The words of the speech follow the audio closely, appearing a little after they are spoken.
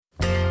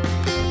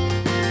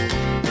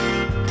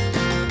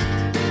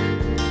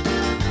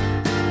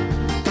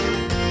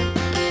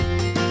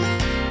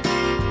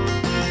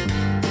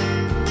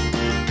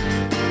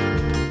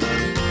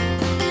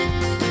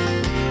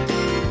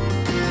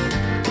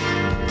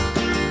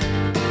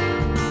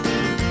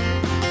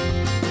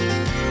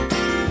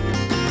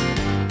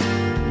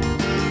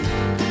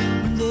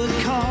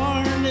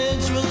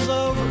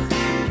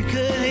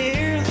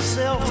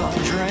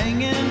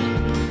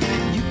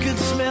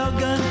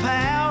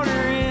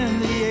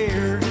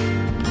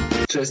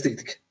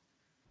Čestitke.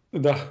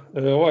 Da,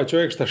 ovaj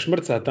čovjek šta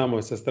šmrca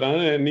tamo sa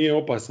strane nije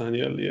opasan,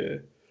 jer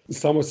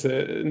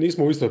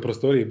nismo u istoj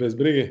prostoriji bez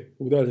brige,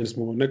 udaljeni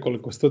smo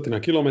nekoliko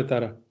stotina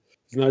kilometara.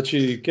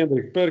 Znači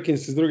Kendrick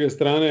Perkins s druge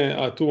strane,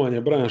 a tu vam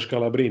je Brian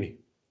Scalabrine.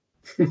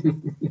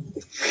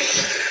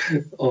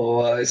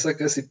 Sad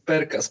kad si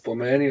Perka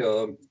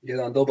spomenuo,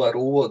 jedan dobar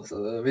uvod,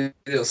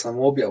 vidio sam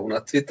objavu na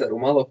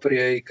Twitteru malo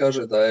prije i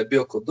kaže da je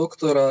bio kod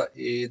doktora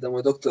i da mu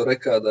je doktor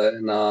rekao da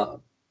je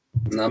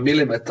na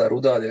milimetar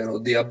udaljen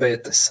od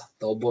dijabetesa,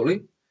 da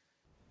oboli.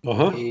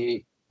 Aha.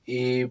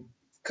 I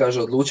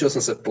kaže, odlučio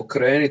sam se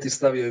pokrenuti i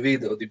stavio je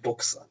video di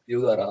boksa i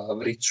udara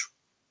vriću.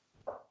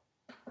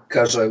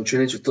 Kaže,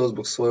 učinit ću to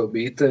zbog svoje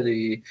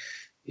obitelji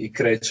i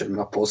krećem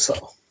na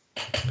posao.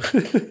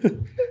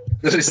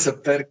 Drži se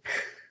Perk.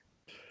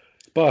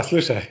 Pa,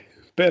 slušaj,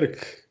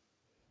 Perk,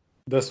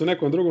 da su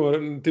nekom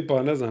drugom,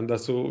 tipa, ne znam, da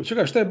su...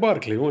 Čekaj, šta je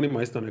Barkley? On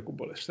ima isto neku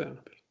bolest, šta je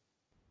ono bilo?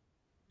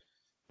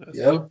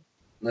 Jel?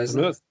 Ne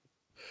znam.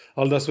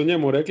 Ali da su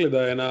njemu rekli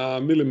da je na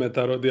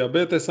milimetar od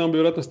dijabetesa, on bi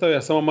vjerojatno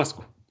stavio samo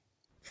masku.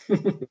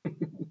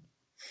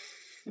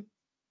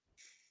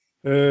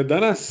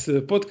 Danas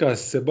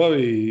podcast se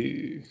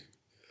bavi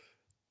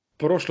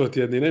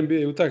prošlotjednim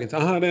NBA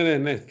utakmicama. Aha,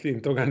 ne,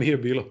 toga nije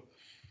bilo.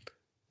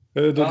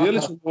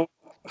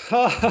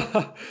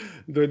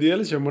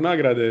 Dodijelit ćemo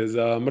nagrade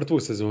za mrtvu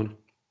sezonu.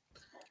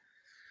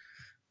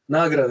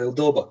 Nagrade u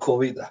doba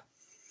covida.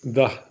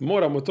 Da,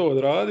 moramo to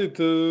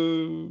odraditi.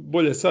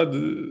 Bolje sad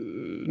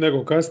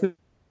nego kasnije,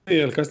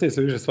 jer kasnije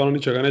se više stvarno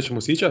ničega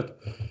nećemo sićati.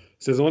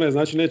 Sezone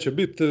znači neće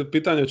biti.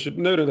 Pitanje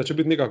ne vjerujem da će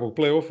biti nikakvog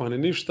play-offa ni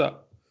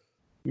ništa.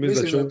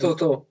 Mislim da je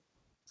to.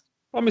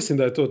 Pa mislim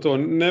da je to.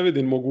 Ne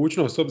vidim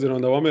mogućnost, s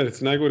obzirom da u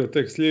Americi najgore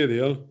tek slijedi,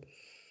 jel?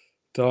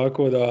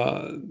 Tako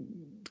da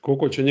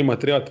koliko će njima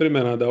trebati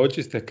vremena da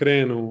očiste,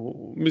 krenu.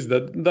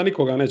 Mislim da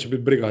nikoga neće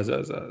biti briga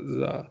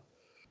za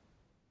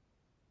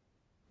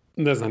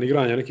ne znam,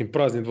 igranje nekim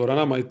praznim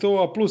dvoranama i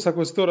to, a plus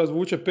ako se to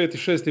razvuče 5.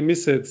 i 6.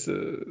 mjesec,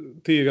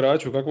 ti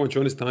igrači u kakvom će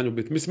oni stanju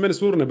biti. Mislim, meni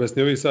su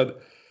urnebesni ovi sad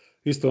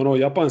isto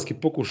japanski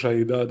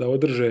pokušaj da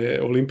održe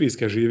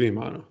olimpijske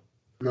živima.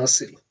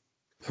 Nasilno.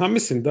 A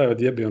mislim da je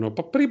odjebi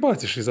pa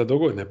pribaciš i za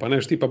dogodine, pa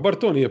neš ti, pa bar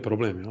to nije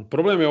problem. Jel?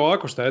 Problem je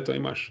ovako šta eto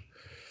imaš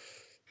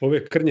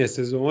ove krnje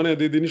sezone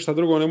di ništa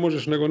drugo ne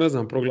možeš nego, ne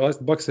znam,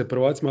 proglasiti bakse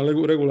prvacima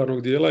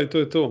regularnog dijela i to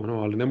je to,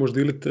 ali ne možeš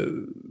diliti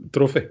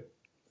trofej.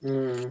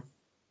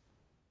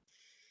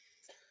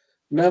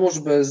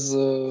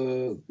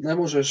 Ne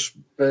možeš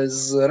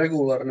bez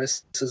regularne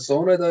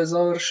sezone da je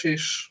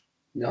završiš,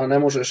 a ne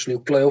možeš ni u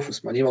play-offu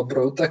smanjivati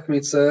broj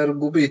utakmica jer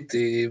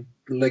gubiti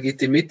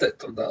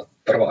legitimitet onda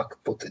prvak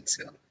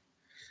potencijalno.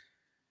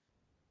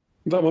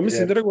 Da,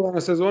 mislim da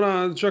regularna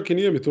sezona čak i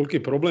nije mi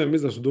toliki problem,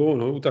 mislim da su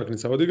dovoljno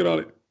utakmica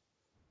odigrali.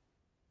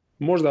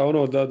 Možda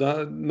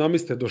da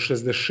namiste do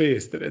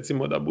 66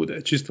 recimo da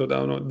bude, čisto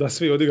da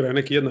svi odigraju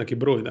neki jednaki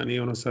broj, da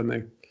nije sad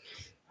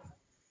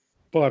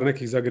par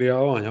nekih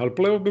zagrijavanja, ali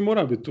play-off bi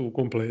mora biti tu u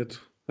kompletu.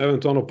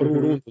 Eventualno prvu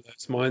rundu da je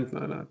smanjiti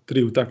na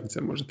 3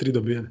 utakmice, možda 3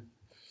 dobijene.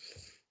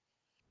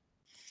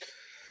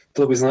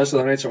 To bi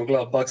značilo da nećemo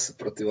gledati Bucks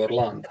protiv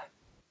Orlanda.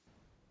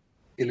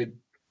 Ili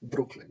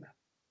Brooklyna.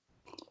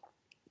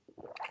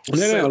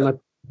 Ne, ali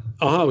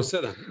aha, u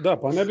 7. Da,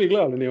 pa ne bi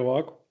gledali ni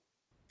ovako.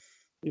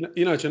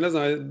 Inače, ne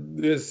znam,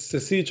 se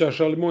sićaš,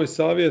 ali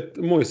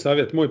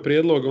moj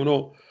prijedlog,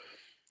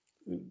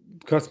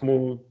 kad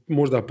smo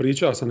možda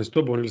pričao sam s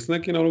tobom ili s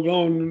nekim, ali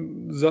uglavnom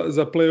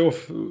za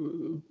play-off,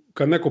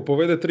 kad neko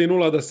povede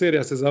 3-0, da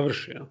serija se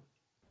završi. Ja?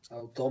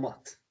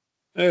 Automat.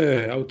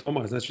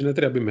 Automat, znači ne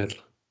treba biti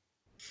metla.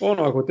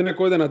 Ako ti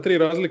neko ide na 3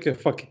 razlike,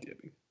 fuck it je.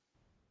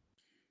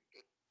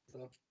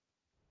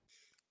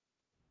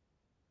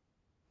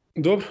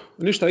 Dobro,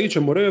 ništa,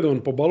 ićemo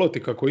redom po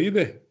baloti kako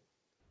ide.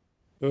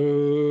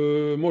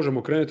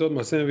 Možemo krenuti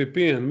odmah s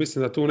MVP-em,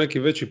 mislim da tu neki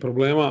veći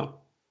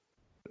problema.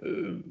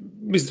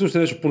 Mislim, tu se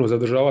neću puno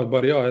zadržavati,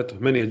 bar ja, eto,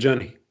 meni je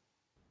Gianni.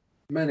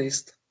 Meni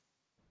isto.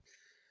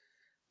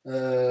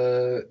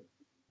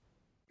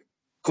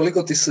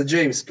 Koliko ti se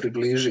James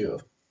približio?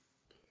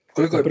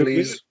 Koliko je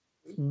blizu?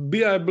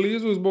 Bija je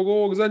blizu zbog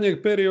ovog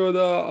zadnjeg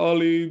perioda,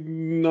 ali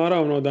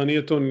naravno da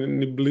nije to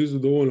ni blizu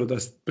dovoljno da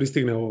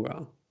pristigne ovoga.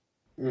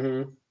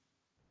 Mm-hmm.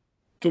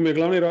 Tu mi je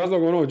glavni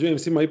razlog,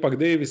 James ima ipak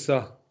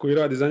Davisa koji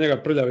radi za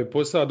njega prljavi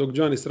posao, dok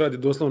Giannis radi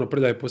doslovno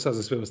prljavi posao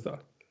za sve ostalo.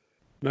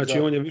 Znači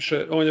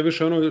on je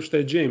više ono što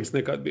je James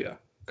nekad bio,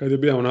 kad je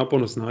bio u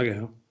naponu snage.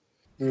 Ja?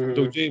 Mm-hmm.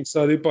 Dok James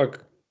sad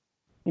ipak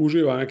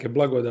uživa neke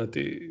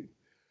blagodati,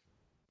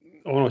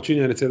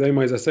 činjenice da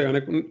ima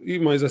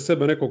iza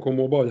sebe neko ko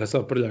mu obavlja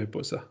sad prljavi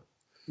posao.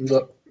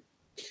 Da.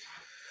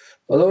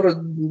 Pa dobro,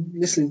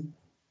 mislim,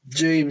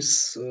 James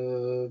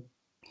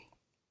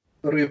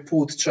prvi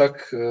put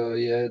čak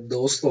je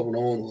doslovno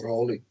on u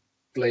roli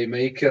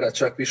playmakera,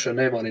 čak više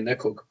nema ni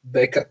nekog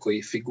beka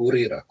koji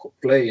figurira ako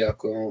play,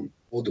 ako je on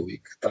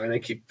oduvijek taj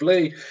neki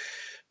play.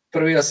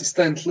 Prvi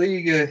asistent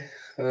lige,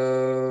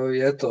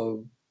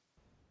 eto,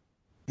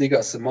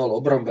 diga se malo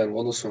obramben u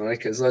odnosu na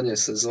neke zadnje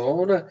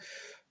sezone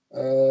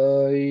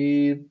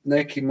i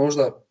neki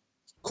možda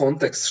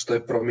kontekst što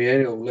je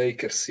promijenio u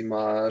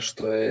Lakersima,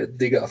 što je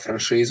digao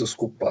franšizu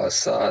skupa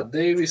sa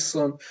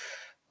Davisom,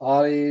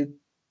 ali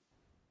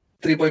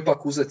treba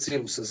ipak uzeti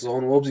cijelu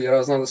sezonu u obzir.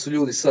 Ja znam da su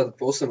ljudi sad,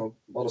 posebno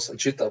malo sam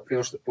čitao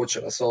prije što je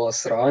počela sva ova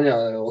sranja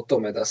o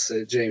tome da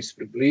se James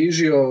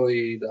približio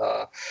i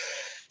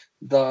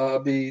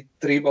da bi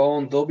trebao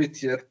on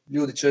dobiti, jer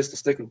ljudi često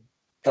steknu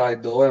taj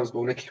dojam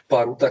zbog nekih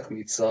par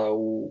utakmica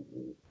u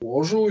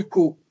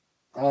ožujku,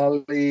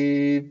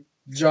 ali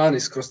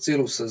Giannis kroz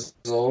cijelu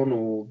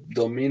sezonu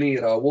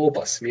dominira u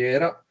oba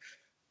smjera.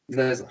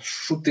 Ne znam,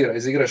 šutira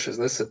iz igre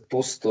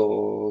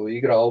 60%,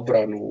 igra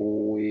obranu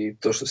i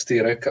to što si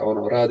ti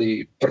rekao,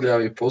 radi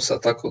prljavi posao,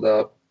 tako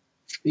da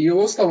i u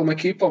ostalom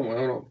ekipama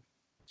je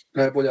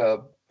najbolja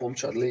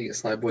momčad lige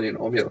s najboljim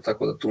omjerom,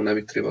 tako da tu ne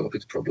bi trebalo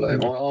biti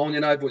problema. A on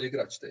je najbolji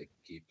igrač te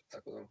ekipe,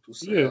 tako da tu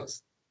sve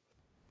jasno.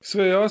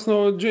 Sve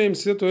jasno,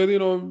 James je to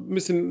jedino,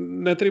 mislim,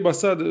 ne treba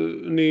sad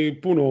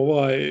ni puno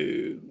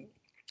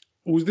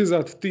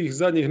uzdizati tih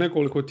zadnjih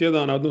nekoliko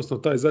tjedana, odnosno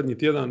taj zadnji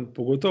tjedan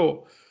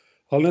pogotovo,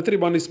 ali ne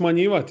treba ni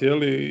smanjivati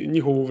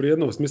njihovu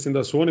vrijednost. Mislim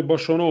da su oni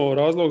baš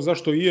razlog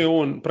zašto je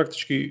on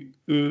praktički,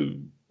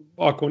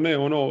 ako ne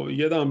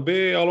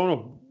 1B, ali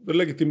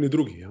legitimni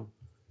drugi. Ja?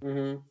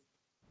 Mm-hmm.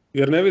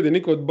 Jer ne vidi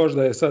niko baš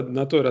da je sad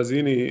na toj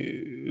razini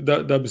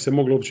da bi se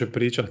moglo uopće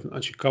pričati.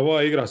 Znači,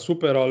 Kawhi igra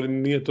super, ali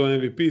nije to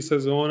MVP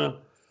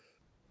sezona.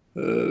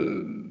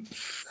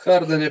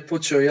 Harden je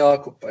počeo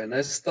jako, pa je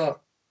nestao.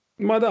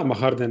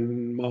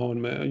 Harden,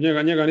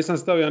 njega nisam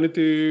stavio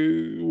niti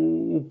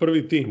u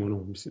prvi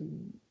tim, mislim,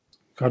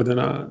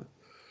 Hardena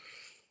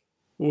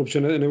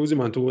uopće ne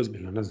uzimam tu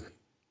ozbiljno, ne znam.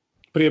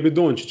 Prije bi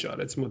Dončića,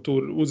 recimo,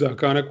 tu uzeo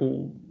kao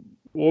neku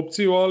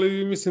opciju,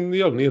 ali mislim,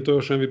 nije to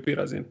još MVP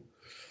razina.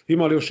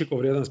 Ima li još iko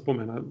vrijedan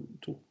spomena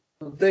tu?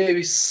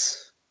 Davis.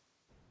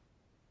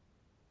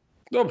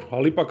 Dobro,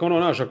 ali ipak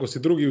ako si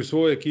drugi u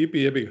svojoj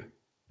ekipi, jebi ga.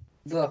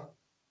 Da.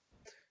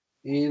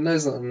 I ne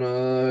znam,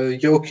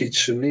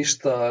 Jokić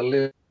ništa,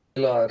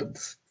 Lillard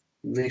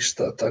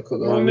ništa, tako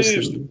da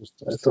mislim,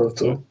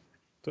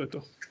 to je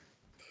to.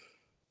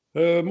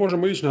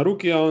 Možemo ići na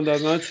ruki, a onda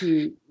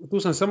znači, tu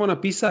sam samo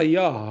napisao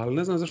ja, ali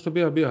ne znam zašto bi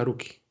ja bio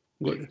ruki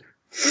godine.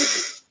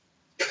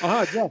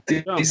 Aha,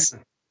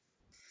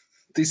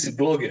 ti si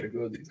bloger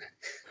godine.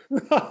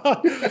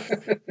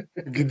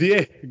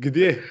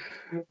 Gdje?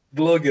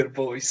 Blogger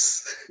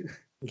boys.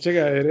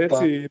 Čekaj,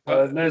 reci...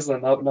 Pa ne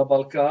znam, na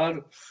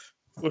Balkanu.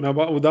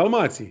 U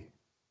Dalmaciji?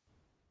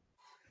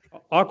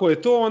 Ako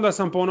je to, onda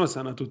sam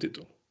ponosan na tu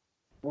titulu.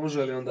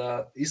 Može li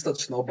onda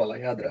istočna obala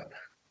Jadrana?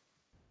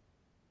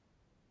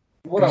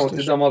 Moramo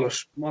ti da malo...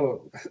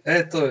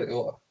 to je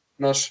ovo,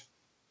 naš.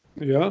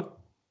 Ja?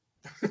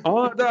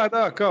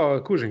 Da,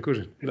 kao kužim,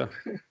 da.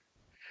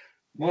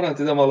 Moram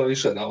ti da malo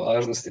više na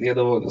važnosti, nije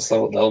dovoljno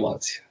samo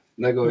Dalmacija,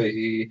 nego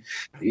i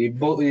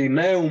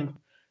Neum,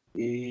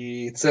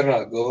 i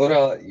Crna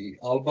Gora, i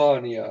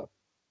Albanija.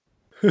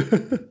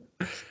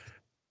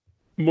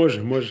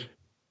 Može.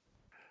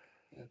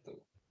 Eto.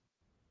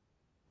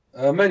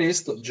 Meni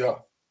isto,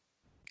 ja.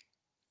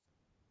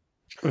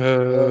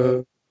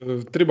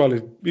 Treba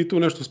li i tu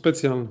nešto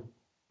specijalno?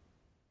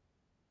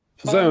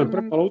 Zajedno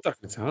prepala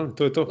utakmica, ali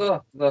to je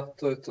to? Da,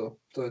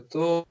 to je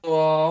to.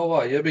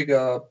 A jebi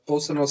ga,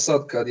 posebno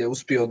sad kad je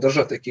uspio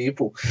držati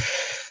ekipu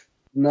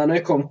na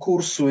nekom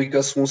kursu i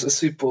kad smo se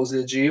svi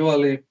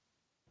pozljeđivali,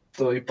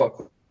 to ipak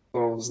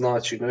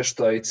znači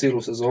nešto i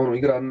cijelu sezonu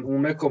igra u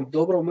nekom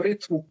dobrom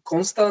ritmu,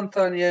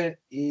 konstantan je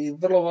i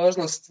vrlo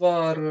važna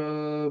stvar,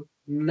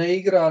 ne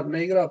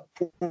igra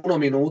puno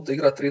minuta,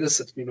 igra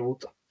 30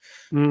 minuta.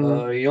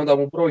 I onda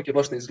mu brojke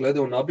baš ne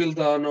izgledaju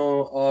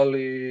nabildano,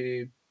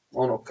 ali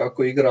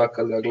kako igra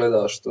kad ga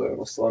gledaš, to je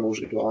stvarno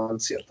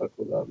uživancija,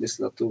 tako da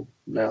mislim da tu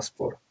nema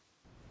spora.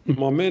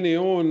 Ma meni je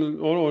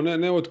on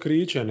ne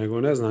otkriće,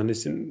 nego ne znam,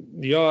 mislim,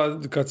 ja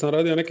kad sam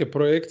radio neke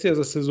projekcije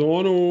za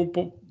sezonu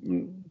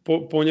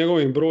po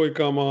njegovim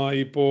brojkama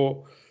i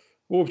po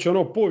uopće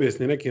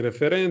povijesnim nekim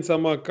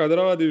referencama, kad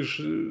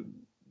radiš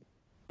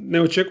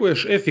ne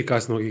očekuješ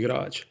efikasnog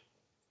igrača.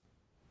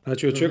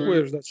 Znači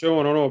očekuješ da će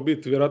on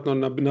biti, vjerojatno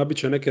nabit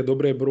će neke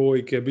dobre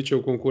brojke, bit će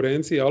u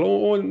konkurenciji, ali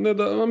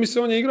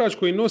on je igrač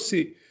koji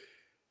nosi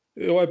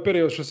ovaj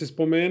period što si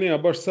spomenuo, a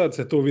baš sad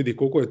se to vidi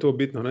koliko je to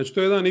bitno. Znači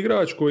to je jedan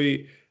igrač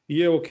koji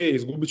je ok,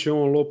 izgubit će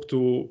on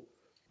loptu,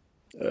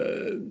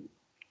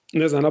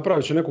 ne znam,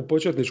 napravit će neku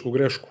početničku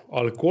grešku,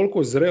 ali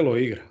koliko zrelo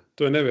igra,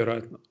 to je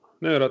nevjerojatno.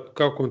 Nevjerojatno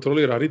kako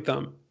kontrolira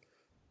ritam,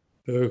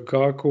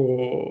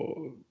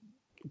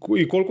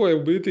 i koliko je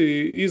u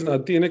biti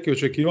iznad ti neke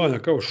očekivanja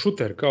kao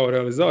šuter, kao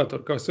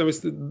realizator, kao sve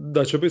misli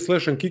da će biti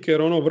slashen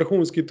kicker,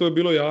 vrhunski, to je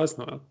bilo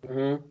jasno.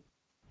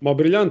 Ma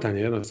briljantan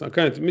je jednostavno.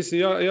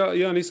 Mislim,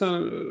 ja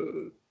nisam,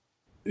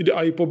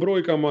 a i po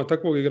brojkama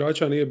takvog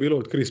igrača nije bilo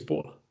od Chris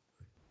Paula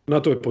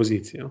na toj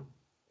poziciji.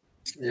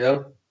 Jel?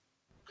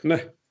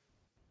 Ne.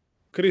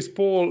 Chris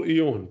Paul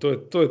i on,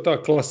 to je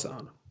ta klasa.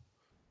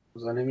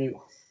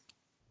 Zanimljivo.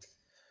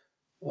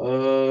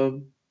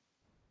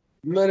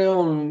 Meni je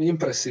on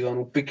impresivan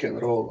u pick and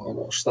roll,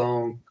 ono, šta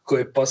on,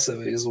 koje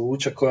paseve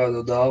izvuče, koja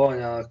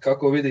dodavanja,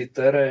 kako vidi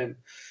teren,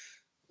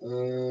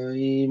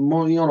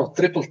 i ono,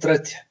 triple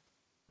threat je.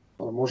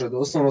 On može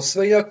doslovno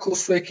sve, iako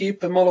su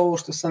ekipe, malo ovo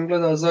što sam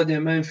gledao zadnje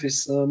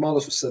Memphis, malo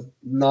su se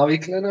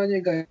navikle na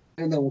njega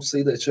i onda mu se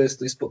ide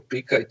često ispod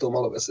pika i to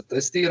malo ga se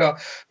testira,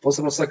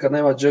 posebno sad kad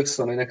nema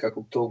Jacksona i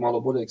nekakvog tog malo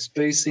boljeg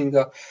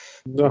spacinga,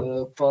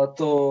 pa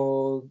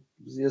to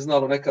je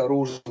znalo neka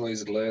ružno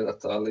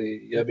izgledat,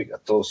 ali jebi ga,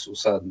 to su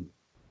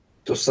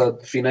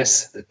sad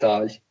finese,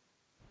 detalji.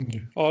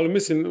 Ali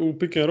mislim u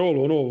pick and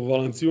rollu ono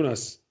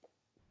Valanciunas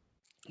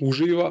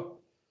uživa,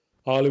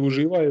 ali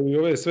uživaju i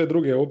ove sve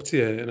druge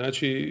opcije.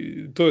 Znači,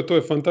 to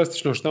je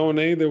fantastično što on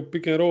ne ide u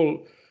pick and roll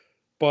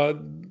pa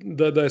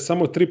da je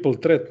samo triple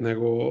threat,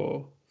 nego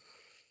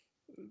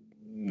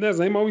ne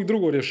znam, ima ovih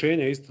drugo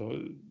rješenje isto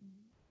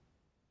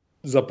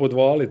za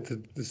podvaliti.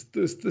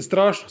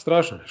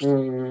 Strašno nešto.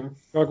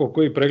 Kako,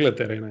 koji pregled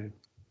terena je.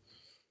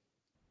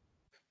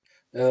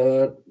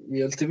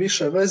 Jel ti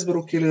više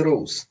Westbrook ili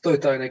Rose? To je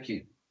taj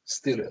neki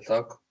stil, je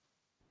tako?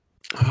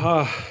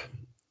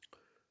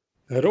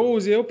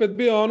 Rose je opet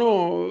bio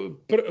ono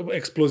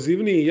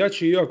eksplozivniji,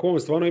 jači, iako on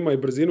stvarno ima i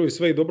brzinu i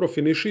sve i dobro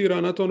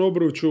finišira na tom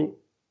obruču.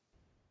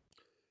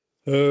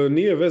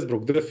 Nije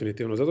Westbrook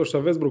definitivno, zato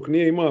što Westbrook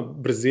nije ima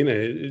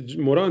brzine.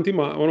 Morant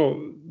ima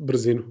ono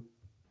brzinu.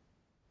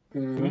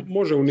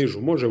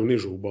 Može u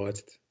nižu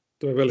ubaciti.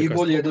 To je velika I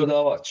bolje je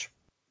dodavač.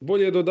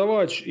 Bolje je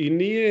dodavač i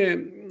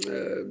nije...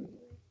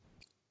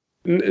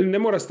 Ne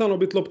mora stalno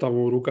biti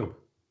loptavo u rukama.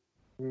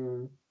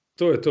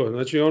 To je to.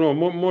 Znači, ono,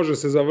 može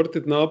se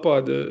zavrtiti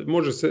napad,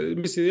 može se,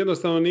 mislim,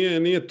 jednostavno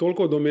nije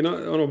toliko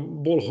ono,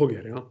 ball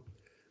hogger, ja?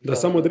 Da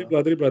samo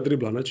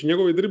dribla. Znači,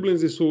 njegovi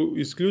driblinzi su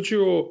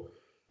isključivo,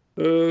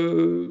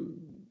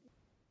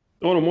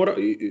 ono,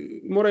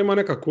 mora ima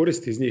neka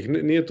korist iz njih.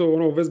 Nije to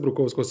ono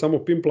Westbrookovsko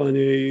samo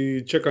pimplanje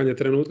i čekanje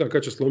trenutka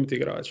kad će slomiti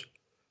igrač.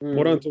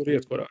 Moram to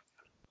rijetko raditi.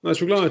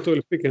 Znači, uglavnom je to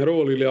ili pick and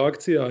roll, ili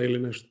akcija, ili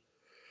nešto.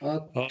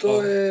 A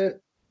to je...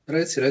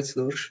 Reci,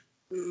 dovrši.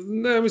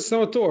 Ne, mislim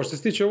samo to. Što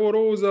se tiče ovo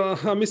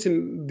Rose-a,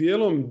 mislim,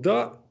 dijelom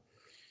da,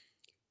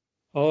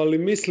 ali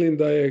mislim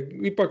da je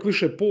ipak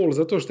više Paul,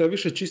 zato što je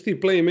više čistiji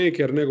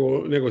playmaker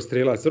nego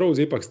strelac.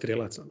 Rose je ipak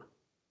strelac.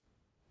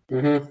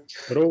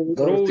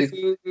 Rose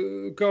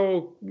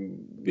kao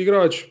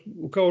igrač,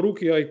 kao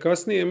rukija i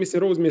kasnije, mislim,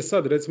 Rose mi je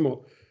sad,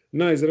 recimo,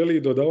 najzreliji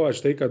dodavač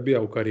što je ikad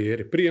bio u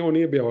karijeri. Prije on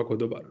nije bio ovako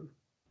dobar.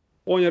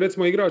 On je,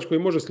 recimo, igrač koji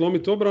može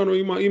slomiti obranu,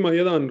 ima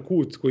jedan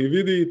kut koji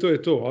vidi i to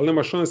je to, ali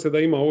nema šanse da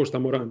ima ovo što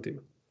Morant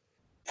ima.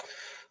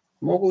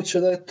 Moguće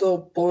da je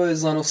to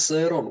povezano s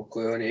erom u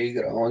kojoj on je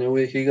igrao. On je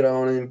uvijek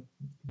igrao onim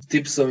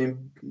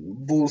tipsovim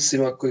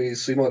Bullsima koji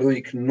su imali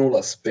uvijek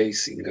nula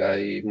spacinga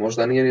i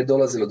možda nije ni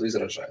dolazilo do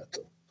izražaja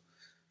to.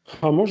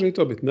 A može i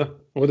to biti, da.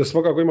 Ovdje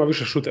svakako ima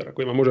više šutera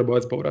kojima može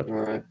baciti povrat.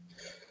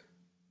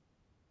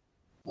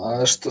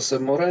 A što se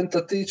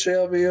Moranta tiče,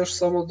 ja bih još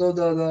samo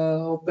dodao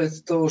da opet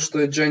to što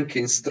je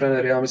Jenkins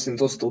trener, ja mislim,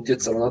 dosta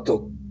utjecalo na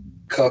to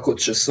kako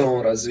će se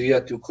on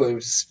razvijati,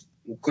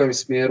 u kojem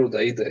smjeru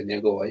da ide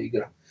njegova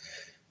igra.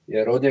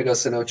 Jer od njega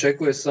se ne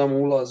očekuje samo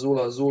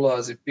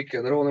ulaz i pick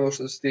and roll, nego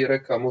što si ti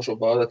rekao, može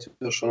obavljati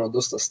još ono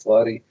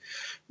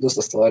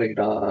dosta stvari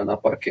na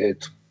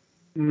parketu.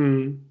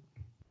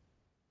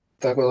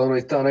 Tako da ono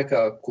i ta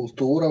neka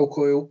kultura u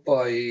kojoj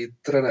upa i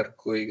trener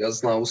koji ga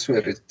zna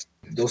usmjeriti,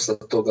 dosta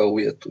toga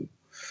uvjetuju.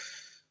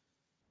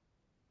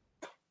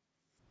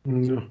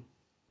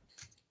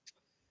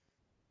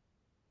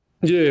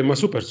 Je, ma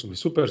super su mi.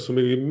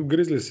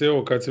 Grizzly se,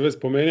 evo, kad se već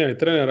spomenuo i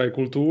trenera i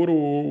kulturu,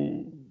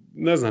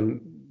 ne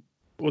znam,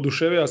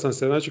 oduševio sam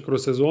se, znači,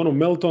 kroz sezonu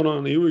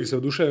Meltona i uvijek se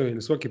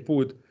oduševim svaki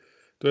put.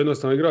 To je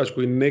jednostavno igrač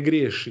koji ne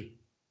griješi.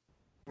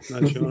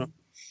 Znači, ono,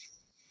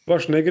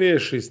 baš ne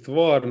griješi,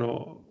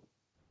 stvarno.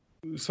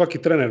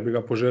 Svaki trener bi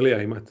ga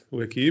poželio imati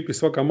u ekipi,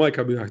 svaka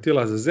majka bi ga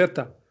htjela za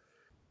zeta.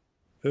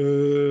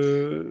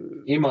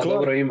 Ima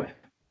dobro ime.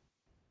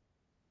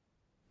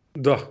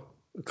 Da.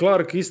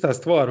 Clark ista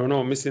stvar,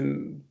 ono,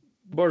 mislim,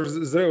 baš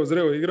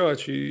zreo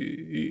igrač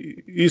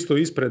i isto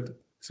ispred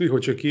svih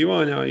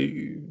očekivanja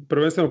i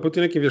prvenstveno po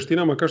tim nekim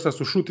vještinama kao što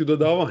su šut i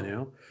dodavanje,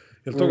 ja?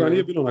 Jer toga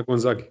nije bilo na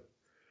Gonzagi.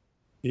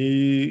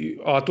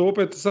 A to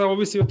opet sad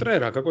ovisi od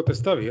trenera, kako te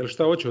stavi, jel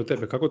šta hoće od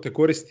tebe, kako te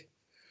koristi.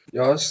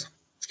 Jasno.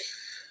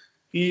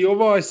 I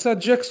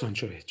sad Jackson,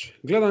 čovječe.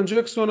 Gledam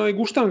Jacksona i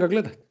guštam ga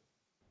gledat.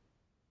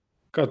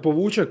 Kad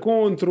povuče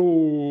kontru,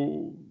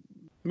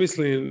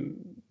 mislim,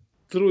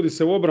 trudi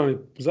se u obrani,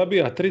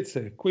 zabija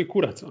trice, koji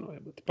kurac ono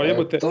jebote. Pa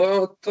jebote, to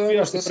je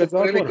ono što se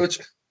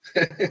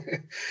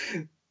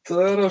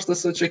to je ono što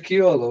se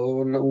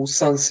očekivalo u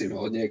Sunsima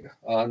od njega,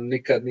 a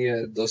nikad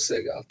nije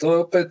dosegao. To je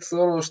opet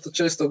ono što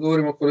često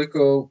govorimo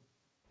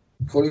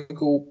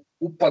koliko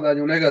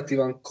upadanje u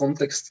negativan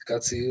kontekst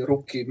kad si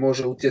ruki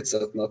može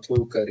utjecati na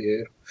tvoju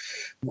karijeru.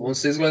 On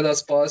se izgleda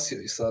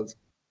spasio i sad.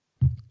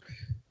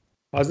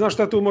 A znaš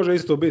šta tu može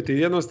isto biti?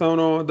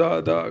 Jednostavno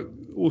da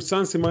u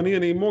Sunsima nije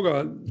ni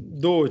mogao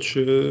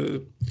doći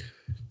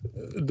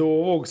do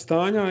ovog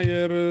stanja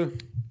jer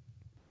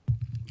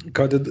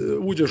kad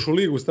uđeš u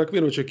ligu s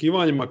takvim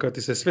očekivanjima, kad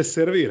ti se sve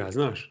servira,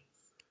 znaš.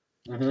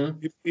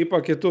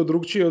 Ipak je to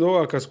drugčije od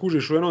ovoga kad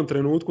skužiš u jednom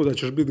trenutku da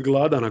ćeš biti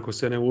gladan ako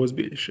se ne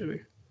uozbiljiš.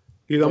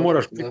 I da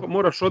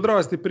moraš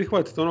odrasti i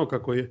prihvatiti ono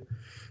kako je.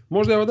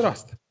 Možda je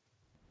odrasti.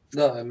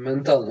 Da,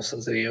 mentalno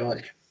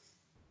sazrijevanje.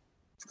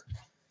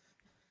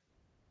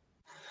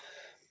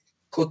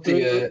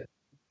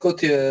 Ko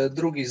ti je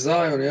drugi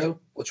Zion, jel?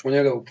 Hoćemo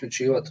njega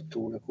uključivati u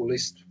tu neku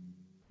listu.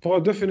 Pa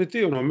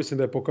definitivno, mislim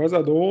da je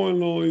pokazao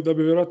dovoljno i da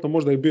bi vjerojatno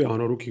možda i bio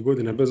ono ruki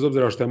godine, bez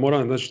obzira što je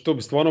Morant. Znači to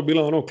bi stvarno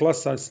bila ono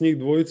klasa s njih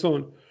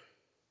dvojicom.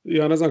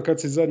 Ja ne znam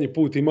kad si zadnji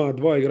put ima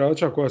dva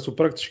igrača koja su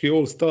praktički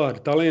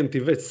all-star talenti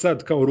već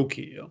sad kao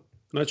ruki. Jel?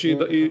 Znači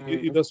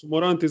i da su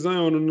Morant i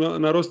Zion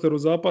na rosteru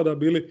zapada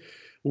bili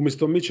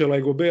umjesto Mitchella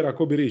i Gobera,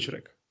 ko bi Rič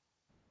rekao.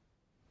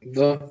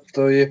 Da,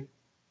 to je.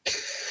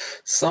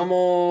 Samo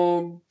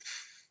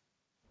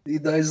i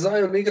da je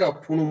Zion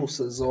igra punu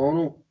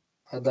sezonu,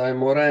 a da je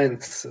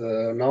Morant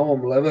na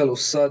ovom levelu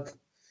sad,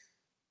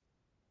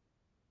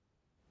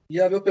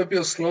 ja bi opet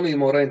bio skloniji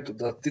Morantu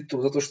da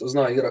titul zato što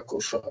zna igra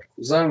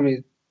košarku. Zion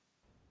mi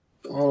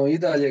i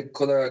dalje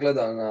kod da ga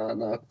gleda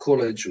na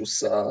koleđu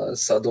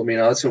sa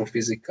dominacijom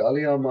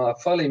fizikalijama,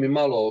 fali mi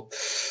malo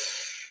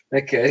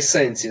neke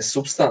esencije,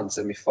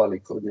 supstance mi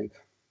fali kod njega.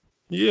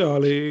 Je,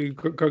 ali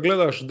kad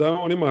gledaš da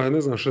on ima,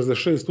 ne znam,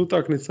 66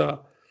 utakmica,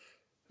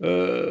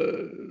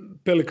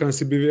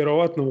 Pelicansi bi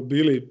vjerovatno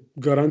bili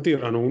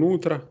garantirano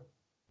unutra.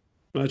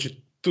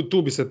 Znači,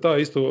 tu bi se ta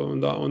isto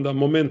onda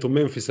momentu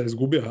Memphisa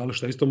izgubio, ali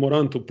što isto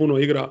Morantu puno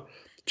igra.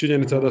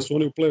 Činjenica da su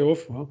oni u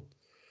play-offu.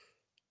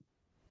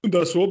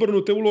 Da su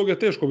obrnute uloge,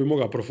 teško bi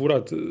mogao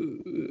profurati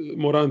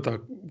Moranta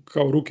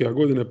kao rukija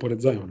godine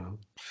pored Ziona.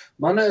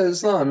 Ma ne,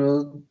 znam,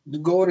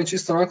 govorim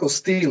čisto onako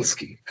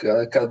stilski,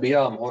 kad bi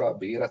ja morao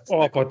birati.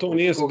 Pa to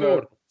nije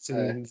sport.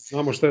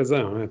 Znamo šta je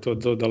Zion,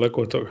 to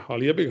daleko od toga.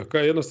 Ali jebi ga,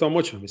 kaj je jednostavno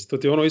moćan. Mislim, to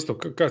ti je ono isto,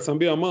 kad sam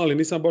bio mali,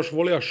 nisam baš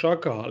volio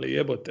Šaka, ali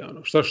jebote,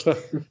 ono,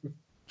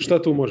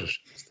 šta tu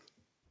možeš?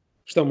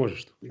 Šta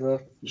možeš tu? Da,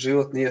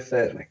 život nije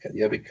fair nekad,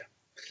 jebi ga.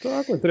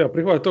 Tako je, treba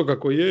prihvatiti to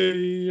kako je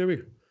i jebi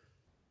ga.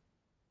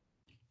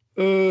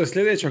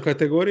 Sljedeća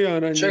kategorija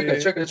nam je...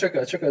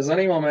 Čekaj,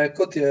 zanima me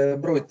ko ti je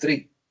broj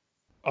 3?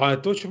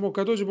 A to ćemo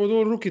kad dođemo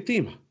do ruki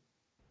tima.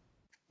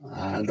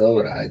 A,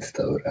 dobro, ajde.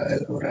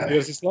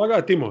 Jer si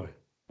slaga timove?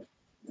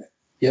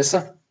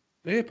 Jesam?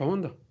 Pa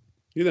onda,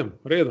 idemo,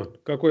 redom.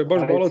 Kako je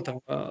baš Balota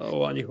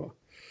ova njihova.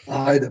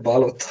 Ajde,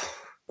 Balota.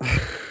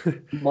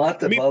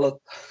 Mate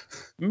Balota.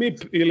 MIP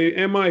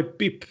ili MI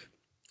PIP.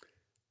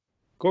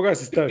 Koga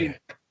si stavio?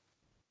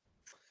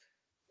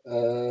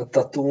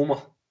 Tatuma.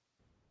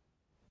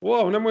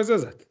 Wow, nemoj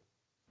zezat.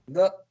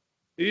 Da.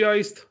 I ja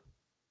isto.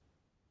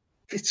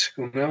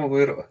 Pičku, ne mogu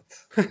vjerovati.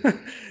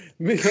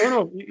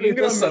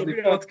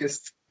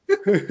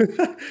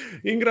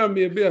 Ingram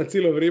mi je bio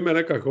cijelo vrijeme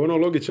nekako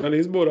logičan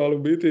izbor, ali u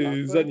biti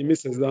zadnji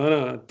mjesec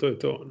dana to je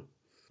to.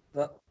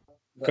 Da.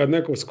 Kad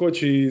neko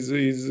skoči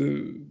iz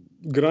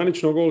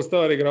graničnog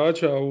all-star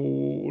igrača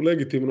u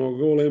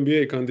legitimnog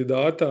all-NBA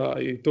kandidata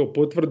i to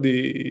potvrdi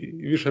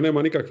i više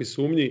nema nikakvih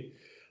sumnji,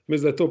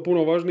 mislim da je to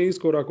puno važniji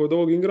iskorak od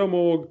ovog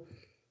Ingramovog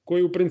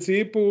koji u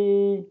principu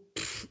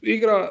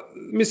igra,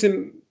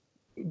 mislim,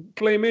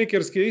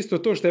 playmakerski je isto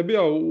to što je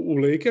bio u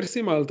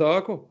Lakersima, ali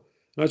tako?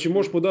 Znači,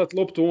 možeš podati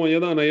loptu, on 1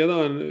 na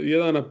 1,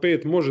 1 na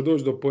 5, može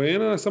doći do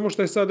poena, samo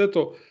što je sad,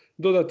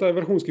 doda taj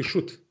vrhunski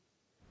šut.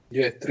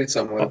 Je,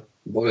 trica mu je,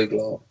 boli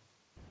glava.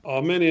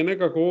 A meni je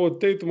nekako ovo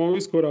Tatumov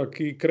iskorak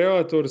i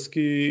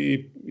kreatorski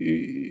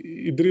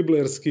i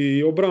driblerski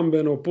i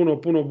obrambeno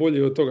puno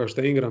bolje od toga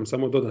što je Ingram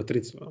samo doda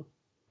tricu.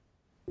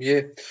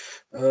 Je.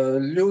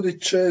 Ljudi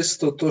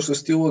često, to što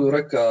si ti u uvodu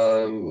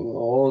rekao,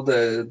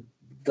 ovdje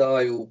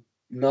daju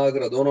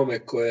nagradu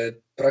onome koje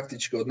je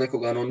praktički od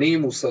nekog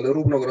anonimusa ili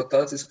rubnog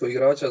rotacijskog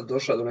igrača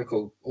došao do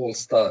nekog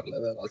all-star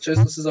levela.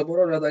 Često se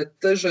zaboravlja da je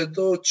teže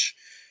doći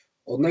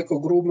od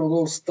nekog rubnog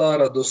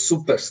all-stara do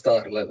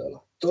superstar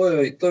levela.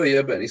 To je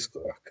jeben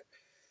iskorak.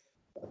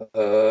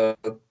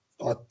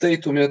 A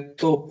Tatum je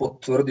to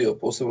potvrdio,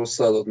 posebno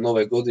sad od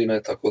nove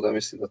godine, tako da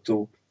mislim da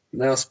tu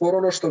nema spor.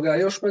 Ono što ga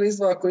još meni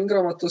izdvaja ako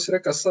Ingrama, to si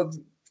rekao sad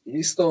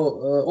isto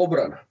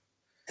obrana.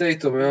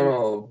 Tatum je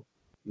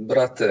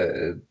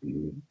brate,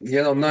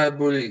 jedan od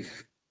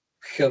najboljih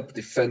help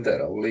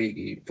defendera u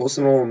ligi,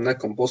 posebno u ovom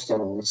nekom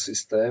postonovom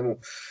sistemu,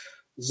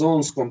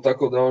 zonskom,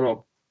 tako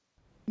da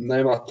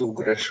nema tu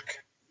greške.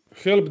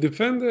 Help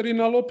defender i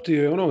na lopti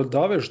je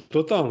daveš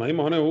totalno,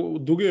 ima one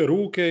duge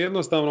ruke,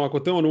 jednostavno ako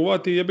te on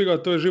uvati, jebi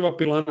ga, to je živa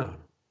pilana.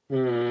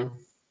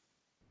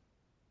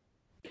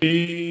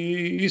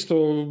 I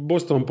isto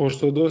Boston,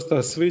 pošto dosta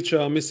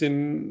switcha,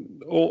 mislim,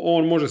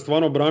 on može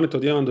stvarno braniti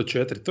od 1 do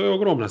 4, to je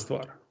ogromna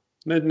stvar.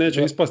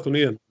 Neće ispasti u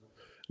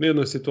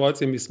nijednoj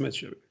situaciji mi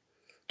smeće.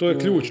 To je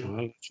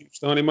ključno.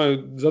 Što oni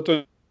imaju, zato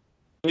je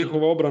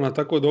njihova obrana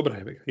tako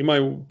dobra.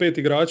 Imaju 5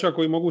 igrača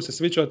koji mogu se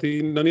svičati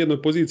i na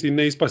nijednoj poziciji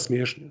ne ispast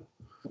smiješno.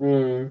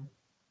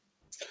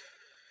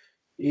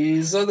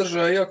 I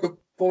zadržaj, jako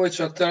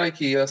povećan taj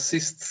neki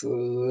assist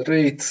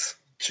rate,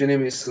 čini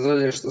mi se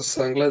zadnje što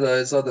sam gledao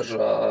je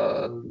zadrža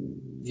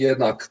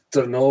jednak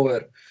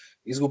turnover,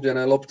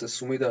 izgubljene lopte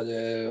su mi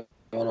dalje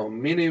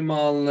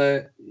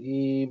minimalne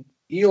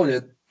i on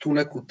je tu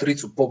neku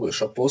tricu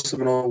poboljša,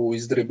 posebno ovu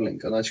iz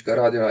driblinga, znači kad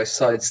radi onaj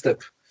side step.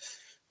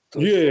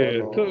 To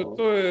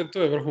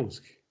je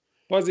vrhunski.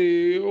 Pazi,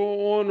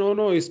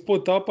 iz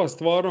spot-upa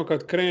stvarno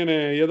kad krene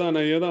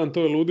 1-1,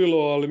 to je ludilo,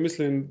 ali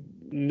mislim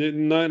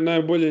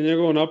najbolje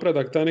njegov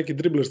napredak, taj neki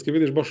driblerski,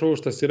 vidiš baš ovo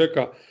što si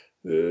reka,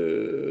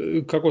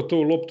 kako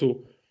to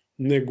loptu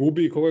ne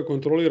gubi, koga je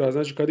kontrolira,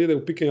 znači kad ide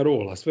u pick and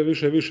roll, a sve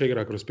više i više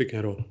igra kroz pick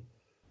and roll.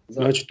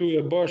 Znači tu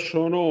je baš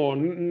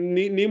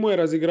ni moje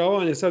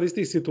razigravanje sad iz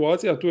tih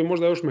situacija, tu je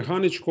možda još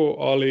mehaničko,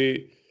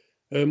 ali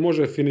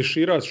može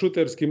finiširati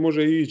šuterski,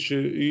 može ići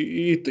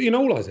i na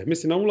ulaze.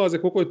 Mislim, na ulaze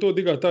koliko je to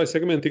diga taj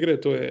segment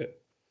igre, to je...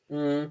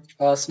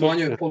 A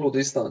smanjuje polu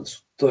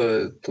distancu. To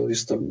je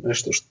isto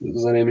nešto što je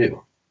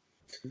zanimljivo.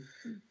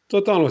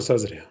 Totalno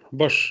sazrija.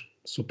 Baš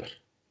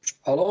super.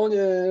 Ali on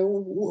je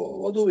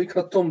od uvijek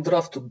na tom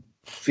draftu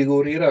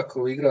figurira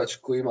kao igrač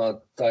koji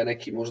ima taj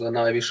neki možda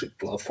najviši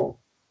plafon.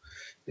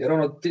 Jer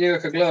ti njega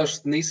kad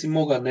gledaš nisi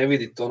mogao ne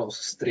vidjeti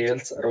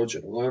strijelca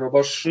rođenog. On je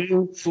baš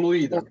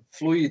fluidan.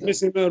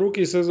 Mislim da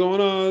ruki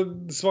sezona,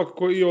 svako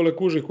ko iole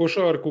kuži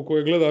košarku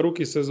koji gleda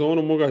ruki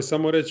sezonu moga je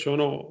samo reći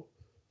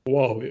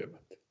wow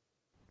jebate.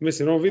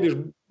 Mislim, vidiš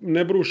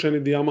nebrušeni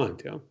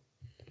dijamant, ja?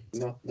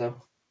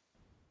 Da.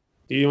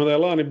 I onda je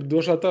lani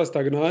došla ta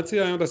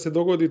stagnacija i onda se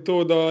dogodi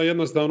to da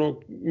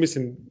jednostavno,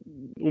 mislim,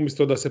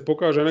 umjesto da se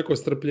pokaže neko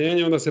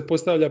strpljenje, onda se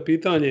postavlja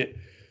pitanje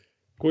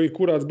koji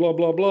kurac bla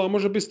bla bla,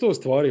 može biti 100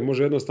 stvari,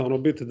 može jednostavno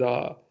biti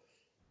da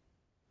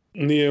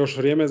nije još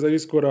vrijeme za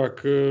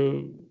iskorak,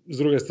 s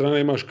druge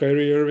strane imaš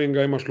Kyrie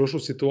Irvinga, imaš lošu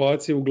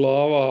situaciju,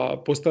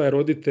 glava, postaje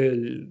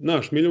roditelj,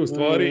 znaš, milijun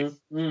stvari,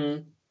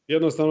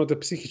 jednostavno te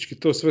psihički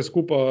to sve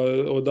skupa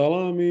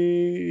odalam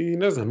i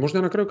ne znam,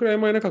 možda na kraju kraja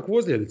ima i nekakvu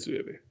ozljedicu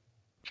jebi.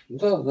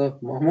 Da,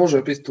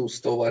 može biti tu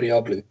 100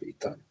 varijabli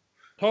pitanja.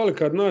 Ali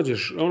kad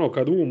nađeš,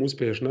 kad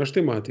uspiješ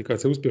naštimati,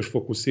 kad se uspiješ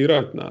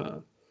fokusirati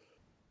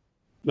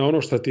na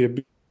ono što ti je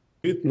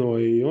bitno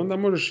i onda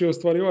možeš i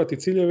ostvarivati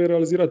ciljeve i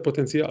realizirati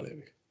potencijale.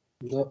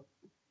 Da.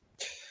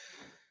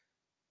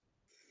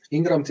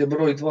 Ingram ti je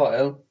broj 2,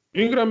 jel?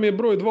 Ingram je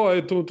broj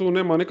 2, tu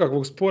nema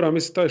nekakvog spora,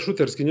 mislim taj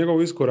šuterski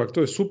njegov iskorak,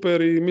 to je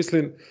super i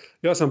mislim,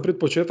 ja sam pred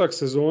početak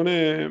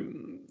sezone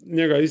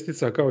njega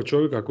istica kao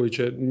čovjeka koji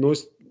će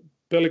nositi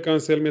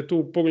Pelicans, jer mi je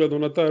tu pogledao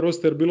na taj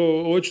roster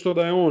bilo očito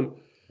da je on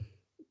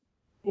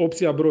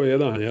opcija broj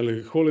 1,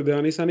 jel?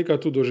 Holidaya nisam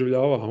nikad tu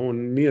doživljavao, on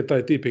nije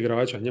taj tip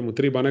igrača, njemu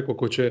treba neko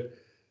ko će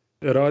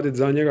raditi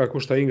za njega ko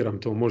šta Ingram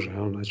to može,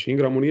 jel? Znači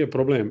Ingramu nije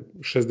problem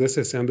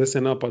 60-70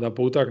 napada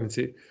po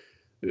utakmici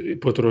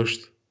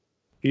potrošiti.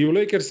 I u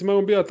Lakersima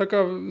on bio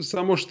takav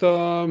samo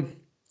što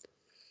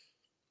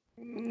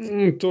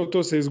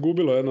to se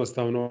izgubilo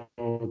jednostavno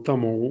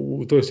tamo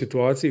u toj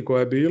situaciji koja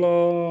je bila,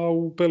 a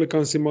u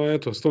Pelicansima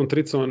s tom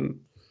tricom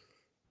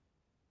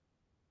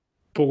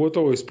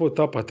pogotovo iz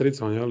spot-upa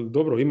tricom, jel?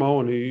 Dobro, ima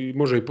on i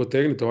može i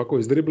potegnuti ovako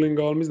iz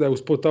driblinga, ali mislim da je u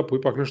spot-upu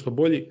ipak nešto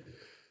bolji.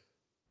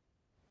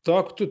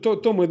 Tako,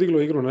 to mu je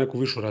diglo igru na neku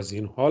višu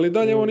razinu. Ali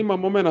dalje on ima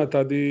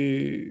momenata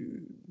di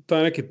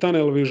taj neki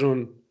tunnel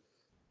vision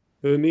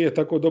nije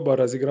tako dobar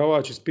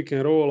razigravač iz pick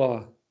and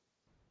rolla,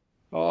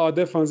 a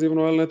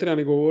defanzivno, ali ne treba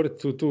ni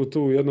govoriti,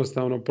 tu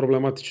jednostavno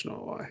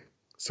problematično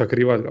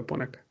sakrivati ga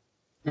ponekad.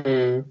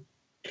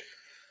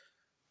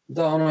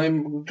 Da,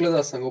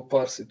 gledao sam ga u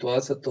par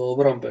situacija, to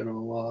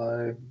obrambeno,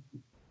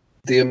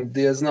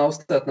 gdje je znao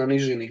ostati na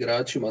nižim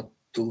igračima,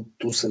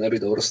 tu se ne bi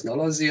dobro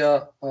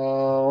snalazija, a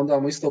onda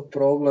mu isto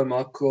problem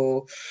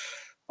ako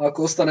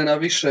ostane na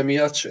višem i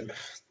jačem,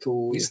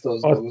 tu isto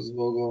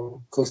zbog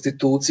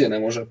konstitucije ne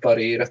može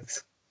parirati.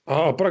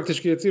 A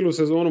praktički je cijelu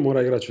sezonu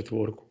mora igrati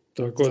četvorku,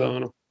 tako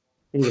da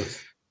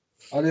užas.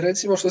 Ali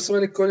recimo što se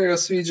meni kod njega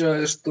sviđa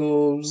je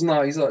što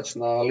zna izaći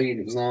na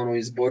liniju, zna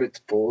izboriti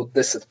po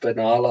 10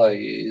 penala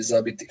i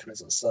zabiti ih, ne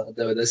znam, sa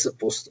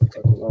 90%,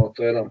 tako da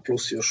to je jedan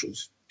plus još uz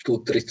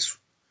tu tricu.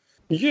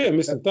 Je,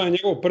 mislim, taj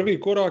njegov prvi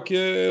korak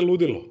je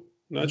ludilo.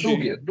 Znači,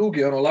 dug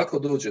je, lako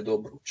dođe do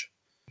obruča.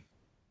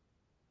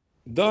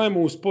 Daje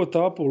mu u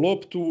spot-upu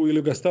loptu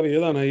ili ga stavi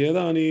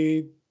 1-1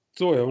 i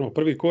to je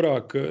prvi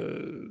korak,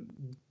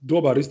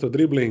 dobar isto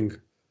dribling.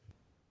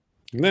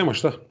 Nema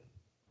šta.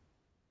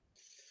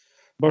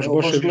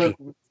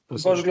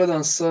 Baš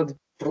gledam sad,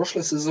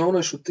 prošle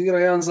sezone šutira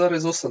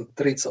 1,8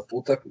 trica po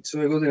utakmici,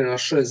 ove godine na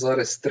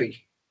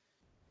 6,3.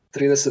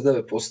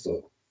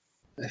 39%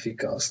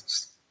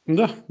 efikasnost.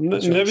 Da,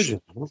 ne vidim.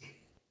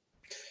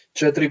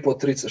 4,5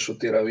 trica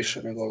šutira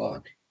više nego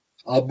lani,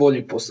 a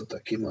bolji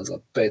postotak ima za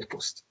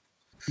 5%.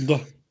 Da.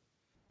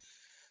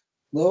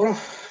 Dobro.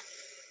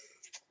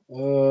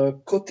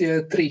 Ko ti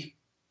je 3?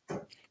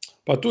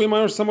 Pa tu ima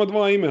još samo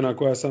 2 imena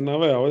koja sam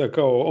naveo ovdje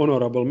kao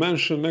honorable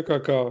mention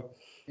nekakav.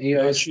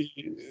 Znači,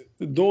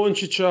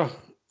 Dončića,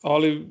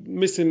 ali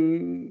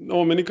mislim,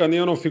 ovo me nikad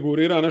nije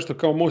figurira nešto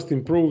kao most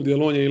improved,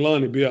 jer on je i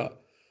lani bio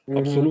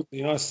apsolutni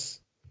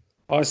jas.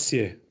 as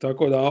je.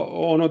 Tako da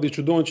ono di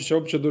ću Dončića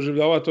uopće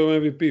doživljavati to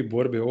MVP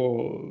borbi.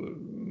 Ovo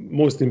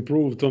most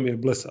improved, to mi je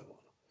blesavo.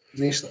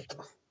 Ništa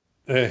to.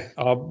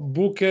 A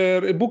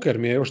Booker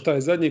mi je još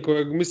taj zadnji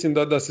kojeg mislim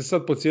da se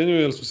sad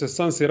podcjenjuje jer su se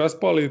Sansi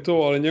raspali i to,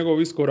 ali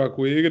njegov iskorak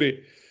u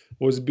igri,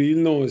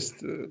 ozbiljnost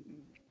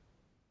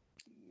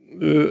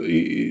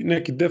i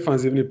neki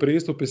defanzivni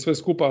pristup i sve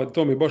skupa,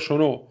 to mi baš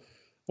ono,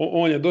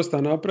 on je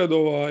dosta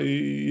napredova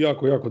i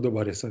jako, jako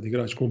dobar je sad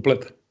igrač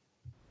kompletan.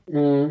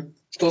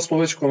 To smo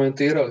već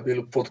komentirali bili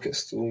u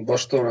podcastu,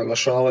 baš to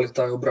naglašavali,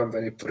 taj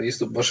obrambeni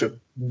pristup baš je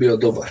bio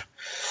dobar.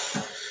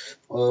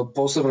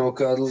 Posebno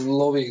kad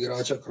lovi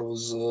igrača kroz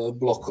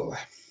blokove.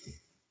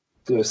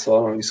 Tu je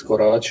stvarno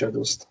iskoračio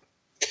dosta.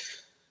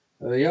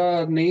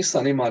 Ja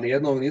nisam ima ni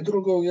jednog ni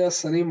drugog, ja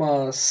sam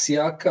ima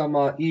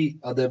Siakama i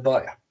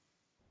Adebaja.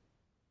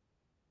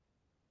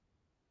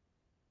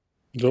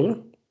 Dobro.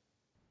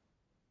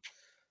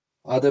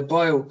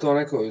 Adebayo u to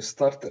nekoj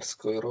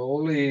starterskoj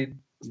roli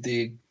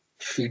di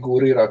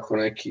figurira kao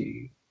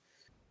neki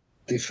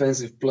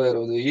defensive player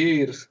of the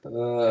year,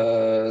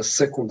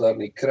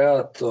 sekundarni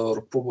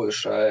kreator,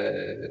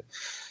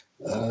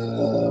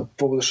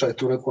 poboljšaje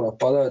tu neku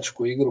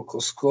napadačku igru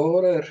ko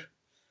skorer,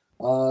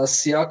 a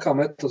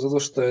Siakam eto zato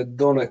što je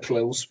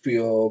donekle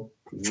uspio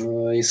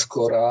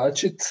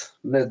iskoračit,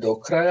 ne do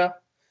kraja,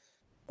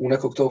 u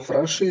nekog tog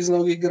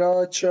franšiznog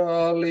igrača,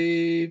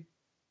 ali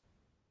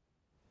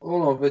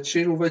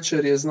većinu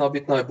večer je zna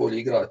biti najbolji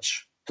igrač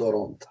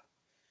Toronta.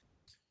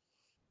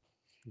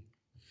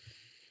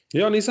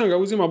 Ja nisam ga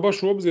uzima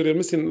baš u obzir jer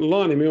mislim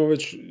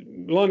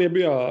lani je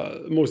bio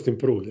most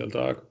improved, jel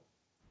tako?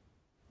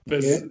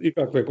 Bez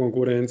ikakve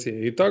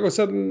konkurencije. I tako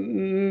sad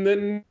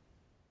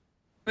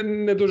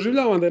ne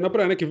doživljavam da je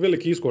napravio neki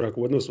veliki iskorak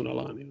u odnosu na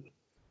lani.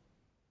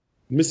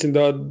 Mislim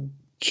da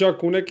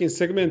čak u nekim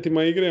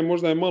segmentima igre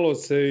možda je malo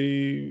se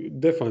i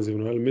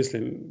defanzivno, jel?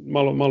 Mislim,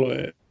 malo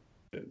je,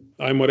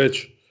 ajmo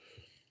reći,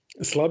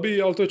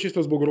 slabiji, ali to je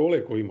čisto zbog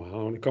role koju ima.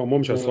 Oni kao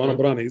momčad stvarno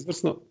brane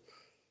izvrsno.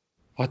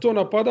 A to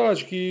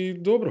napadački,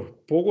 dobro,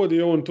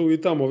 pogodi on tu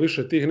i tamo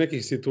više tih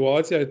nekih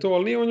situacija i to,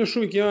 ali nije on još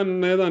uvijek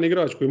jedan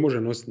igrač koji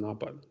može nositi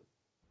napad.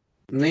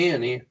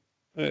 Nije.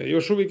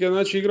 Još uvijek je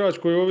znači igrač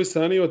koji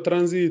ovisan i o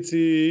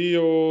tranziciji i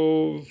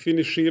o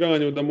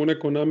finiširanju, da mu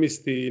neko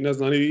namisti, ne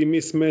znam, i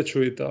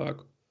mismatchu i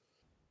tako.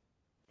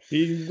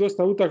 I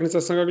dosta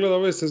utakmica sam ga gledao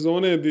ove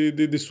sezone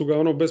di su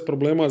ga bez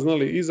problema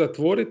znali i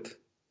zatvoriti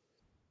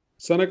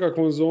sa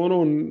nekakvom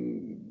zonom,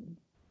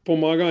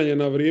 pomaganje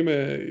na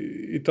vrijeme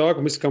i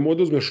tako. Mislim, kad mu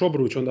oduzmeš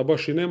obruč, onda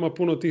baš i nema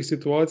puno tih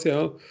situacija.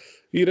 Jel?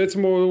 I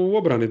recimo u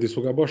obrani di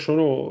su ga baš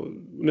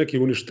neki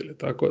uništili,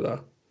 tako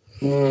da.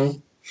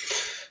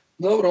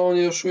 Dobro, on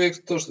je još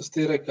uvijek to što si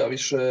ti rekao,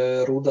 više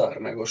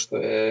rudar nego što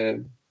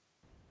je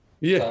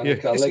ta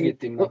neka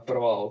legitimna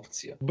prva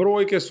opcija.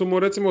 Brojke su mu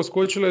recimo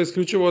skočile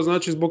isključivo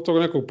znači zbog tog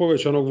nekog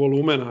povećanog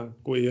volumena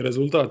koji je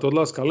rezultat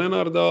odlaska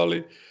Lenarda,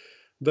 ali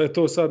da je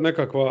to sad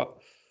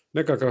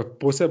nekakav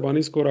poseban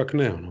iskorak,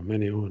 ne,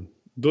 meni je on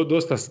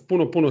dosta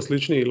puno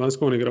sličniji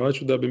lanskom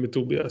igraču da bi mi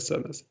tu bio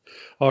sad.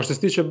 A što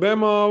se tiče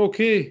Bema, ok,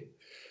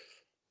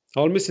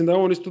 ali mislim da je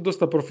on isto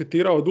dosta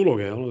profitirao od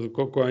uloge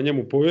koja je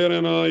njemu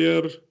povjerena,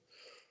 jer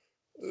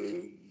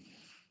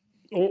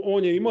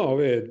on je imao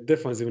ove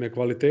defanzivne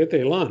kvalitete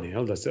i lani,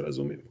 jel, da se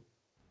razumijemo.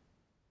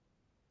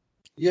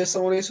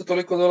 Samo nisu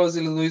toliko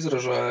dolazili do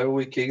izražaja,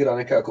 uvijek je igra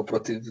nekako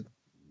protiv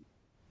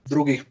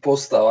drugih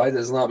postava,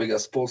 ajde zna bi ga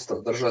s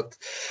posta držati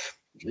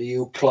i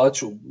u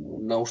klaču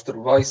na uštrb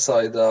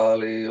Whiteside,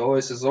 ali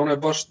ove sezone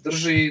baš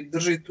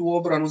drži tu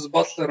obranu s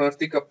Butlerom, jer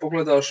ti kad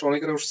pogledaš, on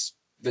igra už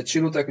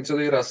većinu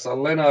utakmica igra sa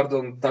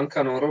Lenardom,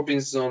 Duncanom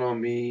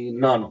Robinsonom i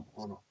Nanom.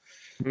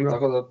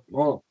 Tako da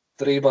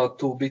treba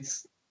tu biti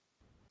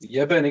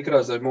jeben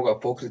igrač da bi mogao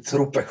pokriti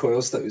rupe koje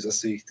ostaju za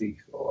svih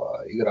tih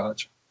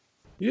igrača.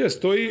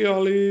 Stoji,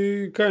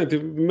 ali kajem ti,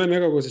 meni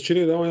nekako se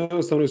čini da on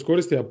jednostavno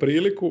iskoristio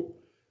priliku.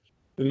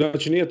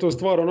 Znači nije to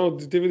stvar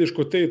ti vidiš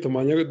kod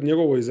Tatuma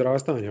njegovo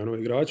izrastanje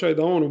igrača i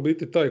da on u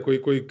biti taj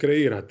koji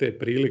kreira te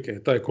prilike,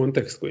 taj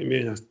kontekst koji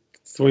mijenja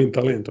svojim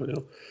talentom. Jel?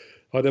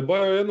 A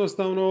Adebayo je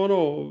jednostavno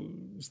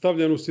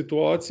stavljen u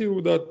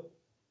situaciju da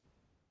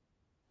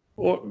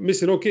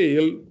mislim ok,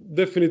 jer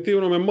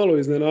definitivno me malo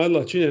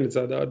iznenadila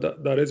činjenica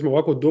da recimo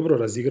ovako dobro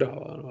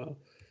razigrava.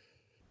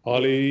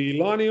 Ali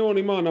lani on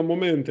ima na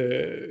momente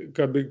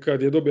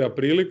kad je dobija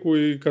priliku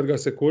i kad ga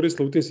se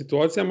koristilo u tim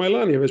situacijama, i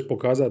lani je već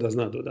pokazao da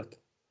zna dodati.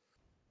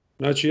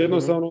 Znači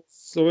jednostavno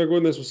ove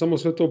godine su samo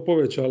sve to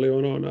povećali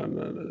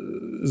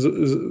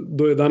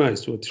do 11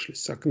 su otišli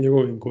sa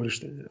njegovim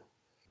korištenjem.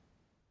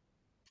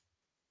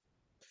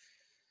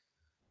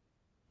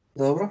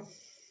 Dobro.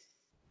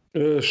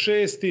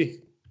 6.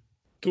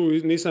 Tu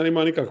nisam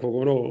imao nikakvog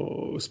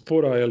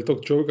spora, jer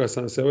tog čovjeka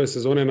sam se ove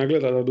sezone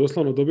nagleda da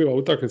doslovno dobiva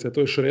utakmice,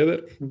 to je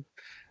Schroeder.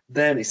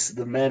 Dennis,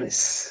 the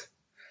menace.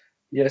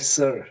 Yes,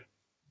 sir.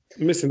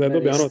 Mislim da je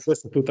dobio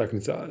 10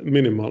 utakmica,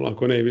 minimalno,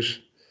 ako ne i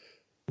više.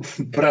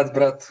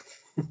 Brat.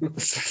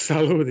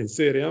 Sa ludim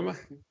serijama.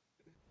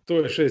 To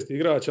je 6.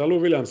 igrač, ali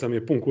Williamsa mi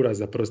je pun kurac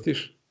da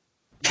prostiš.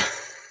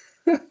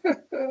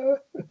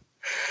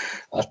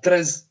 A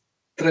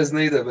Trez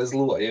ne ide bez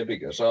Lua, jebi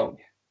ga, žao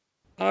mi je.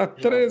 A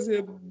Trez je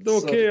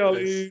ok,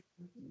 ali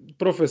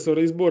profesor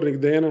izbornik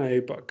DNA je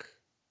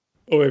ipak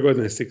ove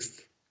godine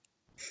Sixt.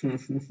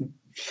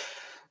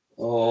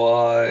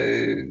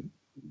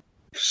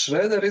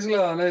 Schroeder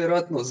izgleda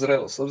nevjerojatno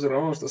zrelo, s obzirom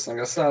na ono što sam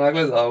ga sad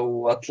nagledao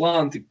u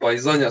Atlanti, pa i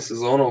zadnja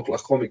sezona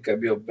Oklahoma je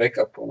bio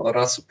backup,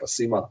 Rasu, pa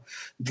si ima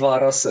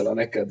 2 Russella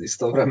nekad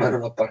istovremeno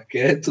na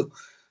parketu.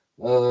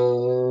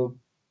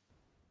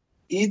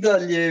 I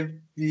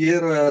dalje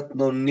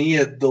vjerojatno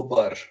nije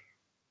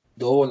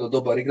dovoljno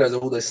dobar igrač da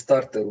bude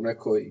starter u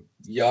nekoj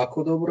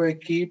jako dobroj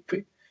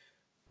ekipi,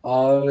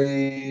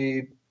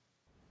 ali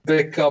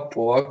backup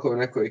ovako u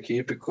nekoj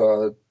ekipi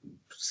koja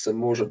se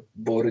može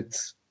boriti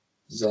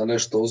za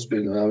nešto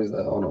ozbiljno, ja mislim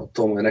da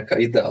to mu je neka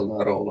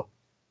idealna rola.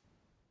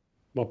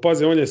 Ma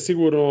pazi, on je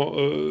sigurno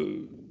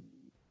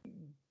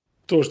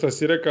to što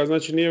si rekao,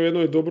 znači nije u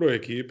jednoj dobroj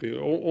ekipi.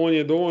 On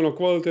je dovoljno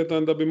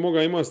kvalitetan da bi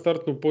mogao imati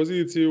startnu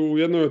poziciju u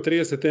jednoj od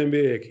 30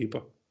 NBA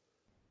ekipa.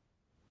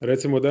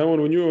 Recimo da je on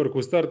u New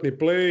Yorku startni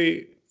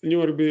play, New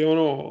York bi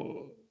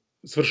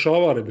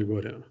svršavali bi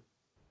gore.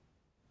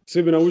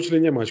 Svi bi naučili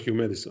njemački u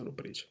Madisonu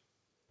priča.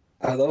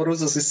 A dobro,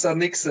 uzeo si sad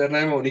Knicks jer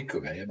nemao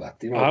nikoga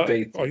jebati.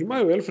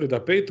 Imaju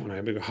Elfrida Paytona,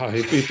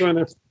 i to je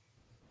nešto.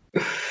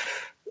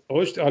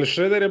 Ali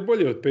Schroeder je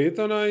bolji od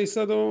Paytona i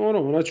sad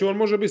znači on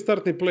može biti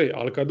startni play,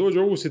 ali kad dođe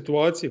u ovu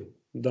situaciju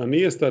da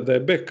nije da je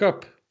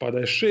backup, pa da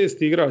je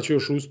 6 igrač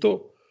još uz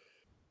to,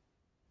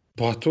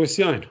 pa to je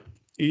sjajno.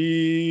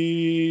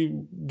 I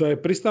da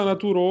je pristao na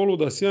tu rolu,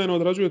 da sjajno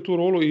odrađuje tu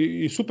rolu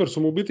i super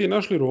su mu u biti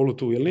našli rolu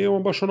tu, jer nije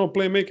on baš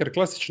playmaker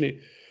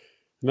klasični,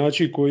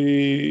 znači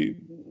koji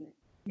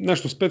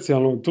nešto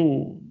specijalno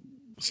tu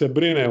se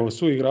brine o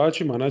svojim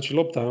igračima, znači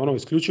lopta je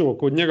isključivo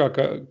kod njega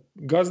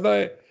gazda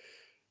je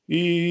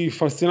i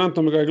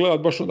fascinantno mi ga je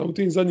gledat baš onda u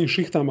tim zadnjim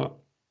šihtama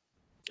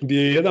gdje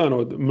je jedan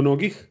od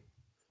mnogih,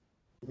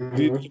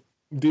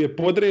 gdje je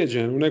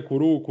podređen u neku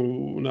ruku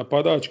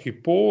napadački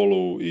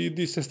polu i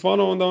gdje se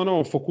stvarno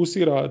onda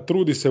fokusira,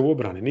 trudi se u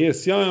obrani. Nije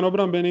sjajan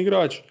obrambeni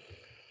igrač,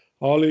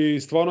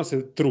 ali stvarno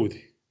se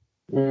trudi.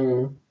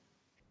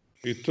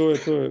 I to je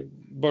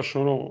baš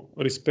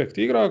respekt.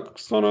 Igra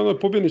stvarno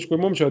pobjedničkoj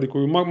momčadi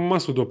koju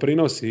masu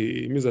doprinosi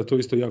i mi za to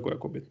isto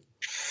jako bitno.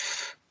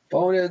 Pa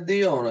on je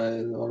dio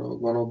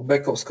onog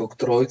bekovskog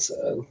trojca,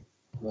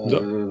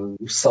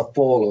 sa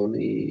Polom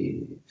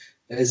i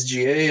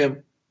SGA-em.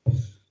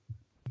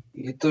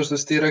 I to što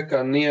si ti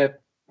rekao,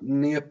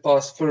 nije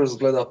pass first,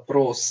 gleda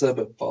prvo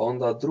sebe pa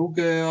onda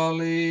druge,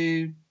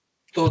 ali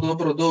to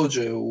dobro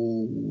dođe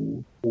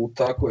u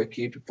takvoj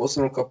ekipi,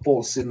 posebno kad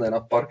Paul sidne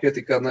na parket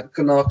i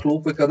na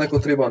klupu i kad neko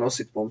treba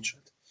nositi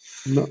momčad.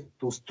 No.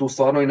 Tu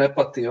stvarno i ne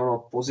pati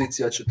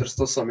pozicija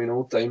 48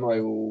 minuta,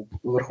 imaju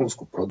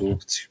vrhunsku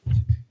produkciju.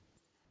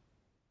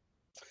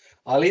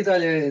 Ali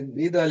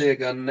i dalje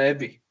ga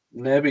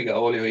ne bi ga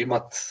volio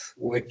imat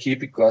u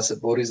ekipi koja se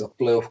bori za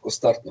playoff ko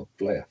startnog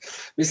playa.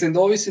 Mislim da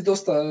ovisi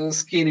dosta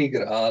skin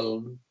igra,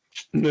 ali...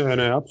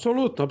 Ne,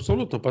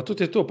 apsolutno. Pa to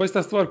je to. Pa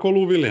ista stvar ko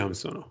Lou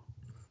Williams,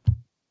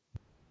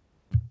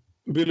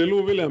 Bili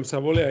Lou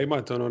Williamsa volio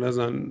imati,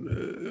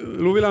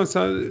 Lou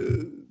Williamsa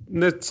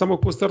ne samo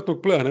ko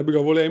startnog playa, ne bi ga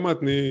volio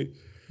imati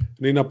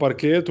ni na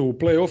parketu u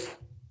playoffu.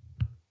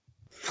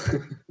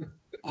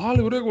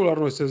 Ali u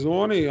regularnoj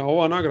sezoni, a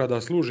ova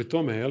nagrada služi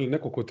tome,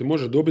 neko ko ti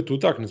može dobiti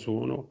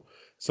utakmicu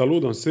sa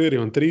ludom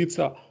serijom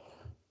trica,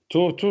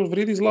 to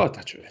vridi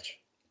zlata, čovječ.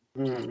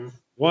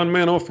 One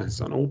man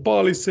offense,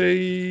 upali se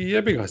i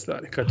jebi ga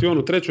stari. Kad ti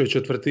u trećoj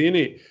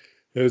četvrtini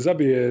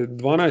zabije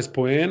 12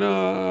 poena,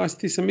 a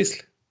ti se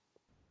misli.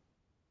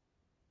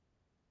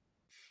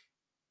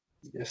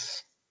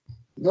 Yes.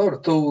 Dobro,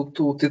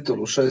 tu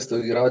titulu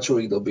 6. igrača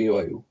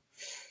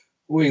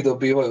uvijek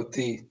dobivaju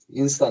ti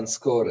instant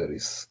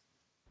scorers.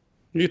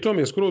 I to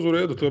mi je skroz u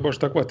redu, to je baš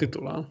takva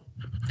titula.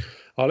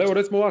 Ali evo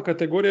recimo ova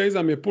kategorija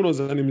iza mi je puno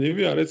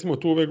zanimljivija, recimo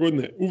tu ove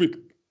godine uvijek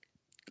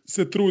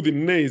se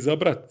trudim ne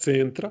izabrat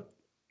centra,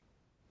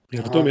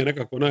 jer to mi je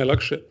nekako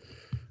najlakše.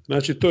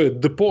 Znači to je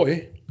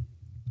DePoy.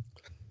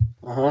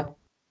 Aha.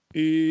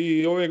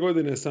 I ove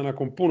godine sam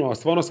nakon puno, a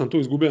stvarno sam tu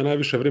izgubio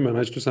najviše vremena,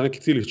 znači tu sam neki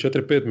cijelih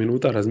 4-5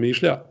 minuta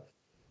razmišlja.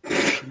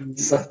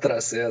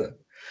 Satra se jedan.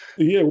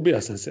 I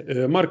ubija sam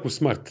se. Marcus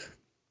Smart.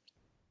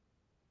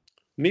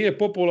 Nije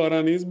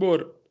popularan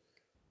izbor,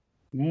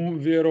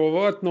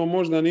 vjerovatno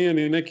možda nije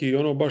ni neki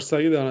baš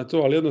sad ide na to,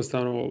 ali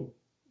jednostavno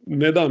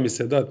ne da mi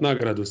se dati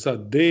nagradu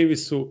sad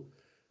Davisu,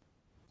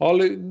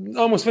 ali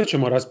sve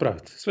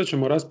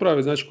ćemo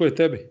raspraviti. Znači ko je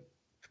tebi?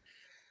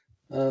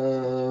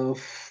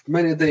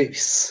 Meni je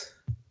Davis.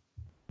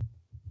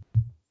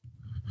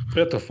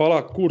 Eto,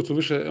 hvala Kurcu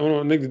više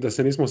negdje da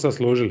se nismo sad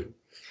složili.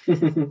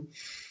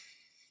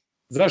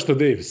 Zašto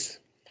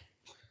Davis?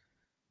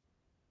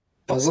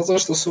 Pa zato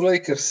što su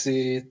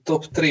Lakersi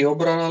top 3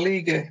 obrana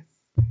lige.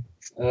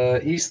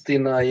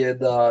 Istina je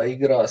da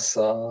igra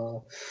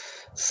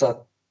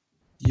sa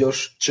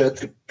još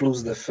 4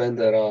 plus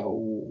defendera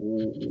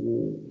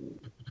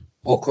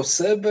oko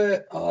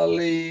sebe,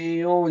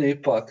 ali on je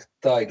ipak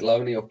taj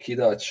glavni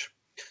okidač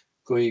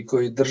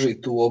koji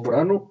drži tu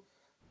obranu.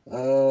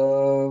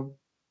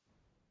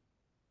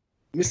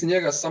 Mislim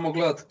njega samo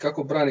gledat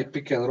kako brani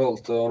pick and roll,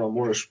 to je ono,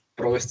 možeš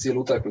provesti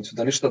cijelu utakmicu,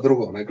 da ništa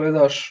drugo ne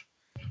gledaš.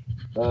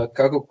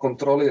 Kako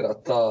kontrolira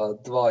ta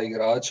dva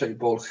igrača i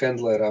ball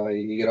handlera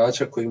i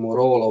igrača koji mu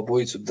rola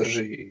obojicu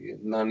drži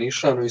na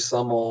nišanu i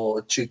samo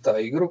čita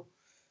igru.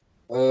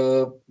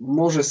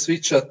 Može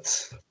svičat,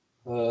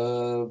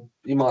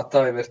 ima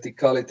taj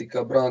verticality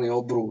kad brani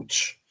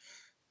obruč.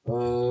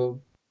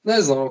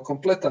 Ne znam,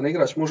 kompletan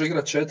igrač, može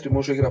igrat 4,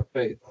 može igrat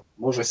 5,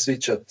 može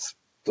svičat,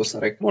 to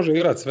sam rekao. Može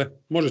igrat sve,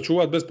 može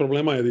čuvat bez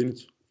problema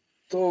jedinicu.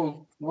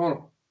 To,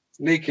 ono,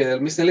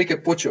 lik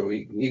je počeo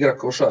igra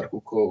košarku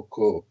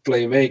ko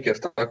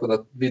playmaker, tako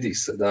da vidi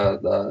se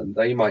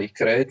da ima i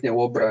kretnje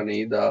u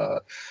obrani, da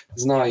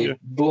zna i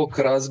blok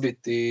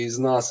razbiti,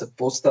 zna se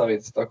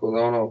postaviti, tako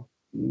da ono,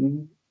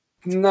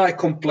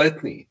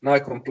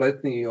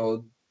 najkompletniji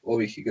od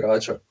ovih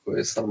igrača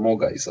koje sam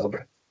mogao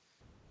izabrati.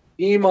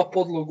 Ima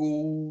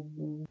podlogu,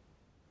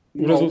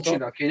 ima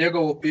učinak i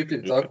njegovo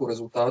pipljiv tako u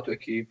rezultatu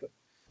ekipe.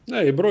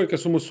 Ne, i brojke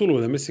su mu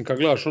sulude, mislim, kad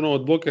gledaš ono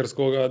od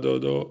blokerskoga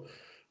do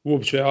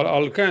uopće,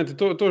 ali kajem ti,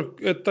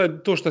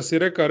 to što si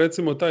rekao,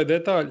 recimo taj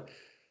detalj,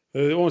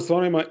 on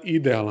stvarno ima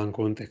idealan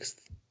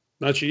kontekst.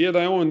 Znači, je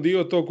da je on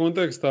dio tog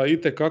konteksta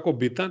itekako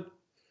bitan,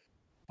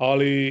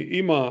 ali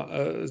ima,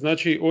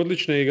 znači,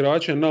 odlične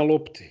igrače na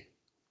lopti,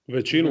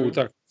 većinu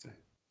utakmice.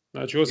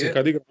 Znači, osim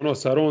kad igra ono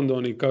sa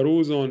Rondon i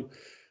Caruzon,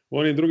 u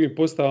onim drugim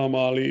postavama,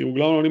 ali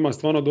uglavnom ima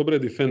stvarno dobre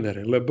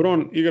defendere.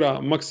 LeBron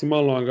igra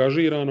maksimalno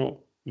angažirano,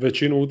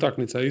 većinu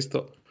utakmica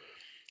isto.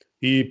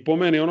 I po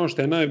meni ono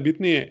što je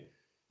najbitnije,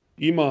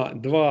 ima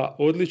dva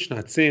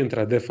odlična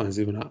centra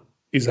defanzivna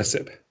iza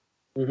sebe.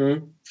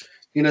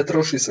 I ne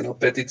troši se na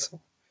peticu.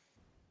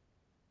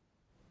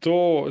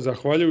 To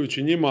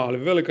zahvaljujući njima, ali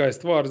velika je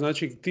stvar,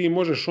 znači ti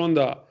možeš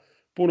onda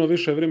puno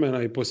više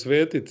vremena i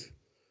posvetiti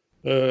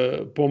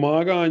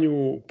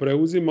pomaganju,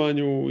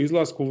 preuzimanju,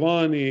 izlasku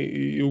vani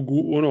i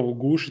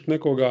ugušiti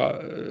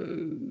nekoga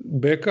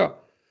beka.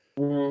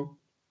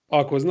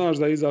 Ako znaš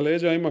da iza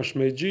leđa imaš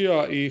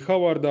Međija i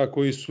Howarda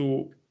koji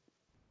su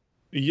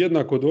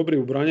jednako dobri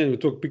u branjanju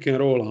tog pick and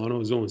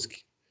rolla,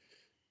 zonski.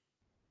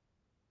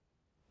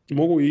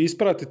 Mogu i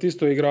ispratiti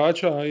isto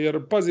igrača,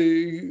 jer pazi,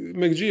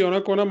 McGee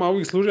onako nama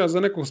uvijek služija za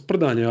nekog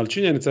sprdanja, ali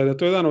činjenica je da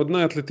to je jedan od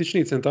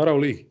najatletičnijih centara u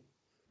ligi.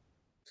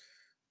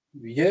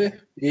 Je,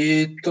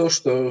 i to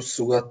što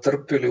su ga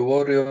trpili u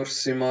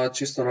Warriorsima,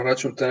 čisto na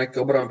račun te neke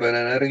obrambene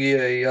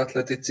energije i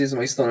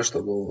atleticizma, isto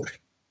nešto govori.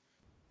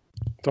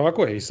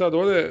 Tako je, i sad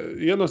ovdje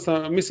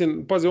jednostavno,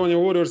 mislim, pazi, on je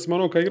u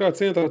Warriorsima, kad igra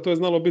centra, to je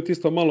znalo biti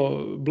isto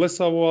malo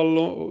blesavo,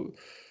 ali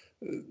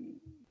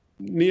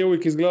nije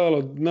uvijek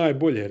izgledalo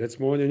najbolje.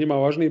 Recimo, on je njima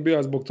važniji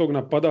bio zbog tog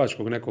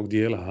napadačkog nekog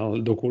dijela,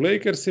 ali dok u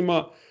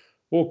Lakersima,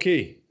 ok,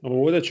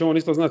 ovdje će on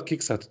isto znati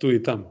kiksat tu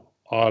i tamo,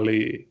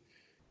 ali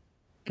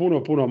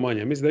puno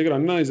manje. Mislim da igra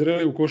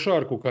najzreliju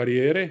košarku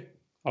karijere,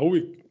 a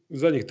uvijek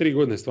zadnjih 3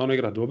 godine stvarno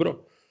igra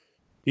dobro.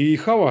 I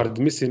Howard,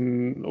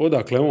 mislim,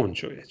 odakle on,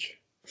 čovječe?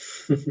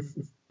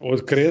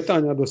 Od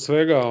kretanja do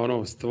svega,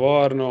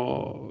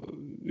 stvarno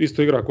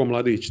isto igra ko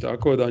mladić,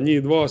 tako da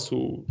njih dva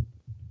su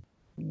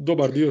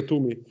dobar dio tu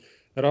mi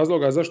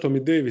razloga zašto mi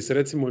Davis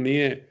recimo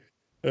nije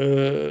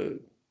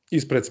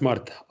ispred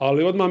Smarta,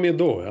 ali odmah mi je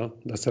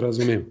da se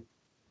razumijem.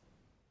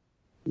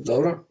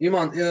 Dobro,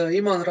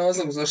 imam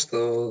razlog zašto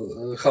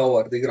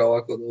Howard igra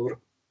ovako dobro.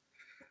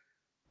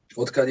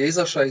 Od kad je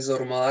izašao iz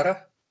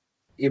ormara,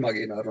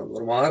 imaginarnog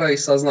ormara, i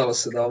saznalo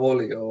se da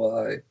voli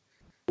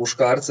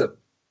muškarce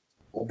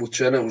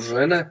obučene u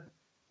žene,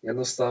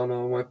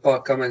 jednostavno mu je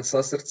pa kamen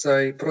sa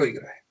srca i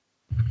proigraj.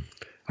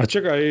 A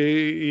čekaj,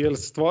 je li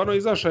stvarno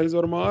izašao iz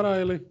ormara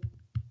ili?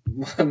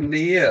 Ma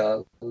nije,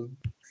 ali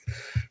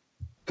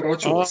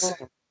pročulo se.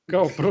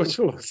 Kao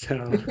pročulo se,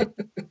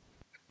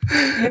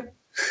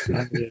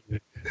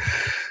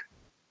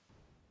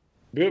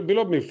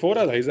 Bilo bi mi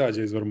fora da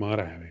izađe iz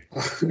ormara,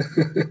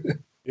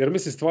 jer mi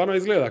se stvarno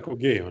izgleda kao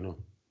gej,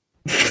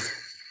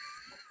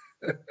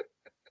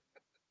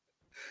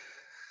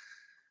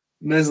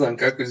 Ne znam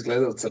kako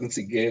izgledaju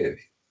crnci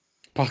gejevi.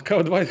 Pa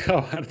kao Dwight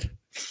Howard.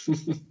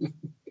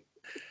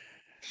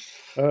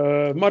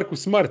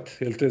 Marcus Smart,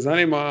 jel te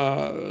zanima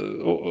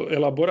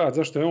elaborat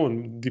zašto je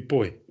on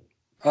dipoj?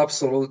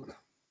 Apsolutno.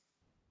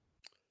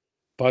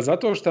 Pa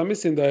zato što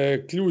mislim da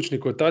je ključni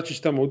kotačić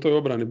tamo u toj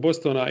obrani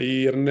Bostona,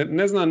 jer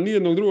ne znam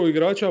nijednog drugog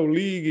igrača u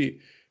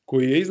ligi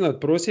koji je iznad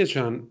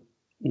prosječan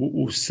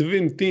u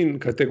svim tim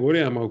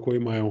kategorijama u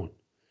kojima je on.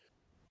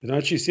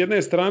 Znači, s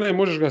jedne strane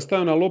možeš ga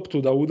staviti na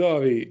loptu da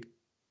udavi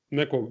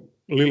nekog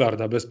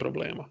Lillarda bez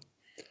problema.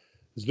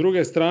 S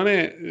druge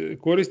strane,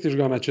 koristiš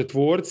ga na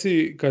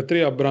četvorci kad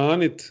treba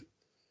braniti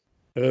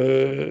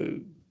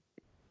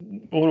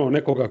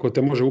nekoga ko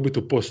te može ubiti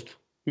u postu.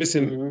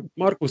 Mislim,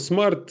 Marcus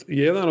Smart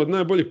je jedan od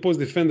najboljih post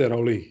defendera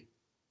u ligi.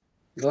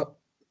 Da.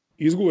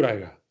 Izguraj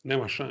ga,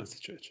 nema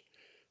šanse, čovječe.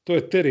 To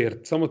je terijer,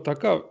 samo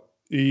takav.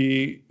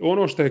 I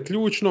ono što je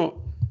ključno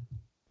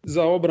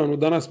za obranu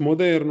danas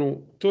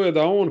modernu, to je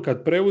da on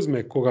kad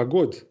preuzme koga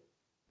god,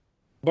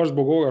 baš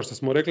zbog ovoga što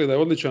smo rekli da je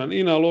odličan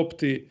i na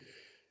lopti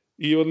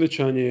i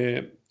odličan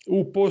je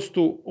u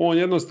postu, on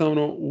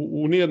jednostavno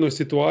u nijednoj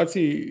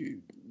situaciji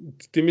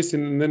ti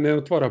mislim ne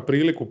otvara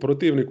priliku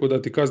protivniku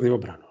da ti kazni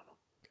obranu.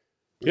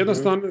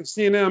 Jednostavno s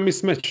njim nema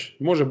mismatch.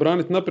 Može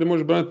braniti naprijed,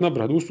 može braniti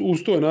naprijed.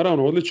 Uz to je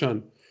naravno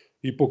odličan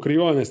i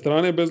pokrivanje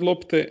strane bez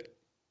lopte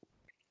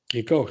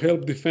i kao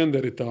help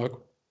defender i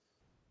tako.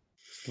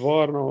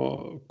 Stvarno,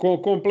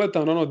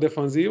 kompletan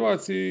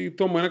defanzivac i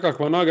to mu je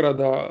nekakva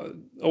nagrada,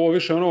 ovo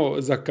više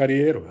za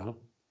karijeru, ja?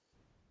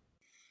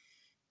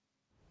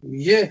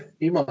 Je,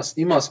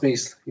 ima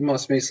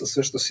smisla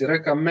sve što si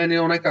rekao. Meni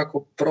on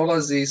nekako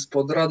prolazi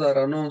ispod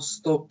radara non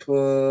stop,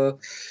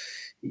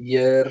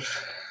 jer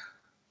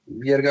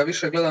ga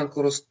više gledam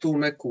kroz tu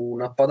neku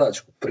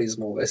napadačku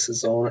prizmu ove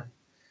sezone.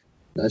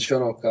 Znači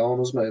kao on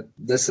uzme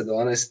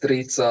 10-12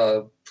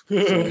 trica,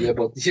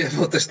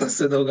 jebote šta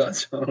se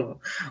događa,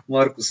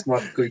 Marcus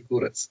Smart koji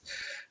kurac.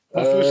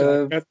 Pa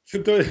slušaj,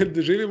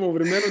 živimo u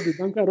vremenu gdje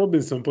Duncan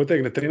Robinson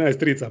potegne 13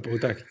 trica po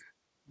utakmici.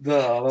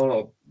 Da,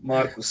 ali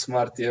Marcus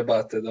Smart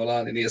jebate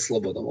dolani, nije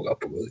slobodno moga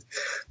pogoditi.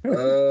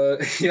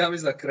 Ja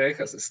mislim da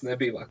Kreha se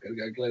snebiva kad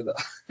ga gleda.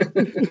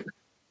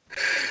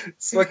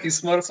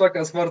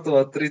 Svaka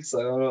Smartova trica,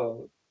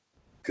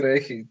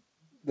 Krehi,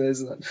 ne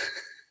znam,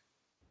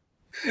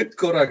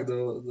 korak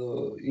do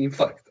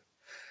infarkta.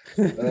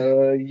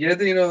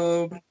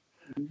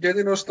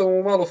 Jedino što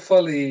mu malo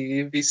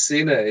fali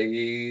visine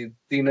i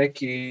ti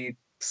neki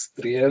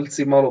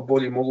strijelci malo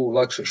bolji mogu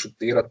lakše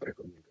šutirati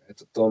preko njega.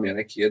 Eto, to mi je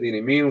neki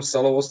jedini minus,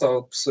 ali ovo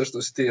ostalo, sve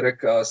što si ti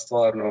rekao,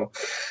 stvarno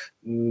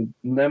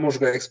ne može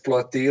ga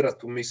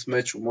eksploatirati u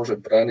mismatchu, može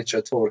braniti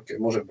četvorke,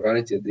 može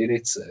braniti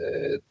jedinice,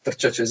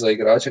 trčat će za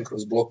igračem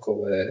kroz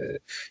blokove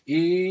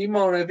i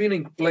ima onaj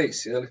winning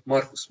place, jel?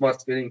 Marcus Smart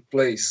winning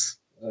place,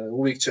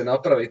 uvijek će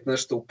napraviti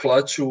nešto u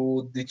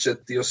klaču gdje će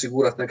ti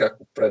osigurati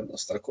nekakvu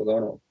prednost, tako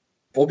da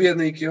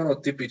pobjednik je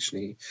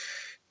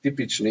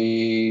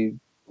tipični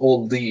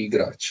all-D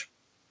igrač.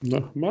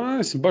 Da,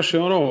 baš je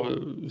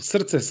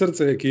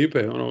srce ekipe,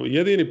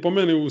 jedini po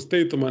meni u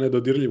Statuma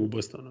nedodirljiv u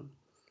Bostonu.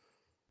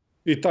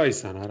 I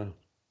Tyson, naravno.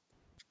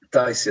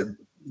 Tyson je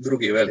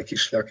drugi veliki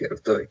šljaker u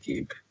toj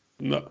ekipi.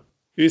 Da,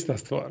 ista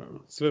stvar.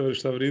 Sve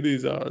što vridi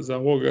za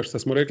ovoga što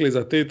smo rekli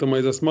za Tatuma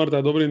i za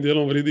Smarta, dobrim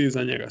dijelom vridi i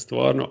za njega,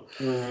 stvarno.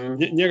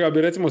 Njega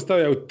bi recimo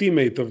stavio u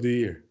teammate of the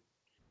year.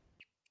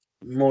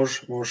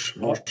 Može.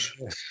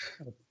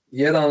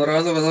 Jedan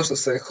razlog zašto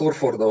se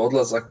Horforda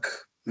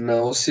odlazak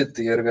ne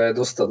osjeti jer ga je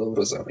dosta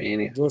dobro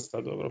zamijenio.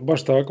 Dosta dobro,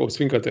 baš tako u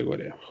svim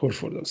kategorijama,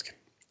 Horfordovskim.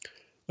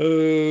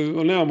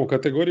 Nemamo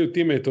kategoriju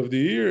Teammate of the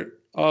Year,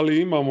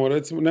 ali imamo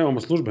recimo,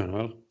 nemamo službeno,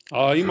 jel?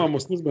 A imamo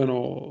službeno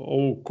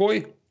ovu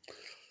koji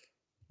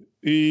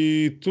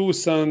i tu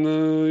sam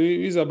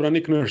izabran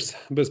Nick Nurse,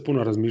 bez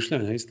puno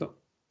razmišljanja isto.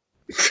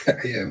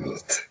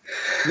 Jebote.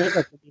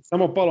 Nekako mi je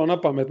samo palo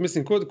na pamet,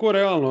 mislim, ko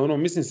realno,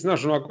 mislim,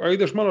 znaš, a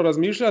ideš malo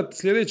razmišljati,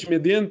 sljedeći mi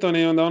je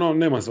D'Antoni i onda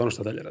nema stvarno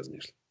šta dalje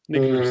razmišljati.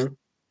 Nick Nurse.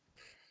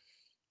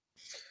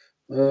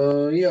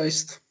 Ja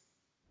isto.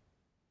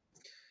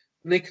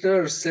 Nick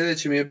Nurse,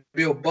 sljedeći mi je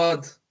bio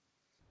Bud,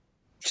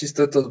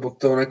 čisto je to zbog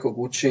tog nekog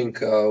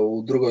učinka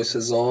u drugoj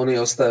sezoni,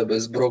 ostaje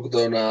bez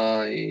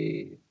Brogdona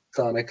i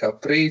ta neka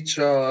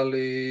priča,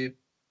 ali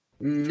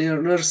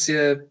Nurse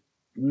je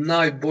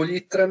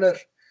najbolji trener.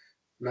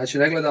 Znači,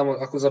 ne gledamo,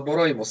 ako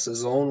zaboravimo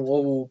sezonu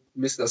ovu,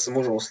 mislim da se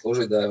možemo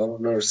složiti da je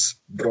Nurse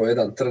broj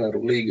 1 trener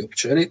u ligi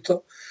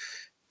općenito.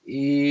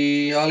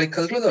 Ali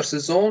kad gledaš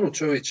sezonu,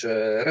 čovječe,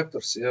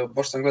 Raptors,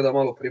 baš sam gledao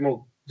malo prije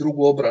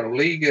drugu obranu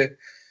lige.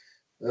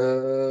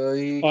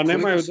 A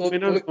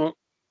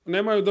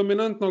nemaju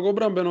dominantnog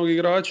obrambenog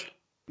igrača.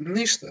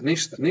 Ništa.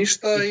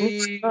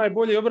 I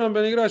najbolji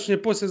obrambeni igrač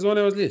je po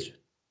sezone ozlijeđen.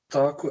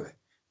 Tako je.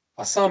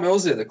 A same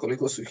ozljede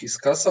koliko su ih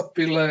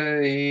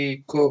iskasapile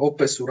i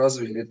opet su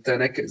razvili te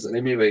neke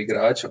zanimljive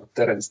igrače,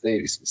 Terence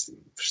Davis, mislim,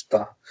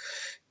 šta.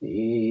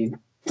 I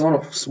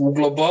u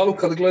globalu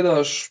kad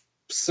gledaš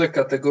sve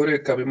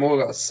kategorije kad bi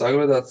mogla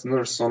sagledati,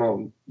 Nurse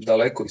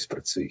daleko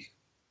ispred svih.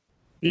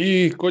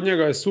 I kod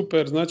njega je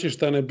super, znači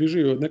šta ne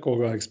biži od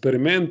nekoga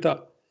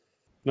eksperimenta,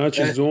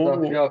 znači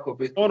zonu, da, jako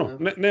bitno,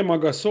 nema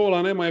ga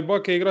Sola, nema je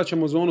Bake, igrat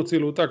ćemo zonu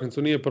cijelu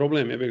utakmicu, nije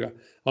problem, jebi ga.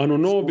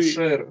 Anunobi,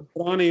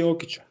 Prani i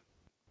Okića.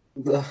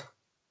 Da.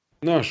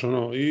 Znaš,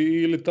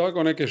 ili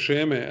tako neke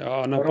šeme,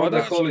 a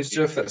napadač... Hollis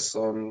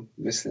Jefferson,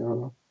 mislim,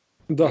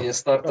 da, nije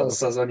startao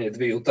sa zadnje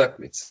 2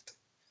 utakmice.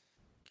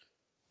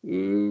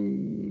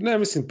 Ne,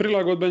 mislim,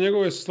 prilagodbe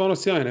njegove su stvarno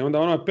sjajne. Onda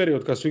onaj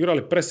period kad su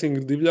igrali pressing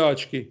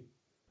divljački,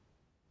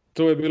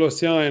 to je bilo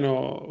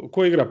sjajno.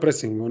 Ko igra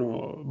pressing?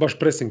 Baš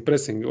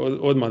pressing,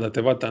 odmah da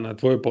te vata na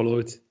tvojoj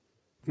polovici.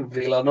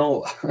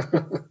 Villanova.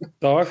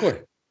 Tako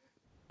je.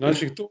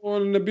 Znači, to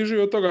on ne biži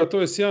od toga,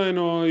 to je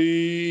sjajno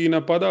i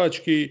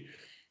napadački,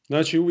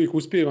 znači uvijek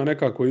uspijeva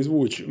nekako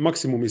izvući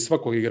maksimum iz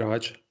svakog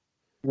igrača.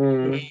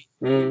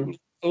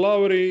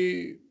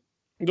 Lauri,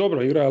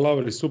 dobro, igra je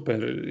Lauri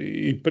super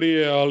i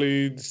prije,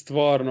 ali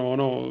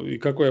stvarno, i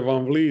kako je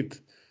Van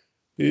Vliet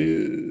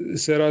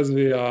se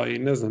razvija i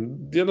ne znam,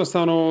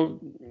 jednostavno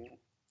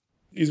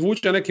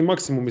izvuče neki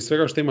maksimum iz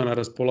svega što ima na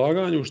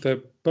raspolaganju, što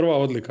je prva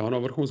odlika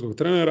vrhunskog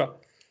trenera.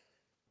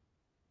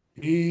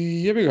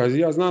 I jebi ga,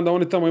 ja znam da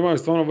oni tamo imaju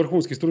stvarno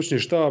vrhunski stručni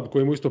štab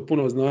koji mu isto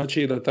puno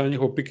znači, da taj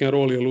njihov pick and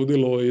roll je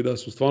ludilo i da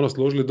su stvarno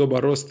složili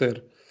dobar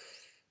roster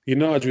i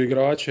nađu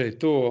igrače i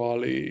to,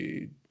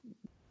 ali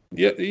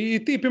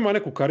i tip ima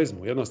neku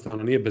karizmu,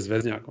 jednostavno nije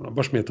bezveznjak,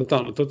 baš mi je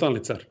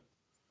totalni car.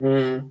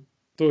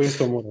 To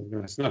isto moram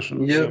gledati, znaš,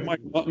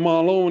 Mike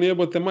Malone,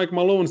 jebote, Mike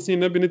Malone s njim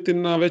ne bi niti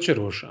na večer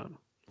ošao.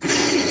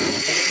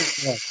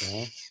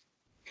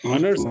 A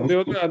Nurse bi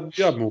odgleda,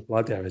 ja bi mu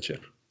uplatio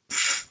večer.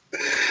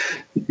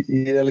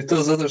 Je li to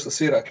zato što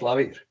svira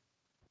klavir?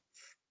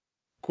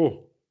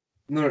 Ko?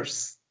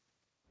 Nurse.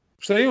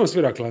 Šta je on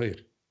svira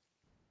klavir?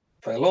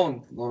 Pa je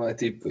on onaj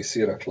tip koji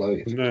svira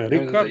klavir? Ne,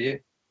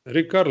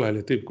 Rick Carlisle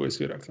je tip koji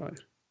svira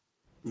klavir.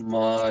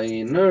 Ma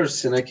i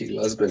Nurse je neki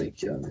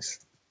glazbenik, ja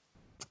mislim.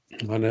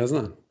 Ma ne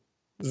znam.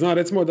 Znam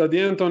recimo da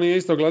D'Antoni je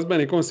isto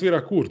glazbenik, on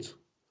svira kurcu.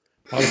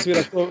 Ali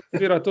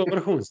svira to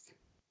vrhunski.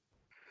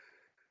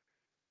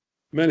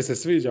 Meni se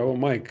sviđa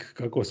ovo Mike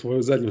kako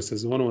svoju zadnju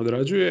sezonu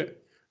odrađuje.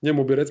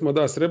 Njemu bi recimo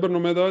dao srebrnu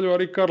medalju, a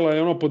Rick Carlisle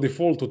je po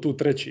defaultu tu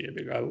treći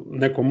jebi ga.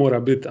 Neko mora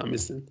biti, a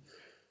mislim.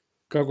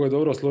 Kako je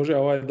dobro složio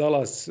ovaj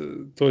Dallas,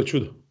 to je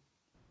čudo.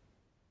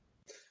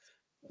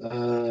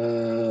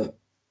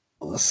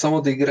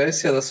 Samo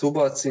digresija da se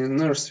ubaci,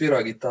 Nurse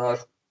svira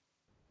gitaru.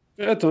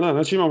 Eto,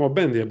 znači imamo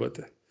band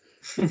jebote.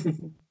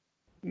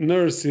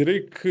 Nurse i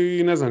Rick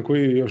i ne znam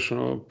koji još,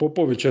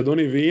 Popović je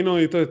doni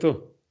vino i to je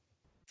to.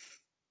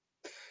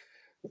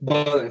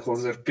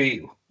 Badenholzer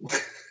piju.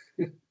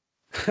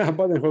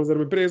 Badenholzer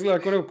mi prije izgleda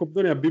kao neko ko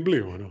donija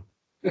Bibliju,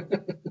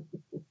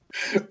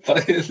 Pa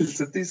jel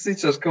se ti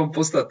sjećaš kao on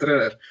postao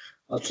trener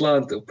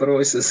Atlante u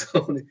prvoj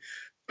sezoni?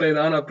 5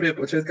 dana prije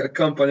početka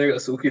kampa njega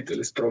su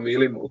uhitili s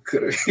promilima u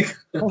krvi.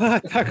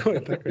 Tako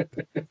je.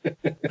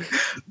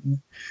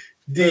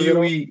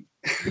 DUI.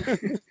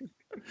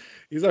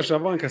 Izašao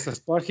vanka sa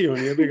spahijom,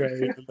 jebi ga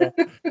i da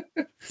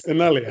se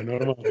nalije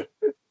normalno.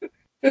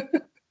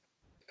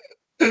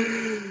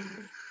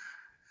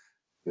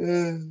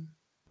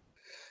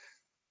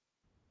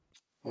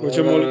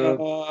 Hoćemo li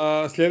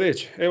na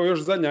sljedeće? Evo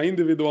još zadnja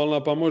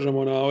individualna, pa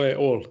možemo na ove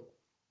all.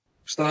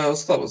 Šta je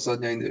ostalo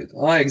zadnja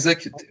individualna?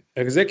 Executive.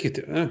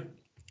 Executive,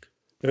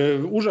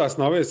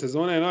 užasna ove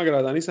sezone je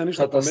nagrada, nisam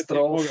ništa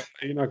pametnije moga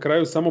i na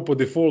kraju samo po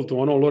defaultu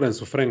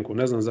Lorenzu Franku,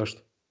 ne znam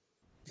zašto.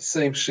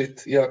 Same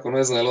shit, iako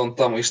ne znam je li on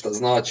tamo išta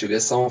znači ili je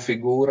samo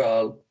figura,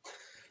 ali...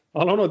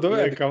 Ali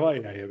dove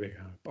Kavaja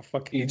jebega, pa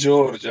fuck. I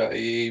Georgia,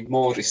 i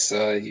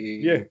Morisa,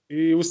 i...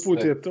 I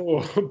usput je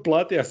to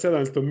platija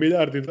 $700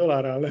 milijardi,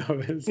 ali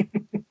nema veze.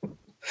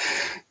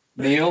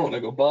 Nije on,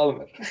 nego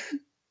Balmer.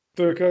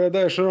 To je kada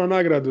daješ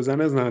nagradu za,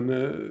 ne znam,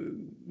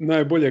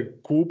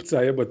 najboljeg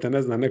kupca, jebote,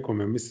 ne znam,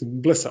 nekome,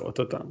 mislim, blesavo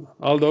totalno.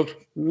 Ali dobro,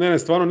 ne,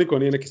 stvarno niko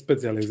nije neki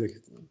specijalni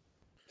executive.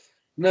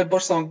 Ne,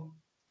 baš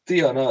sam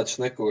tija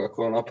naći nekoga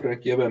ko napravi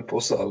neki jeben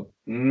posao, ali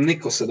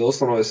niko se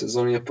doslovno ove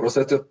sezone nije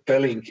prosvetio,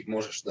 Pelinki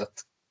možeš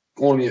dati.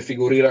 On mi je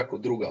figurira kao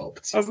druga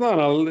opcija. A znam,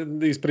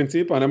 ali iz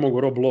principa ne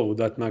mogu Rob Lowe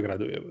dati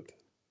nagradu, jebote.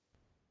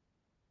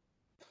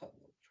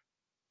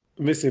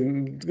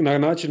 Mislim, na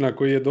način na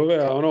koji je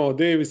doveo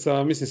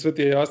Davisa, mislim, sve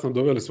ti je jasno,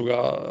 doveli su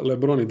ga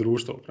LeBron i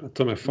društvo.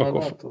 To me fuck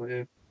off. To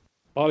je...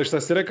 Ali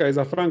šta si rekao i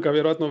za Franka,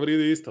 vjerojatno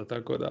vridi isto,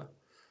 tako da.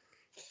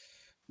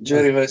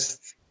 Jerry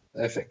West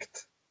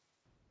efekt.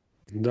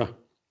 Da.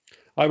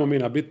 Ajmo mi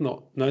na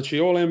bitno. Znači,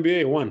 All NBA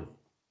 1.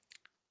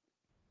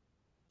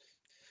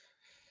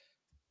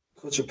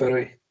 Ko će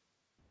prvi?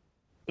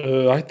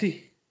 Aj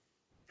ti.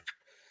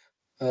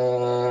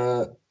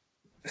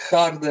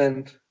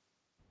 Harden,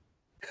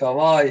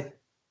 Kawhi,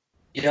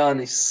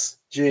 Giannis,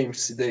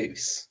 James i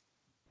Davis.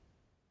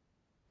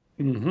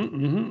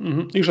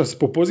 Išao si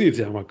po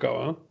pozicijama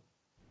kao, a?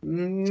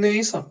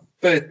 Nisam.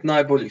 5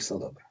 najboljih sam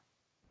dobro.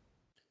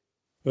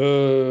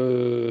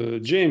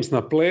 James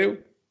na playu.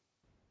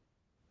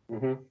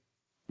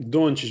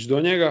 Dončić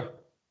do njega.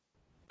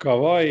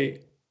 Kawhi,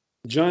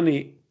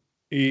 Gianni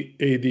i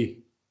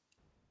AD.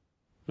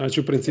 Znači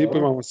u principu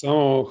imamo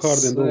samo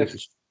Harden,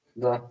 Dončić.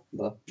 Da.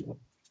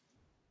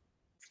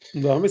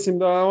 Da, mislim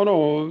da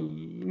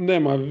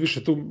nema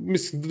više tu,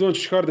 mislim da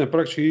Dončić Harden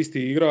praktički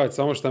isti igrač,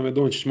 samo što me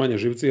Dončić manje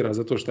živcira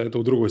zato što je to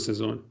u drugoj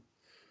sezoni.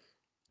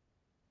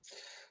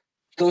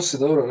 To si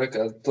dobro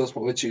rekao, to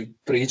smo već i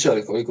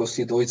pričali koliko su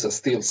ti dvojica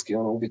stilski,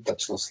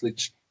 ubitačno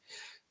slični.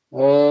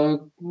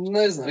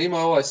 Ne znam, ima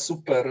ovaj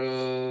super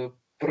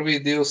prvi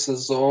dio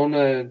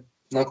sezone,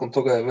 nakon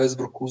toga je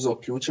Westbrook uzeo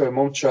ključeve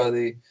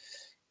momčadi.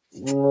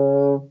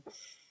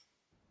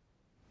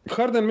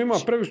 Harden ima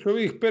previše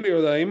ovih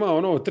perioda, ima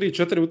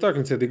 3-4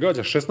 utakmice gdje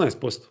gađa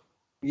 16%.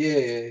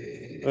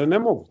 Je. Ne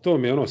mogu, to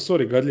mi je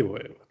sorry, gadljivo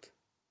je.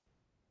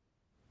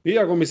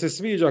 Iako mi se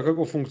sviđa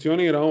kako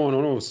funkcionira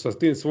sa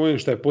tim svojim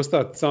što je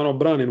postati sa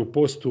branin u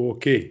postu,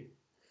 ok.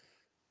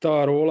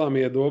 Ta rola mi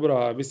je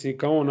dobra, mislim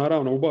kao on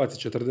naravno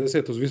ubaci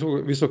 40 uz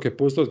visoke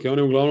postotke,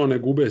 one uglavnom ne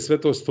gube,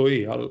 sve to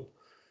stoji, ali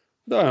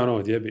da je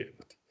odjebije.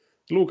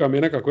 Luka mi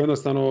je nekako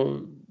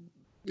jednostavno,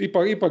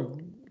 ipak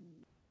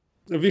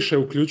više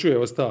uključuje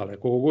ostale.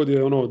 Koliko god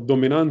je ono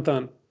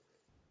dominantan,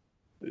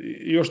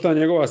 još ta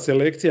njegova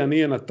selekcija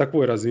nije na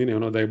takvoj razini,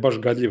 ono da je baš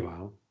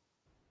gadljiva.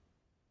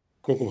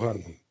 Koliko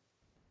Harden.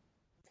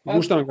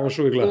 Guštan ga još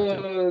uvijek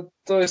gledati.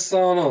 To je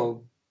samo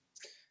ono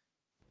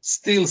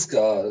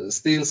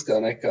stilska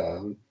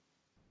neka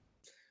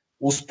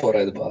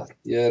usporedba,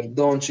 jer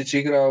Dončić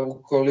igra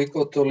u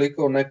koliko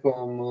toliko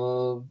nekom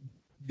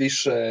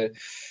više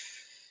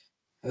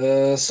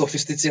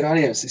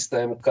sofisticiranijem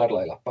sistemu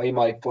Carlisla, pa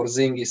ima i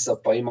Porzingisa,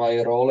 pa ima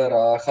i Rollera,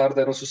 a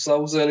Hardenu su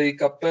sauzeli i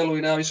Kapelu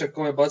i nema više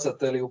kome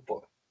bacati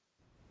upove.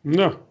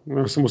 Da,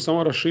 su mu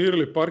samo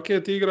raširili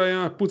parket i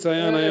igra puca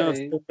jedan na jedan.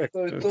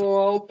 To je to,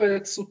 a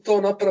opet su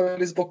to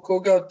napravili zbog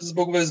koga?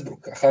 Zbog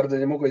Westbrooka. Harden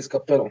je mogao i s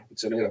Kapelom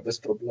funkcionirati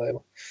bez problema.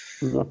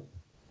 Da.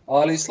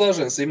 Ali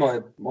slažem se, ima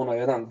je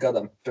jedan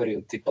gadan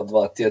period, tipa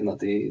 2 tjedna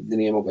di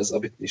nije mogao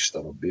zabiti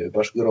ništa, bio je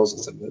baš grozan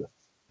za gledati.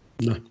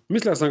 Da.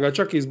 Mislio sam ga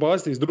čak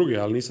izbaciti iz druge,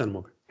 ali nisam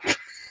mogao.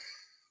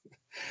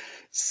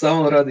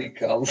 Samo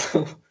radikalno.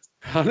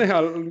 A ne,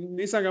 ali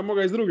nisam ga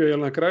mogao iz druge, jer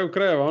na kraju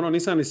krajeva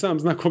nisam ni sam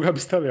zna koga bi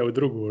stavio u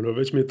drugu,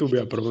 već mi je tu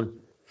bio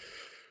problem.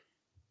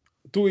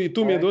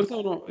 Tu mi je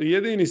doslovno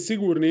jedini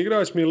sigurni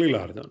igrač mi je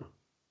Lillard.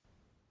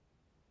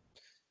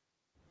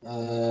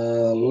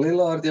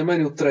 Lillard je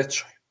meni u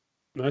trećoj.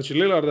 Znači,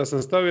 Lillarda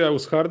sam stavio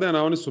uz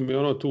Hardena, oni su mi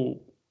tu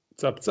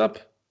cap.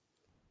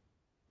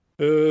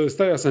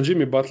 Stavio sam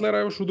Jimmy Butlera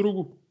još u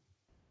drugu.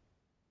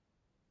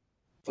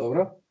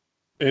 Dobro.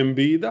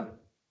 Embida.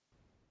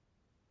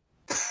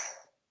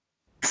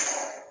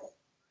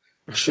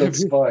 Shots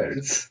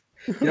fired.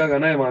 Ja ga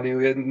nema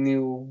ni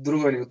u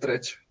drugoj, ni u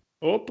trećoj.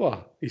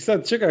 Opa, i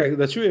sad čekaj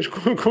da čuješ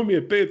ko mi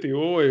je peti u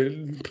ovoj.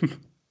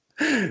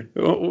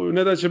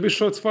 Ne da će biti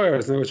shots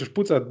fired, nego ćeš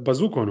pucat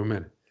bazukom u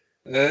mene.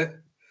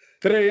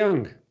 Trae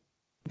Young.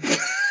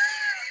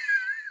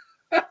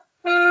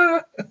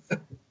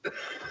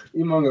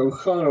 Imam ga u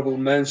honorable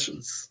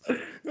mentions.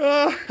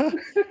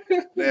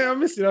 Ne, ja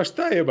mislim, a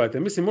šta jebate?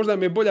 Mislim, možda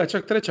mi je bolja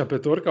čak treća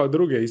petorka od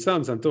druge i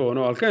sam sam to,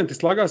 ali kajem ti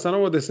slagao sam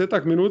ovo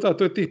 10 minuta,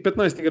 to je tih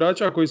 15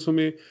 igrača koji su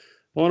mi,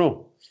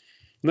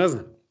 ne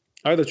znam.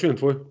 Ajde da čujem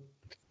tvoj.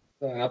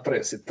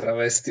 Napravio si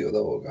travesti od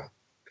ovoga.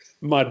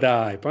 Ma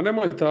daj, pa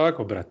nemoj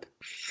tako, brate.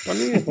 Pa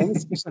nije, pa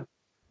mislim šta.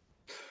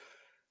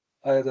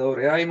 Ajde,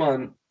 dobro, ja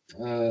imam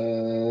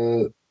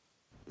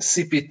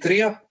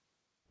CP3-a.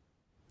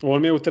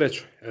 On mi je u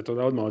trećoj, eto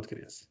da odmah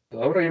otkrijem se.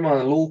 Dobro,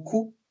 imam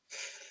Luku,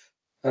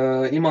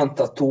 imam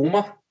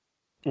Tatuma.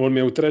 On mi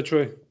je u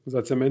trećoj,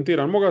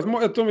 zacementiran.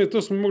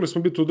 Mogli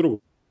smo biti u drugoj,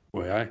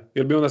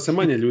 jer bi onda se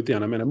manje ljutija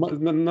na mene.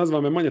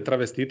 Nazva me manje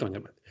travestitom.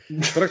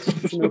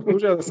 Praktično sam me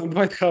optužio da sam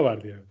Dwight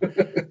Howard.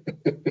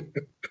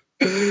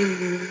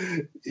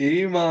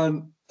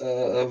 Imam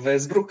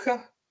Westbrooka.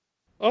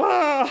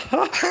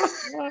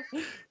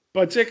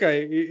 Pa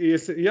čekaj,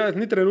 ja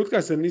ni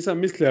trenutka se nisam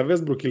mislio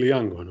Westbrook ili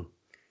Young,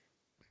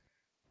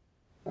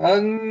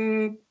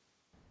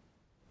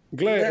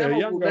 Gle,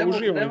 Younga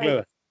uživam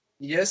gledat.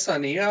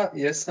 Jesam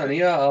i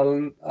ja,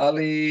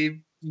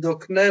 ali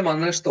dok nema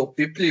nešto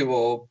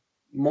opipljivo,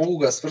 mogu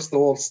ga svrstati u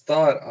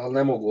All-Star, ali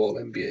ne mogu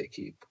All-NBA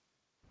ekipu.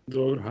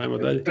 Dobro, hajmo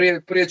dalje.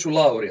 Prije ću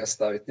Laurija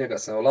staviti,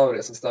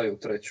 Laurija sam stavio u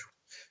treću.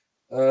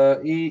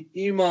 I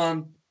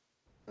imam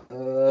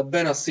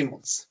Bena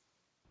Simmons.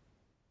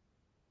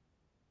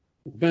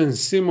 Ben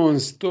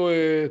Simmons, to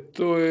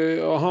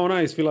je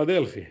onaj iz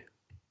Filadelfije.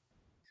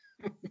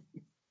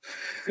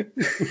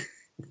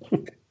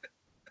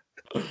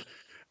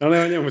 Ali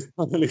o njemu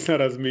stvarno nisam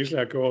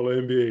razmišljao kao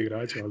o NBA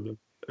igrača.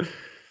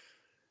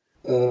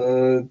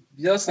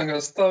 Ja sam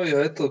ga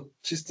stavio,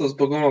 čisto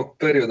zbog onog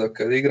perioda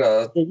kad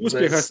igra... Zbog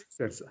uspjeha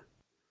Sixersa.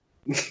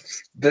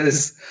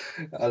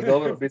 Ali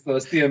dobro, bitno da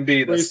si ti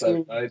Embiid da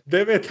stavi.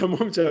 Deveta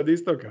momča od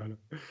istoka.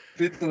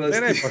 Bitno da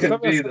si ti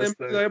Embiid da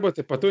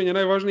stavi. Pa to je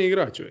najvažniji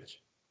igrač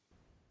već.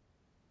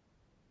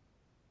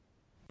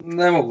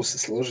 Ne mogu se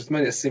složiti,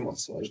 meni je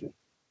Simons važniji.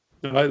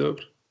 Ajde,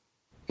 dobro.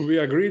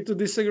 We agree to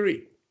disagree.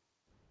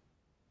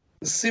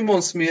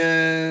 Simons mi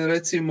je,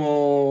 recimo,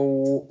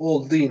 u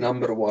All D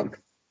number 1.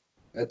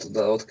 Eto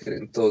da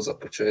otkrijem to za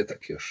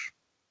početak još.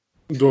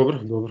 Dobro.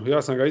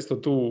 Ja sam ga isto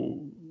tu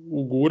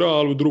ugurao,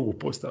 ali u drugu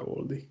postavu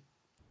All D.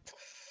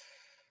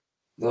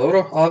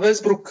 Dobro, a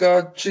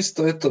Westbrooka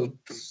čisto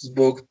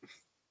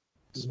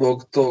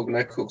zbog tog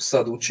nekog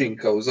sad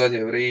učinka u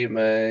zadnje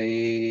vrijeme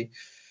i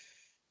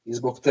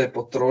zbog te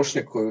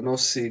potrošnje koju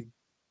nosi.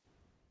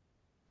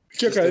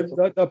 Čekaj,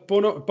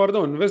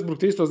 pardon, Westbrook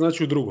ti isto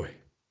znači u drugoj.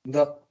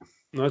 Da.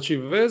 Znači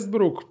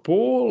Westbrook,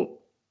 Paul,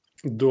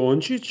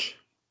 Dončić,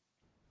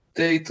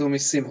 Tatum i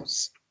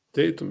Simons.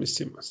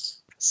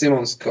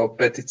 Simons kao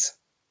petica.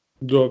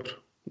 Dobro.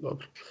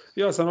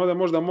 Ja sam ovdje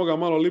možda mogao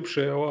malo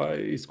lipše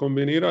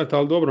iskombinirati,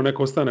 ali dobro,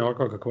 neko ostane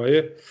ovako kakva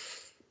je.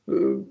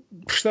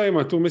 Šta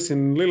ima tu,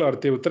 mislim,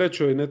 Lillard je u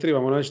trećoj, ne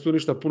trebamo naći tu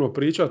ništa puno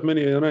pričati.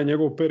 Meni je onaj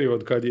njegov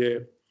period kad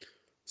je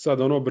sad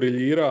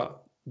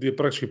briljira, gdje je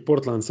praktički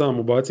Portland sam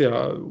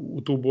ubacio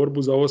u tu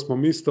borbu za 8.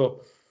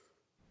 mjesto,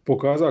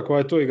 pokazao koja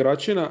je to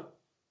igračina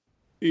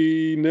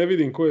i ne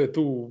vidim ko je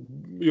tu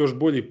još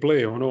bolji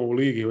play u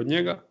ligi od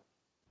njega.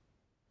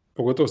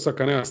 Pogotovo sad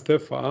kad nema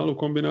Stefa, ali u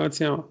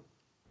kombinacijama.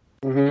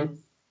 Mhm.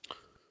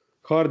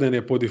 Harden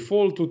je po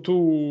defaultu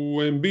tu,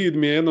 Embiid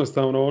mi je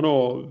jednostavno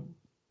ono,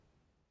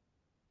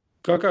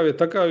 kakav je,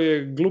 takav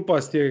je,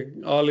 glupast je,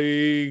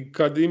 ali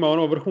kad ima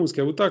ono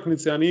vrhunske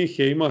utakmice, a njih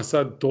je ima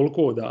sad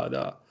toliko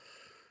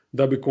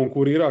da bi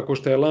konkurirao, ako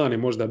što je lani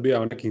možda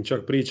bio u nekim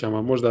čak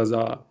pričama, možda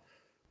za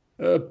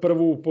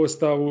prvu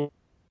postavu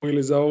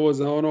ili za ovo,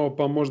 za ono,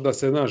 pa možda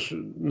se, znaš,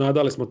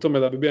 nadali smo tome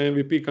da bi bio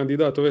MVP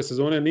kandidat ove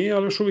sezone, nije,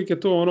 ali još uvijek je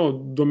to ono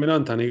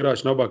dominantan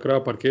igrač na oba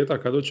kraja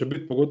parketa kad hoće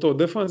biti, pogotovo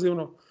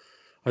defanzivno.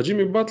 A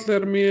Jimmy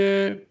Butler mi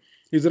je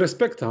iz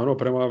respekta, ono,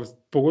 prema,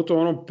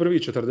 pogotovo ono prvi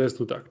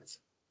 40 utakmica.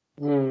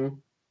 Mhm.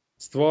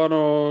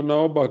 Stvarno na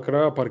oba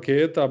kraja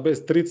parketa,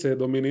 bez trice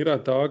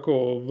dominira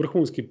tako,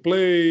 vrhunski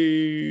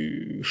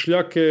play,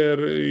 šljaker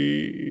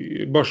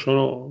i baš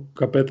ono,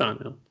 kapetan.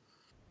 Ja.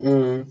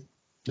 Mhm.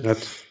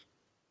 Eto.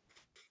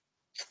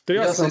 Te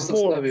ja Ja sam sam isto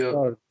Paul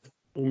stavio.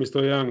 umjesto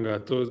Younga,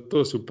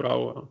 to su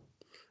pravo.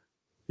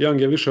 Young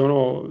je više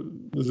ono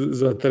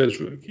za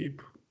treću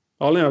ekipu.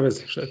 Ali nema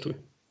veze, šta je tu.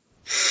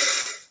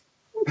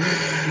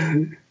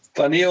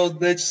 Pa nije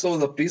neću se ovo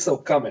zapisao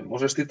kamen,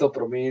 možeš ti to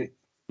promijeniti.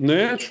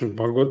 Neću,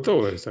 pa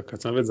gotovo je sad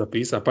kad sam već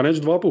zapisao. Pa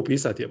neću 2 puta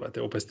pisati,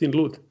 jebate, opet stin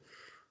lud.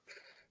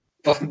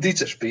 Pa di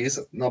ćeš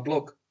pisat? Na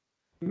blog?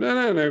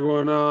 Ne,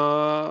 nego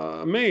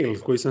na mail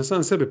koji sam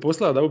sam sebi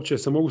poslao da uopće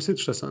se mogu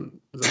sjetiti šta sam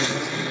zapisao.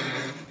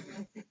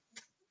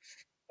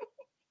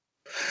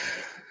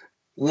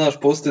 Znaš,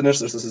 postoji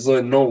nešto što se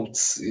zove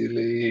Notes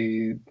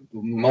ili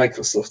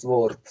Microsoft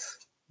Word.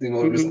 Ti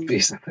možeš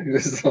zapisati takve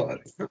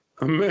stvari.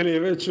 A meni je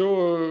već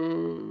ovo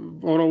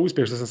ono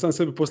uspjeh što sam sam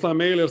sebi poslao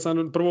mail jer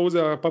sam prvo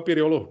uzeo papir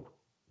i olovku.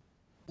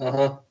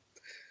 Aha,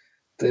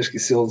 teški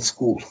si old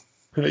school.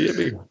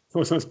 Jebi ga,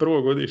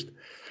 81. godište.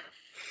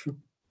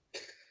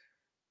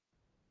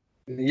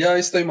 Ja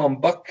isto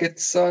imam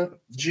Bucketsa,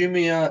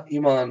 Jimmya,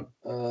 imam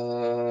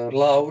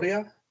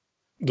Laurija,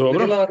 Dobro.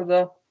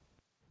 Lillarda,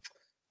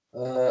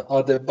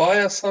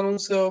 Adebaja sam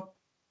uzeo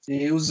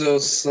i uzeo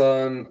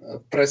sam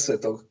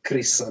presvetog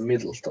Chrisa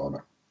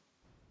Middletona.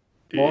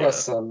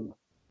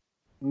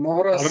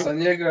 Mora sam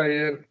njega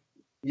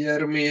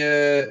jer mi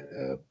je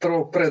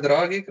prvo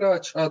predrag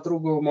igrač, a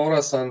drugo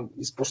mora sam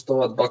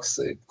ispoštovati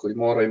Buckse koji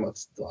mora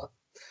imati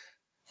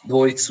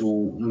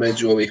dvojicu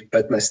među ovih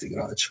 15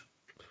 igrača.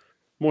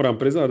 Moram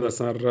priznati da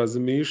sam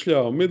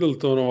razmišljao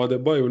Middletonu,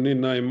 Adebaju ni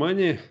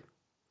najmanje.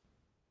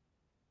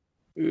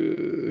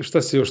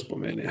 Šta si još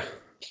spomenuo?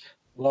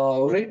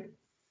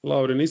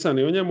 Lauri, nisam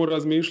ni o njemu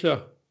razmišljao.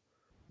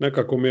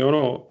 Nekako mi je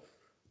ono,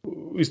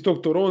 iz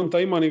tog Toronta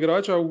imam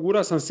igrača,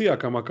 ugura sam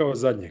Sijakama kao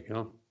zadnjeg.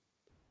 Ja?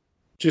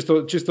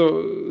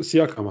 Čisto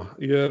Sijakama,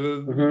 jer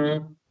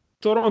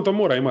Toronto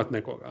mora imati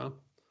nekoga. Ja?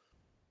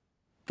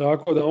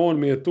 Tako da on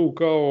mi je tu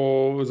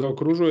kao,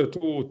 zaokružuje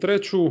tu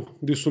treću,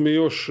 gdje su mi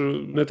još,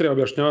 ne treba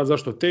objašnjavati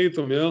zašto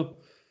Tatum, jel?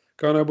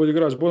 Kao najbolji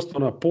igrač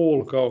Bostona,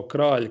 Paul kao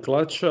kralj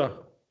klača,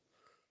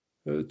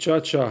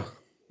 Čača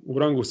u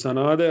rangu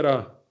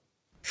Sanadera,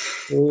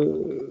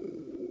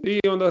 i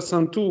onda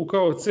sam tu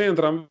kao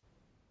centra,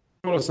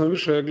 malo sam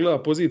više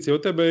gleda pozicije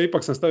od tebe,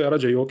 ipak sam stavio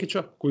Rađa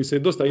Jokića, koji se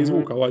dosta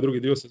izvuka ovaj drugi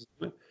dio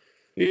sezone.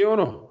 I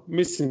ono,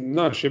 mislim,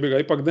 naš jebi ga,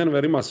 ipak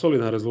Denver ima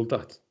solidan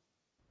rezultat.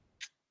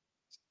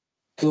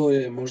 To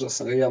je, možda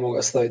sam ga ja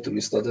mogao staviti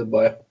umjesto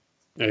Adebaja.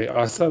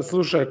 A sad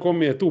slušaj, ko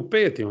mi je tu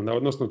peti onda,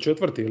 odnosno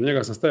četvrti, ili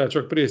njega sam stavio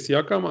čak prije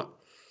Sijakama.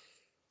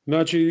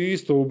 Znači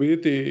isto u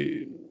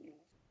biti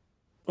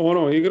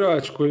ono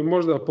igrač koji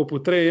možda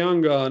poput Trae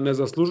Younga ne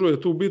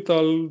zaslužuje tu biti,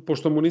 ali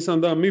pošto mu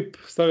nisam dao MIP,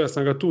 stavio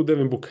sam ga tu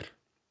Devin Booker.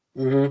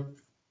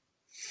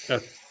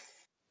 Eto.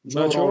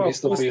 Znači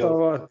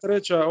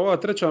ova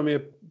treća mi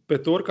je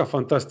petorka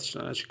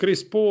fantastična. Znači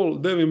Chris Paul,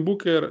 Devin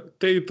Booker,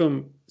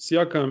 Tatum,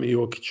 Sijakam i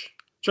Jokić.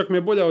 Čak mi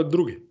je bolja od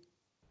druge.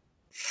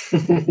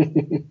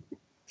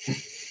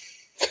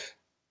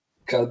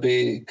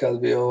 kad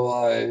bi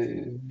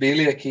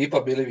bili ekipa,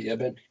 bili bi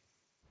jebeni.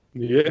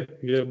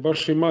 Je,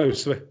 baš imaju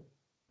sve.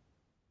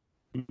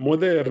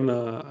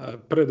 Moderna,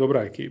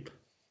 predobra ekipa.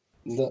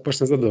 Da. Baš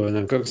sam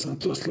zadovoljan kako sam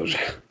to složio.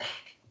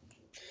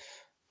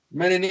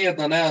 Meni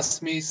nijedna nema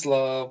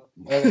smisla,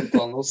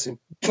 eventualno osim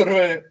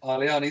prve,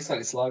 ali ja nisam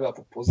ni slagao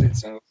po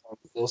pozicijama.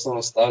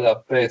 Doslovno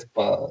stavlja 5,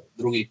 pa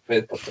drugih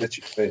 5, pa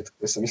trećih 5,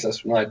 koji sam mislio da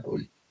su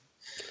najbolji.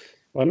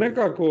 Pa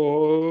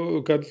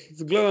nekako, kad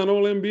gledam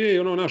All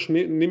NBA, ono naš,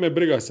 ni me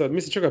briga sad.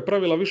 Mislim, čekaj,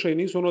 pravila više i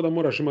nisu ono da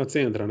moraš imati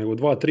centra, nego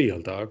 2-3,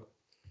 jel tako?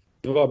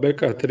 2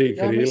 beka, 3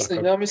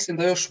 krila. Ja mislim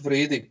da još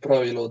vridi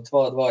pravilo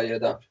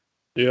 2-2-1.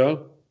 Jel?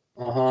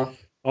 Aha,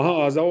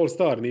 a za All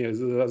Star nije.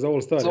 Za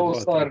All Star,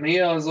 Star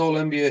nije, a za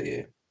All NBA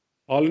je.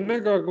 Ali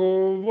nekako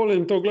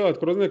volim to gledati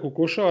kroz neku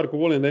košarku,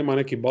 volim da ima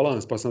neki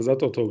balans, pa sam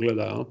zato to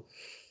gledao.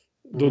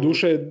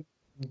 Doduše,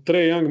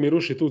 Trae Young mi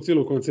ruši tu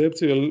cijelu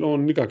koncepciju, jer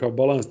on nikakav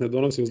balans ne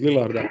donosi uz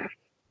Lillarda.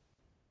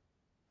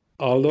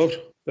 Ali dobro,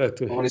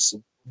 eto. Oni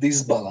su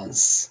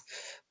disbalans.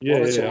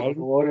 Ali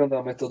govorio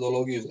da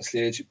metodologiju za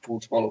sljedeći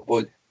put malo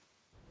bolje.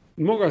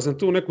 Mogao sam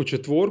tu neku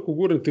četvorku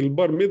gurniti ili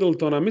bar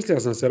Middletona, mislio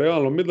sam se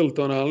realno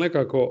Middletona, ali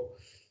nekako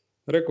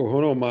rekao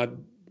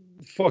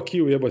fuck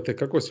you jebote,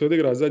 kako se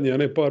odigra zadnje, a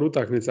ne par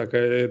utakmica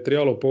kad je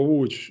trebalo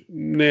povući,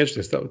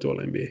 nećete staviti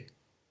All NBA.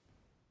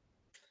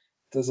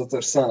 To je zato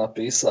jer sam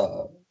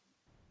napisao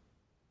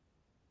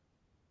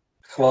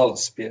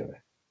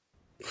hvalospjeve.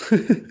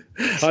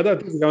 A da,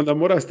 ti ga onda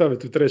mora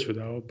staviti u treću,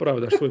 da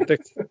opravdaš svoj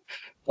tekst.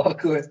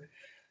 Tako je.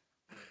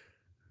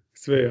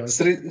 Sve je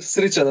jasno.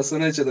 Srića da se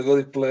neće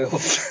dogoditi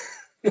playoff.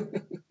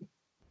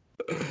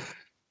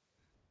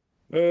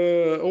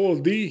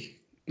 All D,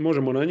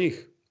 možemo na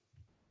njih.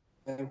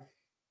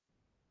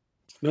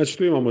 Znači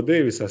tu imamo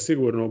Davisa,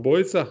 sigurno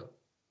obojica.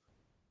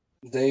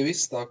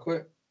 Davis, tako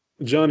je.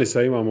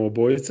 Giannisa imamo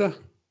obojica.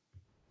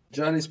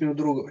 Giannis mi u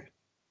drugoj.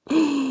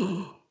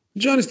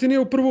 Giannis ti nije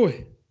u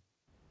prvoj?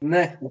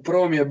 Ne, u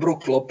prvom je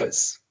Brook Lopez.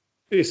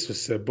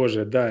 Isuse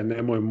Bože, daj,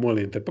 nemoj,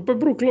 molim te. Pa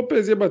Brook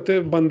Lopez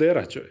jebate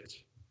bandera,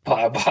 čovječ.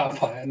 Pa,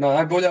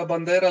 najbolja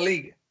bandera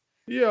lige.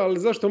 Ja, ali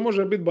zašto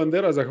može biti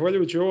bandera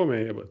zahvaljujući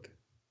ovome jebate?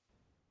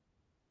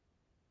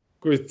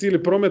 Koji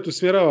cijeli promet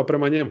usmjerava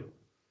prema njemu.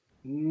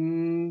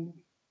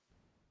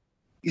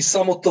 I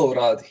samo to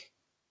radi.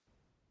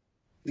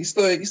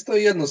 Isto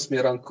je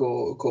jednosmjeran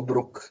ko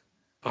Brook.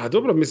 A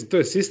dobro, mislim, to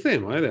je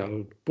sistem, ajde,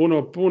 ali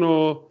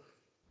puno,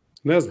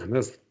 ne znam.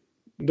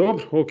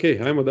 Dobro, okej,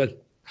 ajmo dalje.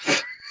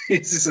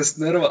 Isi se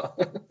snerva.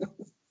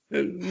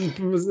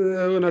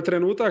 Na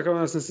trenutak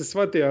kada sam se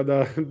shvatio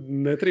da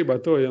ne treba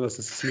to i onda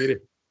sam se smirio.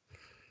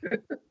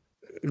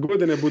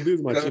 Godine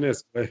budizma čine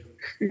sve.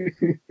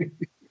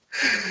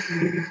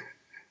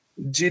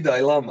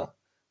 Jedi Lama.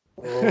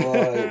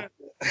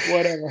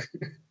 Whatever.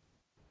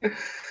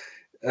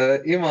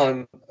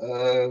 Imam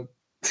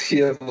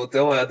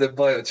ovaj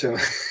Adebayo će me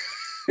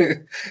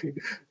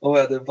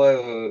ovaj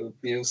Adebayo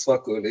mi je u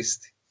svakoj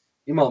listi.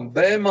 Imam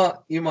Bema,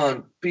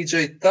 imam PJ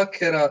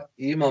Tuckera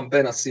i imam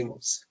Bena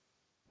Simonsa.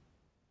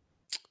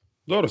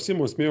 Dobro,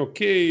 Simons mi je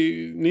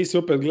okej, nisi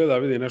opet gleda,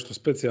 vidi nešto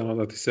specijalno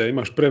da ti se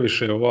imaš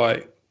previše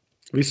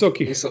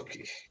visokih.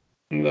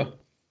 Da.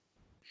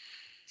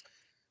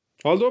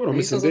 Ali dobro,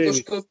 mislim,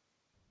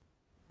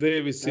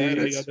 Davis i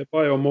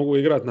Adebayo mogu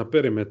igrati na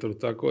perimetru,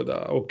 tako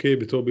da okej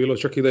bi to bilo,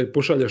 čak i da ih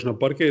pošalješ na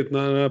parket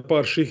na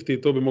par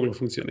šihti, to bi moglo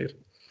funkcionirati.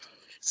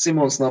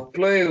 Simons na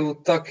playu,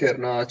 Tucker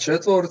na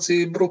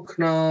četvorci i Brook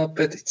na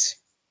petici.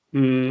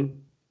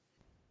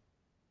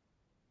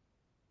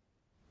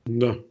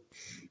 Da.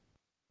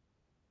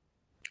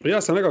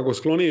 Ja sam nekako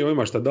skloniji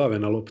ovima šta dave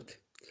na lopti.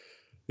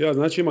 Ja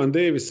znači imam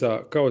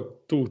Davisa kao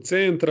tu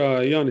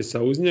centra,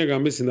 Janisa uz njega,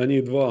 mislim da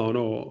njih dva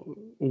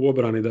u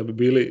obrani da bi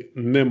bili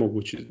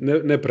nemogući,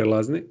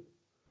 neprelazni.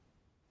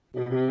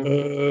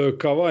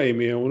 Kawhi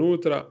mi je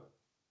unutra,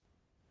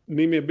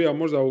 nim je bio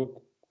možda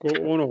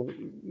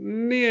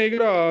nije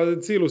igrao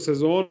cijelu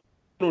sezonu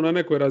na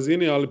nekoj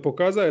razini, ali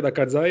pokazao je da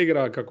kad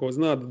zaigra kako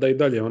zna da i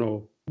dalje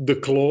the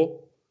claw.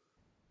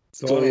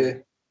 To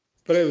je.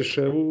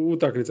 Previše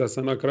utakmica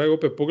sam na kraju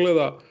opet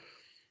pogleda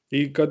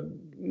i kad,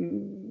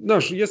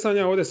 znaš, jesam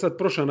ja ovdje sad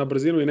prošao na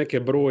brzinu i neke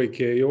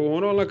brojke i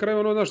ali na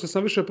kraju znaš, što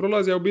sam više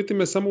prolazio, u biti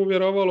me samo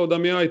uvjeravalo da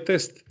mi je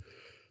test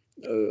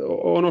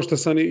što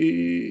sam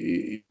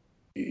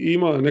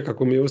ima,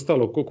 nekako mi je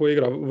ostalo ko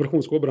igra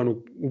vrhunsku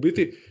obranu. U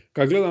biti,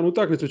 kad gledam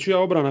utakmicu, čija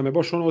obrana me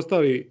baš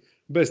ostavi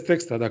bez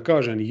teksta da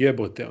kažem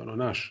jebote,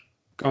 naš,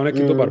 kao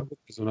neki dobar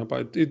potez.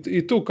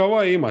 I tu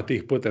Kawhi ima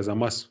tih poteza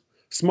masu.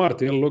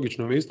 Smart, je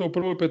logično mi isto u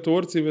prvoj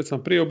petorci, već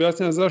sam prije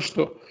objasnio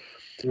zašto.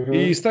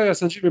 I stavio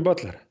sam Jimmy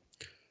Butlera.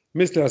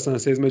 Mislio sam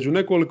se između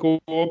nekoliko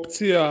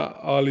opcija,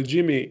 ali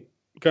Jimmy,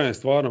 kaj je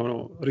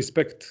stvarno,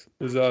 respekt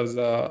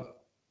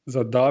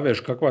za davež,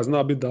 kakva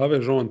zna biti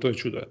davež, to je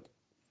čudo.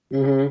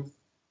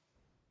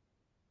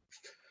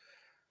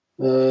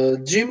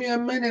 Jimmy je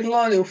meni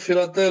lani u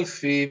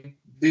Filadelfiji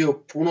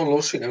bio puno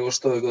lošiji nego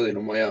što je godinu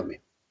u Miami.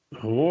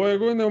 Ove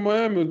godine u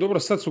Miami, dobro,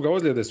 sad su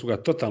ga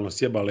totalno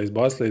sjebale,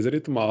 izbacile iz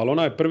ritma, ali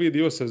onaj prvi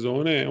dio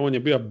sezone, on je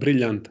bio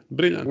briljant.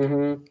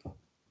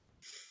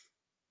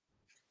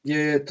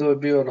 Je, to je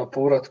bio na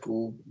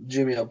povratku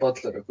Jimmya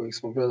Butlera kojeg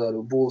smo gledali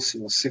u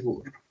Bullsima,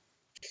 sigurno.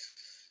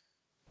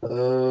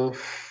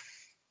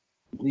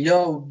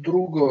 Ja u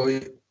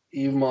drugoj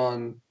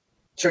imam...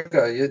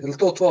 Čekaj, je li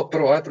to tvoja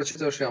prva? Ajde,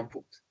 pročitaj još jedan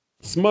put.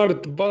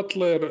 Smart,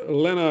 Butler,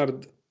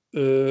 Leonard,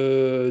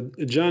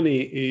 Gianni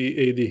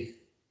i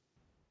AD.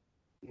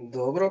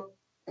 Dobro.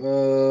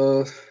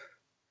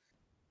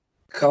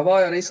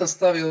 Kavaja nisam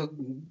stavio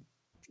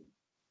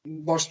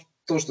baš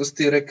to što si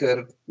ti rekao,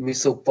 jer mi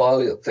se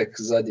upalio tek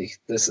zadnjih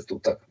 10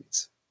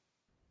 utakmica.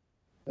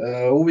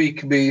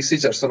 Uvijek bi,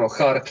 sjećaš se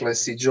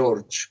Harkless i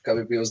George, kad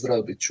bi bio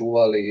zdrav, bi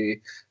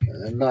čuvali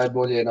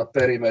najbolje na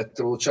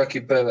perimetru, čak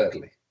i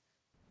Beverly.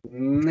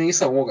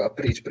 Nisam mogao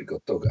prići preko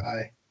toga,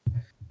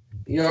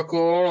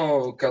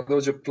 Iako kad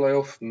dođe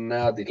playoff,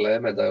 nema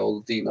dileme da je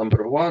all D number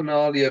one,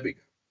 ali jebi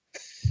ga.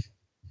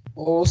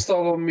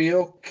 Ostalo mi je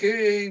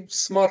okej,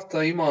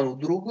 Smarta imam u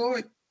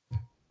drugoj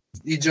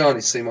i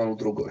Giannisa imam u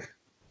drugoj.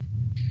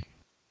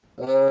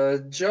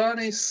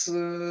 Giannis,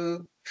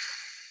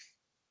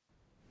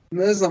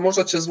 ne znam,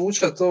 možda će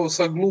zvučati ovo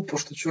sad glupo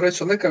što ću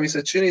reći, ali neka mi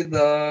se čini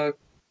da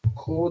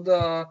ko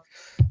da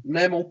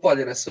nema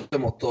upaljene sve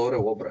motore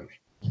u obrani.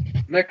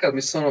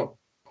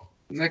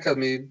 Nekad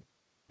mi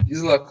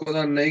izgleda ko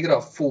da ne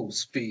igra full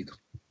speed.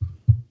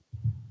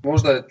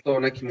 Možda je to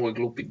neki moj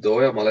glupi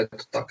dojam, ali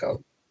eto takav.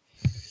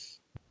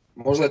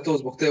 Možda je to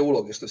zbog te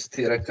uloge što si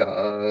ti reka,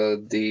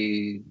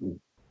 di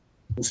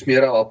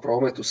usmjerava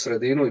promet u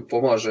sredinu i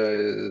pomaže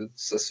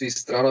sa svih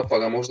strana, pa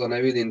ga možda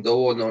ne vidim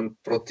dovoljno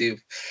protiv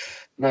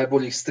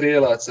najboljih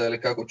strijelaca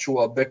ili kako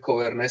čuva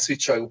bekove, jer ne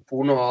svičaju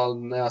puno,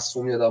 ali nema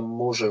sumnje da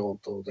može on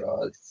to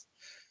odraditi.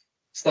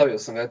 Stavio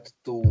sam ga eto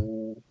tu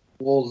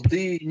u All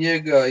D,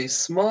 njega i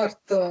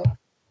Smarta,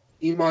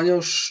 imam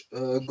još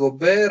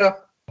Gobera,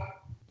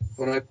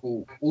 po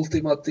neku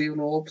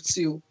ultimativnu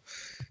opciju,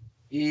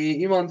 i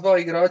imam dva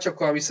igrača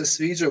koja mi se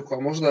sviđaju,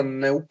 koja možda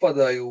ne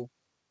upadaju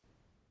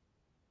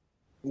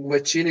u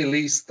većini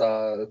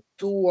lista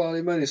tu,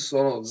 ali meni su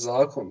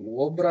zakon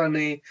u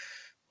obrani,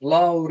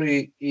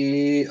 Lowry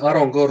i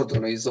Aaron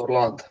Gordon iz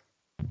Orlanda.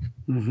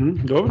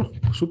 Dobro,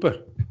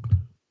 super.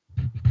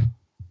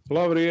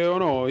 Lowry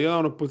je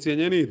jedan od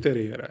podcijenjenijih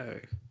terijera.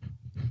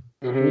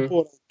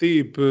 Uporan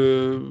tip,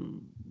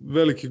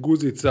 veliki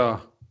guzica,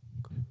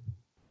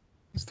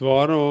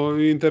 stvarno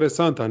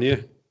interesantan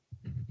je.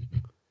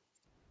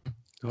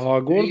 A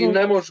Gordon... I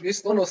ne može,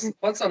 isto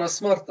paca na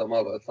Smarta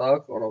malo, je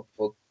tako,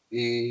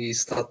 i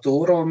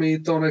staturom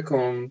i to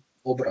nekom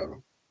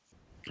obranom.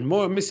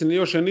 Mislim,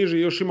 još je niži,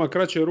 još ima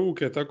kraće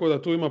ruke, tako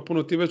da tu ima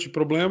puno ti veći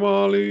problema,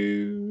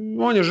 ali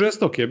on je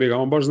žestok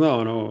on baš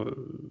zna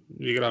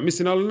igra.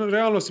 Mislim, ali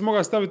realno si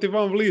mogao staviti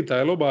Van Vlieta,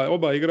 jer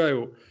oba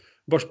igraju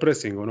baš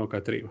pressing,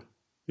 kad treba.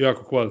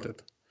 Jako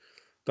kvalitetno.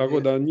 Tako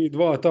da njih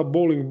dva, ta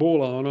bowling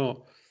bola,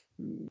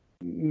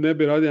 ne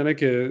bi radio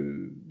neke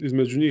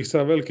između njih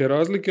sad velike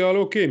razlike, ali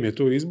ok mi je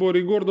to izbor.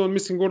 I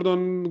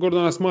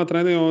Gordona smatra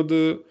jedne od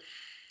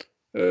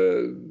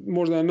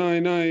možda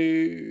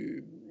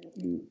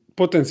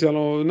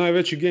potencijalno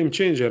najveći game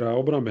changera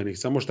obrambenih,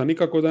 samo što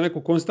nikako da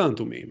neku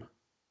konstantu mi ima.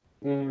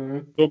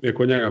 To mi je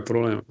kod njega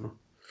problem.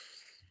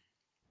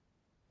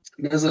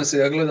 Ne znam se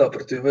ja gleda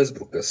protiv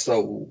Westbrooka sa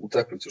u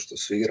utakmicu što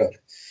su igrali.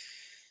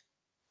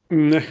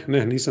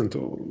 Ne, nisam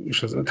to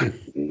išao zatim.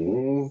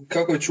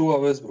 Kako je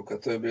čuvao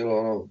Westbrooka, to je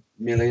bilo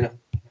milina.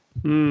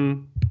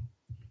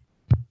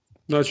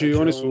 Znači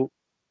oni su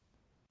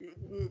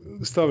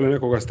stavili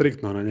nekoga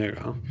striktno na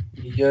njega. A?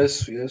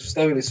 Jesu,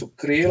 stavili su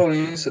krilo,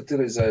 nisu se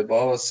tili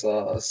zajebavati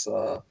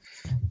sa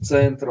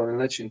centrom ili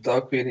nečim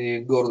takvim,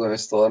 i Gordon je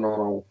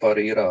stvarno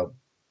parira.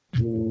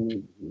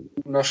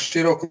 Na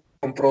širokom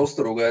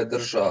prostoru ga je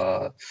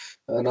drža,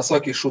 na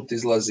svaki šut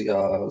izlazi,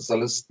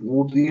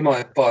 ima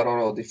je par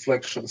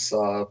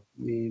deflectionsa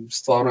i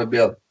stvarno je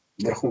bio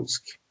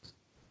vrhunski.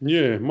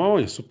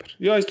 On je super.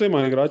 Ja isto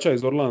imam igrača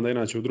iz Orlanda,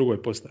 inače u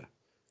drugoj postaji.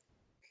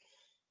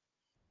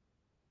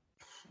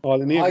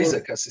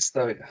 Isaaca si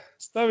stavio.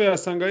 Stavio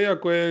sam ga,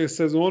 iako je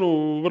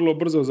sezonu vrlo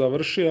brzo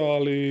završio,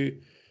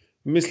 ali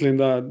mislim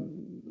da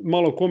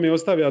malo ko mi je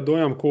ostavio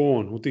dojam ko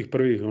on u tih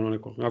prvih.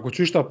 Ako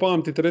ću šta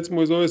pamtiti,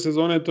 recimo iz ove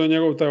sezone, to je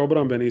njegov taj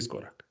obrambeni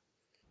iskorak.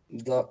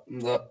 Da.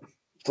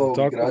 To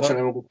igrača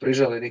ne mogu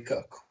prižali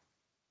nikako.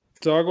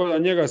 Tako da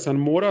njega sam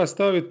mora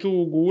staviti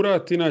tu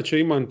gurat, inače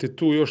imam ti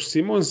tu još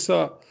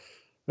Simonsa,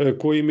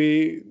 koji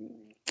mi...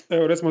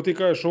 Evo, recimo ti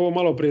kažeš ovo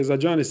malo prije za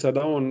Giannisa,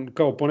 da on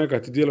kao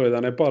ponekad djeluje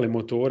da ne pali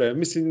motore.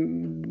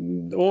 Mislim,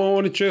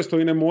 oni često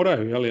i ne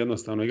moraju,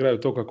 jednostavno igraju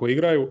to kako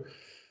igraju.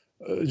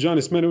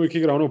 Giannis meni uvijek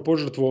igra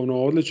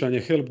požrtvovno, odličan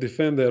je help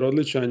defender,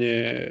 odličan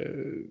je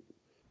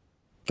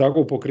tako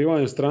u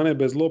pokrivanju strane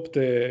bez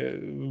lopte,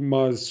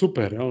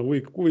 super,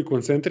 uvijek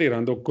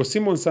koncentriran. Dok ko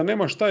Simonsa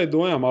nema šta je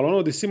dojam,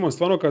 ali di Simon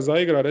stvarno kad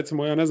zaigra,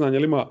 recimo ja ne znam je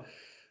li ima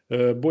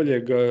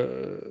boljeg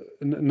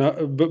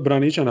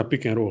braniča na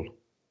pick and roll.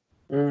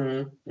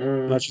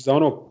 Znači za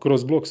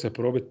kroz blok se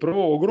probiti.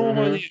 Prvo,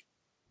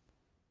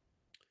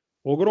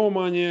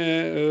 ogroman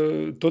je,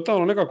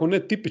 totalno nekako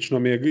netipično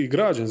mi je i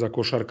građen za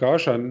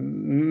košarkaša.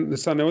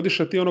 Sad ne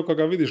odiše ti kad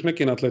ga vidiš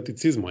nekim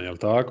atleticizmom, jel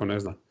tako, ne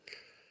znam.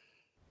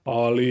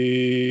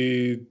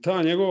 Ali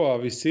ta njegova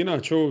visina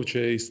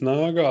čovječe i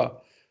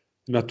snaga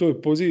na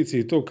toj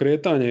poziciji, to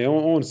kretanje,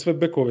 on sve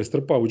bekove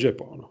strpa u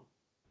džepa.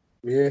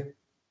 Je.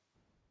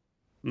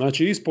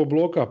 Znači ispod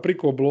bloka,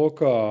 priko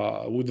bloka,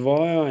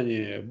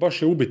 udvajanje,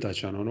 baš je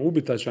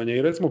ubitačan je.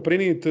 I recimo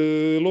prinit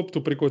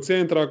loptu priko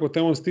centra, ako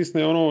te on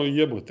stisne,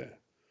 jebote.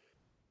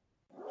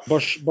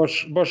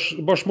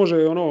 Baš može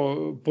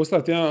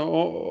postati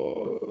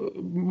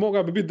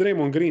moga bi biti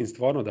Draymond Green,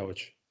 stvarno da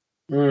hoće.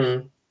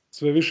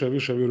 Sve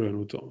više vjerujem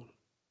u to.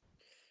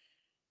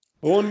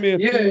 On mi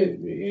je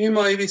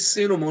ima i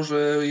visinu,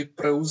 može i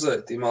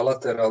preuzeti, ima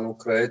lateralnu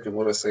kretnju,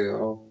 može se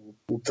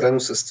u trenu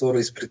se stvori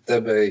ispred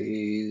tebe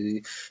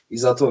i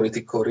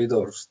zatvoriti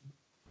koridor.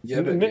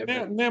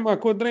 Nema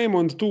kod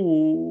Draymond tu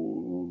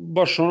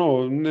baš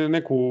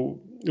neku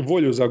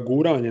volju za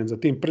guranjem, za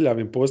tim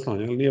prljavim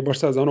poslanjem. Nije baš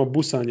sad za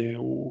busanje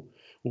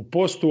u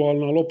postu, ali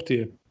na lopti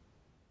je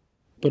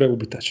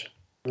preubitačan.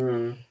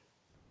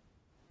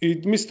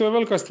 I mislim, to je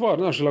velika stvar,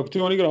 znaš, jer ako ti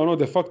on igra ono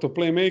de facto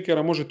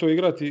playmakera, može to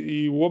igrati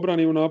i u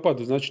obrani i u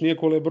napadu. Znači, nije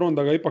ko LeBron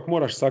da ga ipak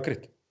moraš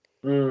sakriti.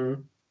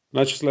 Mm.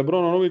 Znači, s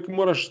LeBronom uvijek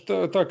moraš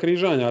ta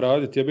križanja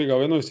raditi. Jebi ga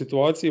u jednoj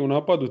situaciji u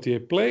napadu ti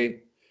je play,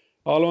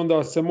 ali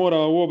onda se mora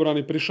u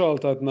obrani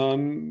prišaltati na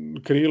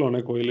krilo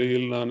neko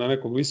ili na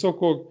nekog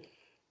visokog.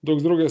 Dok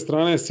s druge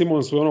strane,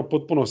 Simonsu je ono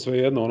potpuno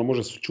svejedno. Ono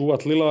može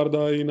čuvati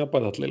Lillarda i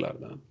napadat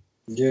Lillarda.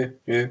 Je.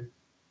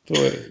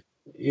 To je...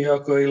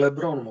 Iako je i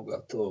LeBron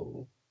mogao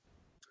to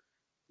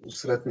u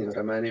sretnim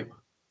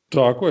vremenima.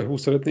 Tako je, u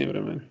sretnim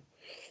vremenima.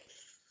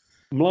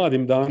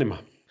 Mladim danima.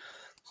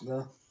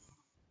 Da.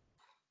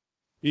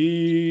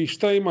 I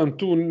šta imam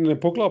tu, ne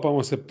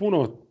poklapamo se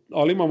puno,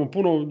 ali imamo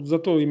puno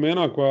zato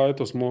imena koja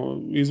eto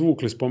smo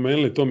izvukli,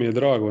 spomenuli, to mi je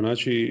drago.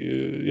 Znači,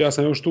 ja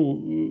sam još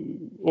tu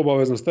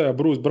obavezno staja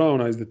Bruce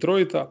Browna iz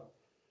Detroita,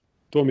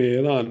 to mi je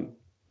jedan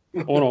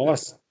ono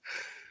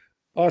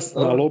as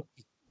na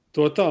lopti,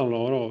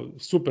 totalno ono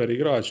super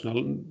igrač,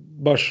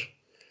 baš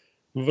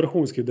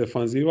vrhunski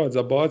defanzivac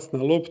za baciti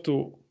na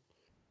loptu.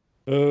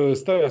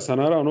 Stavio sam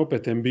naravno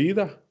opet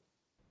Embida,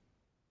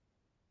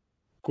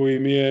 koji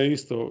mi je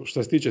isto,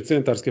 što se tiče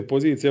centarske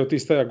pozicije, evo ti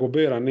staja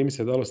Gobera, ne mi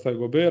se dalo staja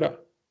Gobera,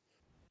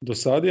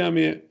 dosadija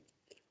mi je.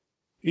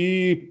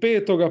 I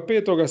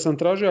petoga sam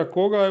tražio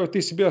koga, evo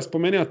ti si bio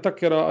spomenuo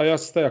Takera, a ja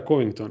sam staja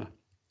Covingtona.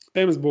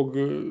 Zbog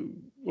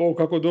ovo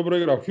kako dobro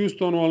igra u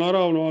Houstonu, ali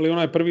naravno, ali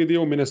onaj prvi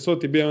dio u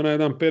Minnesota bio onaj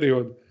jedan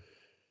period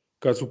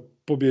kad su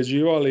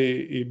pobjeđivali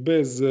i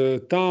bez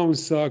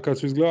Townsa, kad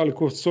su izgledali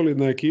kao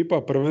solidna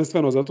ekipa,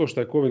 prvenstveno zato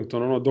što je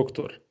Covington ono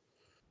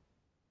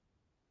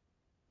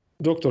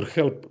doktor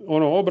help,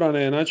 ono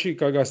obrane, znači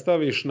kad ga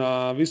staviš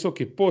na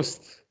visoki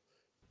post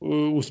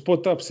u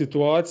spot-up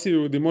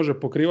situaciju gdje može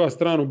pokrivati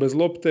stranu bez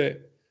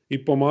lopte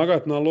i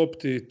pomagati na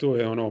lopti, to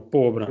je ono po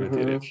obrane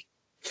ti reći.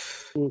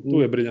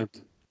 Tu je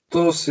briljantno.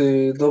 To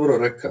si dobro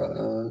rekao.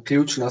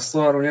 Ključna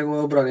stvar u njegovoj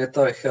obrani je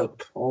taj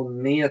help.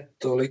 On nije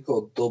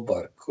toliko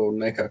dobar kao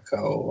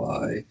nekakav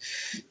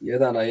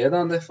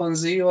 1-1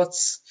 defanzivac,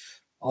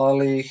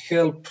 ali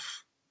help,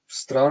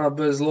 strana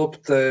bez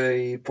lopte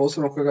i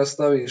posebno kada ga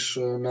staviš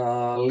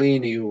na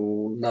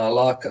liniju, na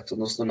lakat,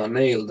 odnosno na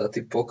nail da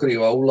ti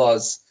pokriva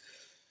ulaz,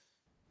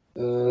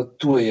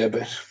 tu je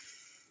jeben.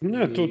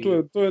 Ne,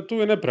 tu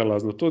je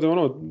neprelazno. To je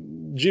ono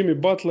Jimmy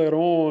Butler,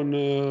 on,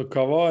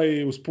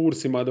 Kawhi u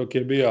Spursima dok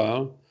je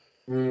bio.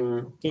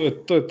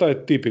 To je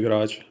taj tip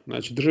igrača.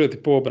 Znači,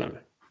 držati po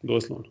obrane,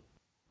 doslovno.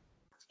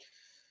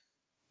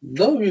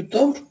 Dobro,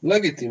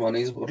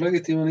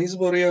 legitiman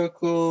izbor,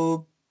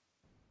 iako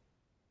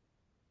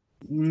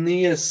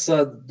nije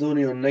sad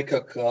donio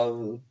nekakav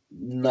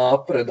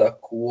napredak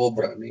u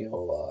obrani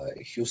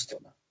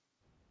Houstona.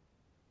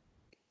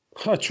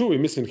 Čuj,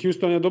 mislim,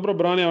 Houston je dobro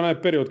branio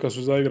onaj period kad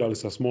su zaigrali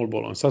sa small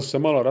ballom. Sad su se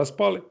malo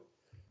raspali.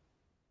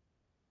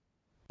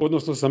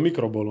 Odnosno sa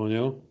mikrobolom,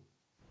 jel?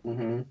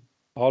 Uh-huh.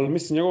 Ali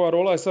mislim, njegova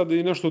rola je sad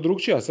i nešto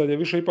drugčija. Sad je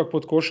više ipak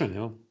pod košen,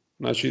 jel?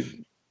 Znači,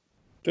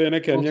 te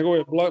neke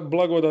njegove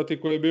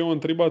blagodati koje bi on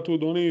treba tu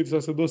donijeti,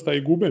 sad se dosta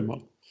i gube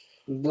malo.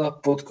 Da,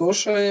 pod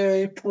koša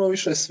je i puno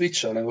više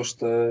svića nego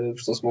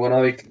što smo ga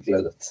navikli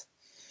gledati.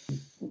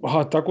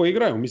 Tako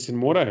igraju, mislim,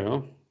 moraju, jel?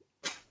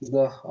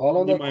 Da, ali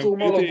onda tu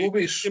malo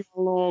gubiš.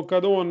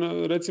 Kad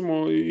on,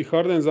 recimo, i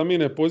Harden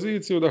zamine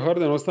poziciju, da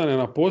Harden ostane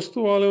na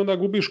postu, ali onda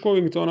gubiš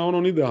Covingtona,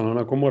 ono idealno,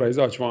 onako mora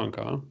izaći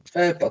vanka. A?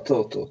 Pa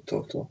to.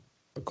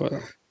 Tako da.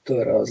 To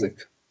je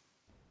razlika.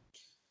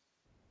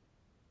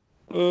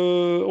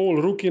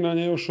 All rookie nam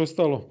je još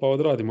ostalo, pa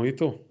odradimo i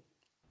to.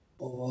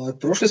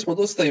 Prošli smo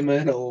dosta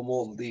imena u ovom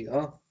All D,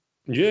 a?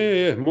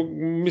 Je.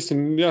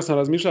 Mislim, ja sam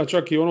razmišljao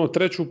čak i ono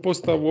treću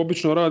postavu,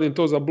 obično radim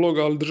to za blog,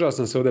 ali držao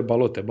sam se ovdje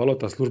Balote.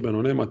 Balota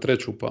službeno nema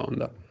treću, pa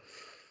onda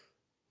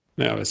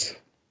nema veze.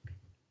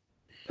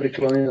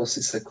 Priklonio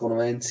si se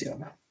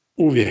konvencijama.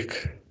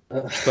 Uvijek.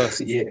 Šta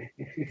si? Je.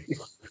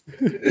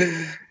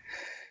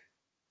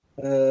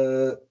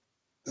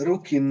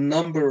 Rookie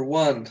number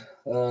 1,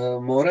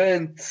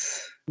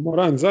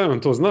 Morant, Zion,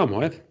 to znamo,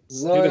 ajde.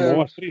 Idemo,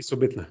 ova 3 su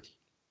bitne.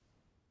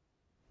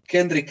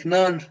 Kendrick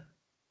Nunn.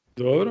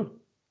 Dobro.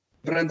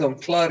 Brandon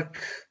Clark.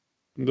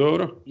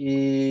 Dobro.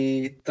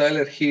 I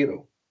Tyler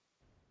Hero.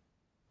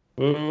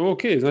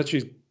 Ok,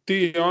 znači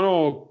ti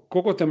ono,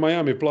 koliko te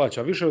Miami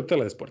plaća? Više od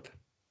Telesporta.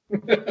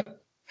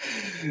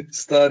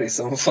 Stari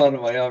sam fan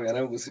Miami, ja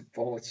ne mogu si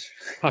pomoći.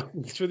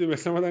 Čudi me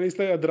samo da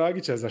niste ja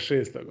Dragića za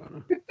 6.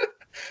 Ono.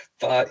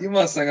 Pa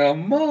ima sam ga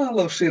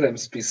malo širem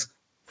spisku.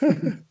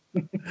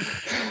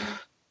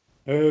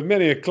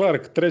 Meni je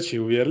Clark treći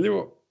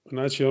uvjerljivo.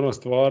 Znači ono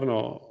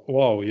stvarno,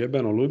 wow,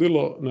 jebeno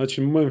ludilo.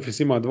 Znači Memphis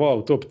ima 2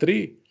 u top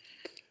 3.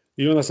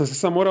 I onda sam se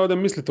sam morao da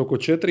misliti oko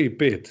 4 i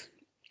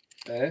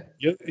 5.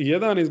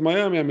 Jedan iz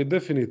Miamija mi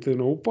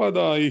definitivno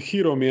upada i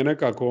Hero mi je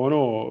nekako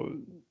ono...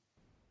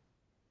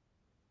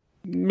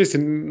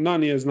 Mislim,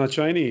 Nani je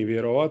značajniji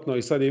vjerovatno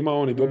i sad je imao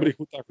on i dobrih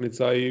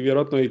utakmica i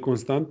vjerojatno i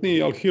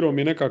konstantniji, ali Hero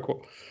mi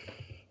nekako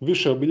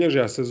više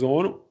obilježija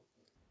sezonu.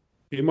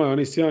 Imao je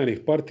onih sjajnih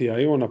partija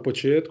i on na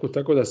početku,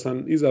 tako da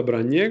sam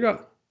izabran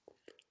njega.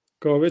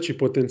 kao veći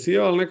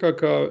potencijal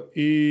nekakav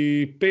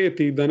i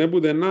peti da ne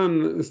bude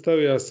Nan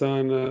stavio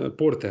sam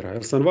Portera.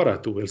 Jel sam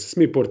vara tu? Jel se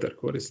smije Porter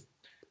koristiti?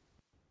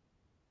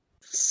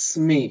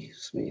 Smi.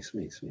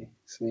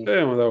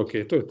 Evo da, ok,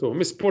 to je to.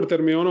 Mislim,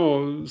 Porter mi je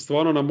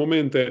stvarno na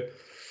momente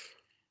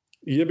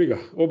jebi ga.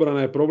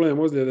 Obrana je problem,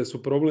 ozljede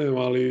su problem,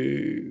 ali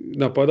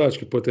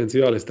napadački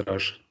potencijal je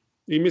strašan.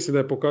 I mislim da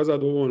je pokazao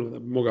dovoljno da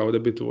bi mogao ovdje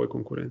biti u ovoj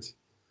konkurenciji.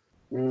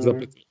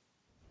 Zapet.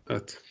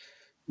 Eto.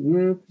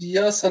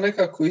 Ja sam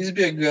nekako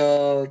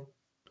izbjega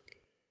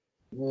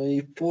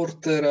i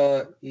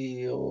Portera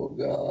i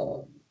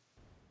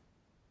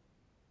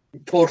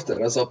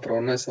Portera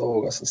zapravo, ne sa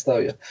ovoga sam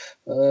stavio.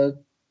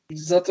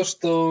 Zato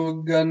što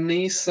ga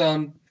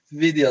nisam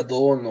vidio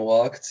dovoljno u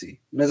akciji.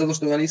 Ne zato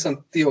što ga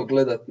nisam htio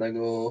gledat,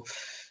 nego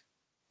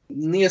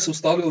nije se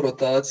ustavio u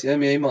rotaciji.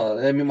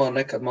 Ima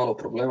nekad malo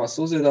problema s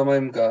ozljedama,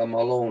 ga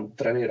malo on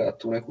trenira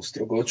tu neku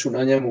strogoću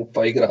na njemu,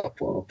 pa igra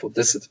po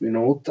 10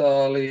 minuta,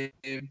 ali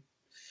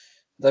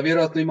da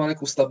vjerojatno ima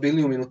neku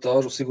stabilniju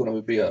minutažu, sigurno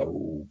bi bio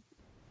u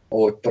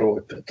ovoj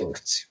prvoj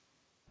petorci.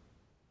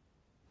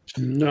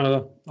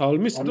 Da. Ali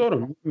mislim,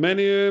 dobro,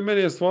 meni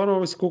je stvarno,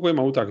 mislim, koliko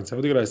ima utakmica.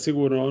 Odigra je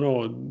sigurno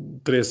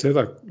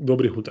 30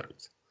 dobrih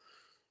utakmica.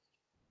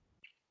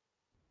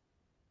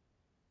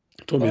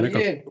 To mi je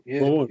nekako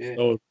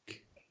dovoljno.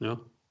 Ja.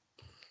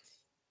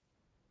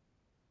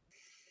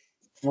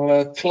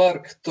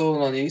 Clark, to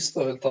nam je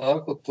isto, je li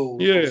tako?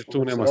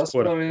 Tu nema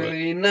spora.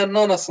 I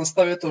Nana sam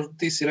stavio to,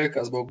 ti si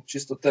rekao, zbog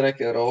čisto te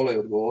neke role i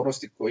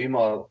odgovornosti koje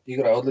ima,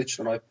 igra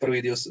odlično,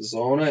 prvi dio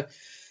sezone.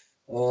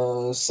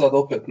 Sad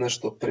opet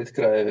nešto pred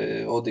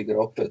kraj odigra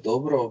opet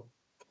dobro.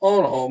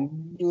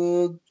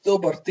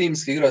 Dobar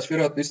timski igrač,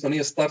 vjerojatno isto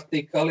nije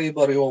startni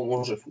kalibar i on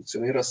može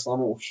funkcionirati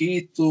samo u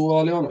hitu,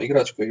 ali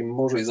igrač koji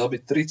može i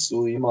zabiti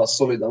tricu, ima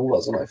solidan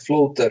ulaz,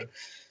 floater.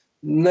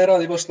 Ne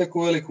radi baš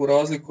neku veliku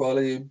razliku,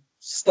 ali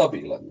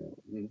stabilan.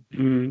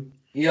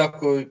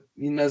 Iako,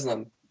 ne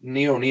znam,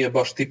 nije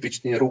baš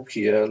tipični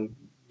ruki,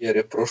 jer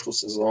je prošlu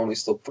sezonu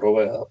isto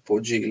proveo po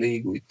G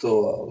ligu i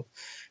to, ali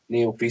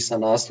nije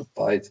upisan nastup,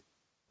 ajde.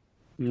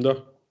 Da,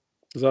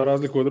 za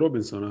razliku od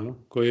Robinsona,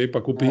 koji je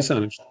ipak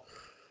upisan nešto.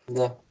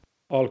 Da.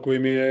 Ali koji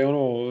mi je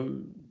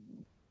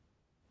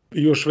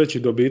još veći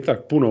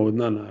dobitak, puno od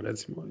Nana,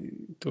 recimo, i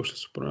to što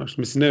su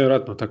pronašli. Mislim,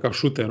 nevjerojatno, takav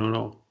šuter,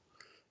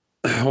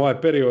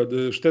 ovaj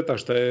period, šteta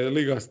što je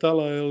liga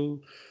stala, jer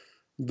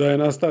da je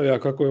nastavio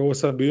kako je ovo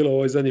sad bilo,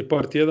 ovaj zadnji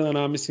par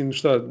tjedana, mislim,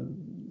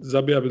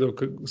 zabija bi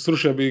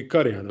srušio bi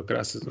Karija do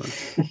kraja sezone.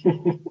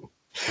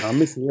 A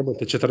mislim,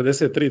 jebote,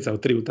 43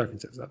 od 3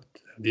 utakmice.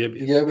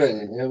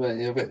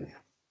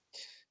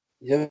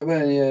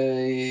 Jeben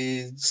je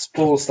i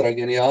Spoelstra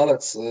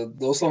genijalac.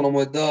 Doslovno mu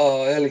je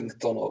dao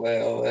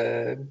Ellingtonove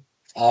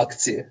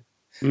akcije.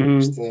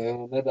 Što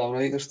je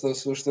nedavno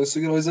što su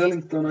igrali iz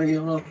Ellingtona i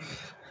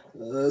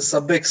sa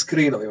back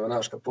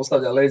screenovima, kad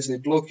postavlja leđni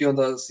blok i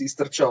onda se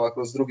istrčava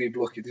kroz drugi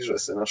blok i diže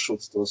se na šut.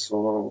 To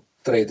su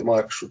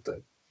trademark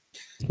šute.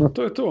 No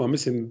to je to,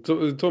 mislim,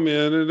 to mi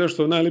je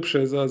nešto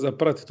najlipše za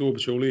pratiti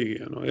uopće u ligi.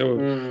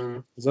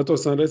 Zato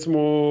sam, recimo,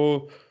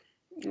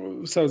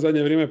 sad u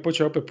zadnje vrijeme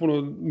počeo opet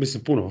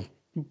puno.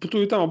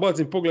 Tu i tamo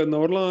bacim pogled na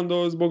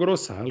Orlando zbog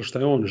Rossa, ali šta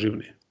je on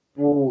živni.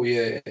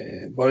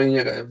 Bar i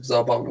njega je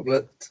zabavno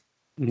gledati.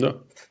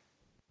 Da.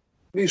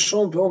 Viš,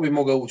 on bi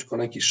mogao ući ko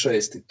neki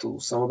 6. tu,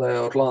 samo da je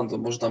Orlando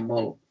možda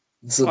malo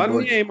a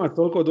nije ima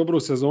toliko dobru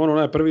sezonu,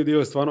 onaj prvi dio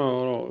je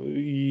stvarno,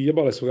 i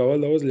jebale su ga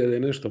valjda ozljede i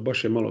nešto,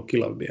 baš je malo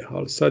kilav bio,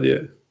 ali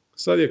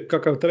sad je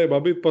kakav treba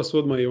biti, pa su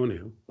odmah i oni.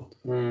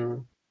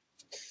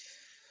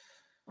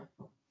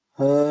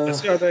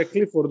 Da je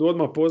Cliffordu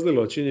odmah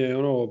pozlilo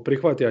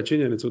prihvatija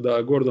činjenicu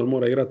da Gordon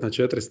mora igrati na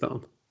 4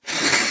 stalno.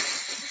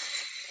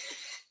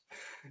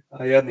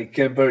 A jadni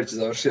Cam Burge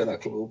završio na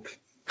klupi.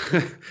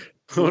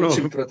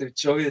 Učim protiv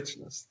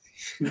čovječnosti.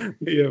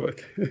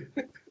 Jebate.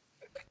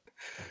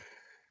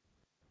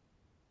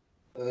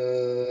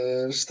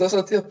 Šta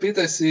sam ti ja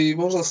pitaj, si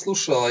možda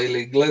slušao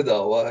ili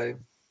gledao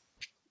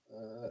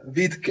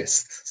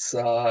vidcast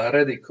sa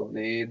Redickom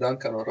i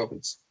Duncanom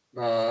Robinson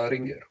na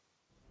Ringeru?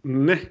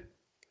 Ne.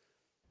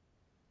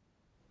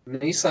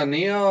 Nisam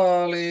nija,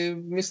 ali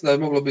mislim da je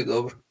moglo biti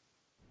dobro.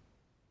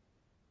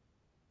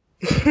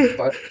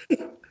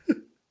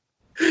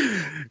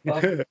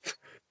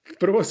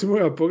 Prvo si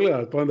moja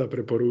pogledat, pa onda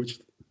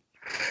preporučiti.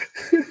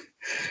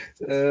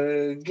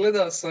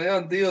 Gledao sam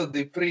jedan dio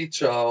di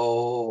priča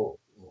o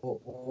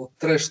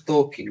trash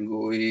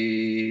talkingu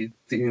i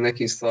tim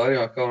nekim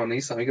stvarima, kao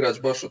nisam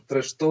igrač baš od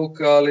trash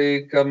talka,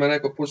 ali kad me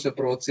neko počne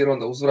provocirati,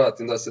 onda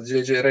uzvratim da se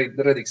JJ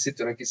Redick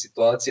sitio nekih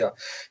situacija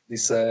gdje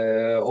se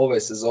ove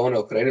sezone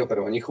okrenio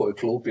prema njihovoj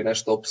klupi,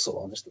 nešto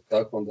opsovao, nešto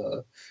tako,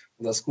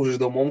 da skužiš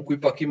da u momku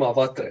ipak ima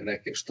vatre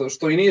neke,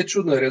 što i nije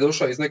čudno jer je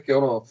došao iz neke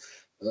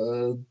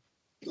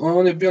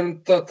on je bio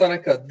ta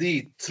neka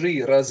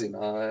D3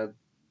 razina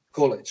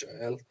koleđa,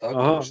 jel? Tako.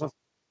 Aha.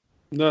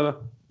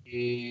 Da.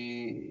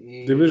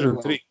 I Division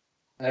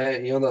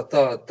 3. I onda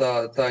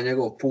ta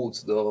njegov put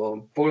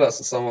pogledao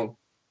sam samo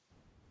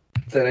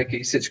te neke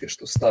isječke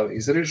što stave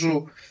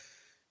izrižu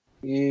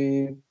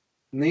i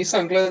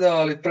Nisam gledao,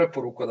 ali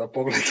preporuka da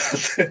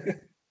pogledate.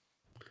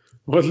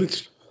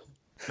 Odlično.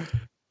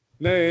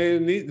 Ne,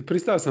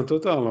 pristao sam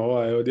totalno,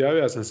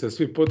 odjavio sam se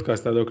svih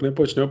podcasta dok ne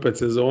počne opet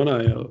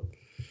sezona, jel?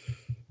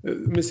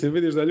 Mislim,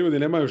 vidiš da ljudi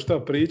nemaju šta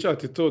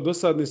pričati, to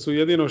dosadni su,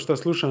 jedino šta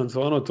slušam,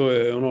 stvarno, to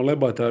je ono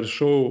lebatar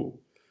show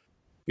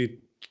i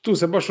tu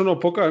se baš ono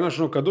pokaže, znaš,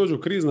 ono, kad dođu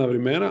krizna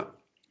vremena,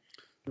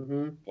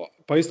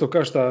 pa isto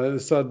kao šta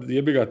sad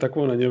jebi ga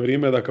takvo na nje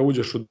vrijeme da kad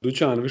uđeš u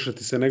dućan, više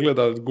ti se ne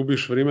gleda,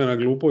 gubiš vrijeme na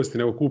gluposti,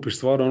 nego kupiš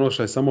stvarno ono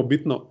što je samo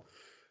bitno.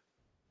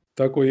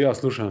 Tako i ja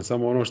slušam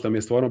samo ono što mi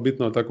je stvarno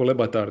bitno, tako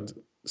Lebatard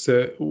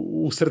se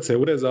u srce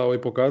urezao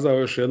i pokazao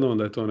još jednom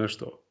da je to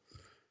nešto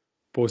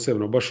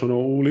posebno, baš ono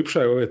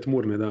ulipšaju ove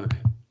tmurne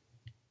dane.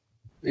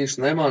 Viš,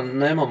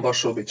 nemam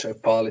baš običaj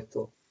pali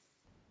to.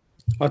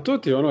 A to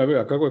ti je ono,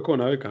 evo kako je ko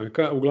navikan.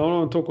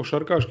 Uglavnom to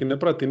košarkaški ne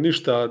prati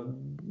ništa,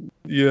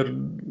 jer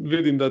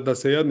vidim da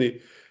se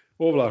jadni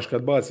ovlaš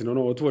kad baci,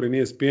 ono otvori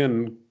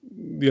ESPN,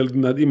 jer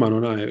ima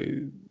onaj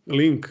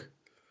link,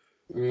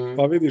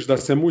 pa vidiš da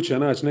se muče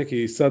naći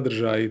neki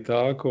sadržaj i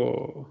tako.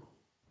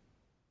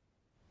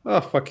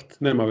 Fuck it,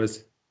 nema veze.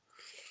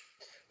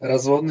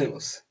 Razvodnilo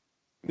se.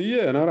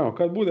 Je, naravno,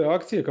 kad bude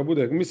akcije,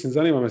 mislim,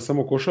 zanima me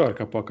samo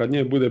košarka, pa kad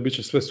nje bude, bit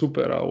će sve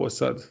super, a ovo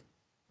sad,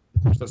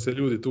 šta se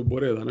ljudi tu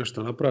bore da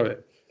nešto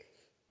naprave,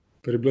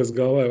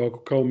 priblezgavaju ovako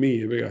kao mi,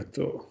 je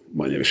to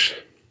manje više.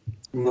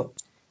 No.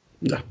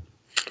 Da.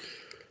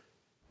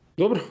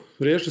 Dobro,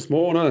 riješili smo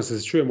ovo, nadam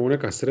se čujemo u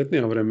neka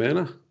sretnija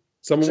vremena.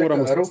 Samo čekaj,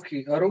 moramo...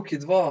 a Ruki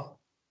 2?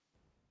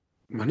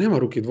 Ma nema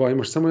Ruki 2,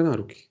 imaš samo jedan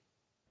Ruki.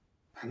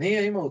 A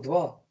nije imao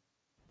 2?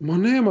 Ma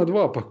nema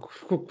 2, pa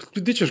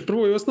di ćeš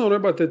prvo i osnovno,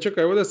 jebate,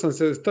 čekaj, ovdje sam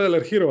se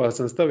Tyler Herroa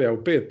sam stavio u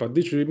 5, pa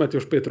di ću imati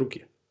još 5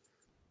 Rukija?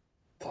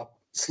 Pa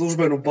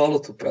službenu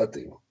Ballotu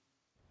pratimo.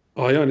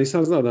 A ja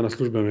nisam znao da na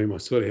službeno ima,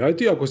 sorry. Aj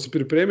ti ako si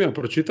pripremio,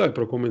 pročitaj,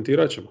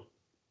 prokomentirat ćemo.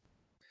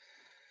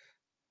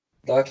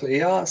 Dakle,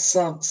 ja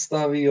sam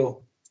stavio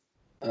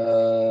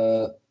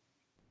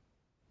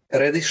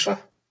Rediša,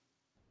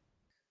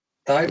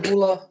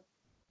 Tajbula.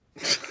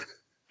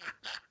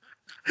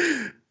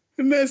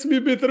 Ne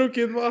smije biti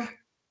Ruki 2.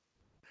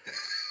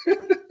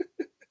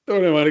 To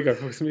nema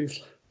nikakvog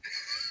smisla.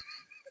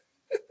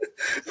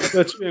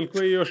 Da čujem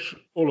koji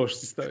još ološ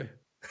si stavi.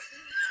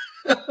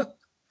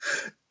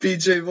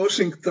 PJ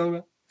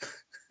Washingtona.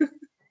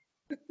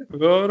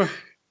 Dobro.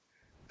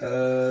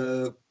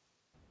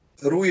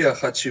 Ruja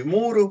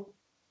Hachimuru.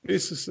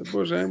 Isuse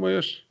Bože, ajmo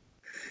još.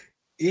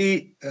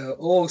 I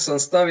ovog sam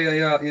stavio,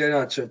 ja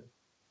inače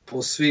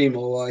po svim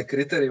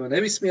kriterijima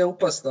ne bi smio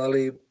upast,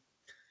 ali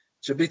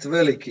će biti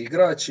veliki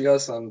igrač i ja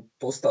sam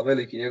postao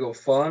veliki njegov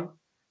fan.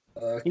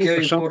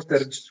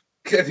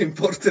 Kevin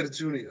Porter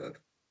Jr.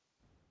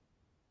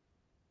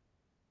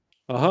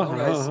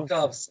 Onaj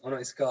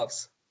iz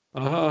Cavs.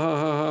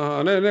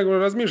 Aha. Ne, nego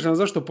razmišljam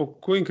zašto po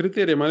kojim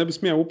kriterijima ne bi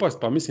smio upast,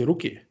 pa mislim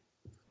Rukije.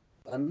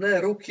 A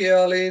ne Rukije,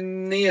 ali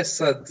nije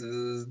sad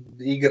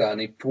igra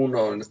ni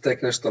puno,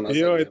 tek nešto na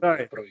Joj,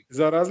 daj,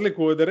 za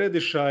razliku od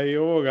Rediša i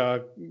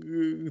ovoga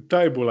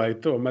Tajbula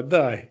i to, ma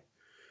daj.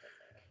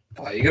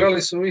 Pa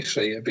igrali su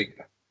više, jebi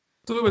ga.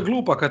 To je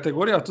glupa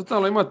kategorija,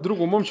 totalno imati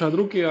drugu momčad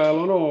Rukija, ali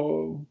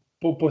ono,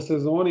 po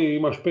sezoni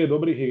imaš 5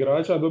 dobrih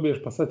igrača,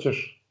 dobiješ pa sad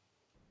ćeš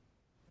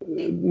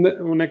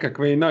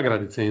nekakve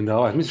nagradice im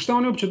davati. Mislim, šta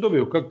oni uopće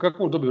dobiju?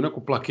 Kako dobiju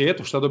neku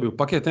plaketu? Šta dobiju?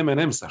 Paket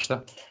M&M's-a,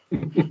 šta?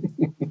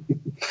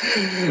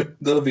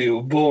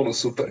 Dobiju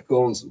bonus super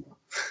konzuma.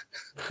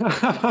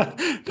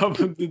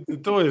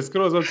 To je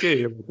skroz ok.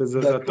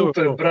 Da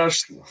kupe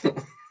brašno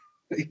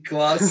i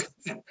kvas,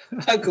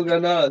 ako ga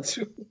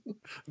nađu.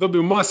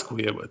 Dobiju masku,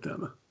 jebate.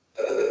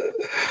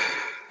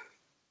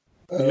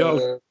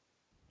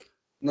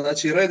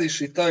 Znači,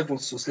 Rediš i Tajbul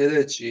su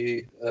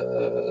sljedeći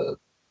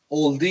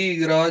All-D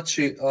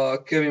igrači,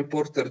 a Kevin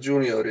Porter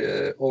Jr.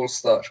 je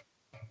All-Star.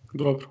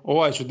 Dobro,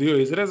 ovaj ću dio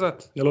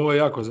izrezat, jer ovo je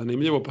jako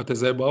zanimljivo, pa te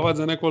zajebavat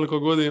za nekoliko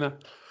godina.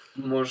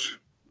 Može.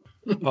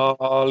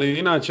 Ali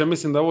inače,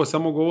 mislim da ovo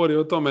samo govori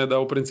o tome da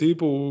u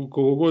principu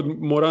koliko god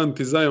Morant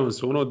i Zion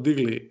su ono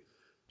digli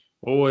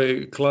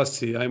ovoj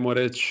klasi, ajmo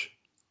reći,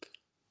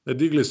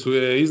 digli su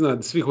je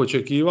iznad svih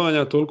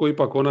očekivanja, toliko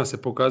ipak ona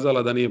se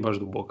pokazala da nije baš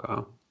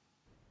duboka.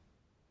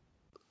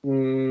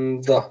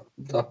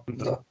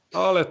 Da.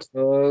 Ali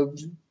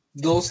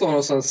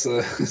doslovno sam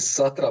se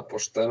satra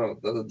pošteno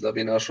da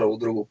bi našao u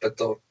drugu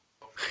petorku.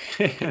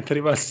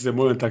 Treba si se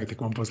mojom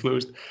taktikom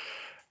poslužiti.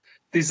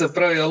 Ti se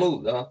pravi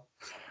lud, da?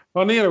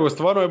 Pa nije nego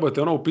stvarno,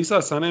 jebote, ono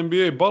upisao sam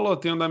NBA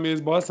Ballot i onda mi je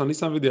izbacao,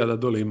 nisam vidio da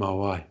dole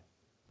ima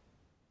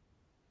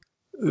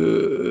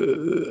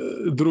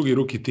drugi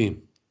Ruki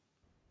tim.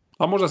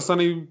 A možda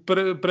sam i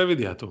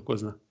previdio to, ko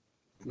zna.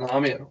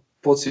 Namjerno,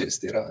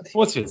 podsvijesti radi.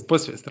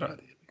 Podsvijest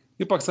radi.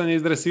 Ipak sam je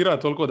izdresirao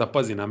toliko da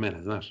pazi na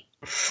mene, znaš.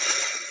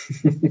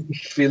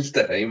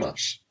 Filtere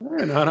imaš.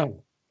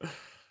 Naravno.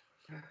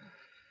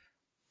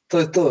 To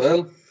je to,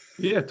 jel?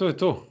 Je, to je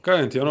to.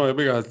 Kažem ti,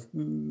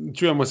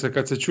 čujemo se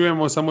kad se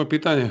čujemo, samo je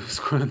pitanje s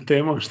kojom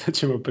temom, šta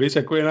ćemo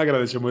pričati, koje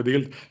nagrade ćemo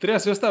dijeliti. Treba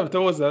se ostaviti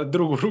ovo za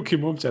drugu ruki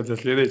momčad za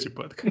sljedeći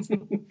podcast.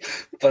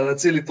 Pa da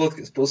cijeli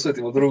podcast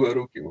posvetimo drugoj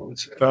ruki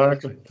momčad.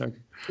 Tako.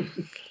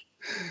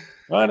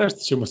 A nešto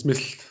ćemo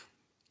smisliti.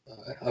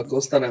 Ako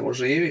ostanemo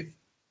živi.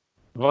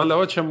 Valjda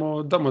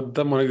hoćemo,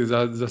 damo negdje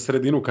za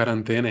sredinu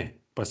karantene,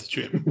 pa se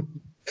čujemo.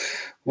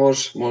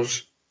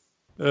 Može.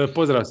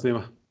 Pozdrav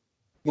svima.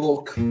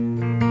 Bok.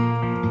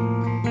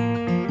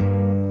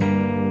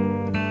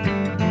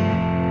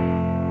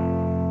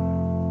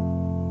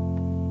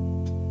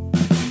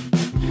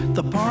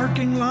 The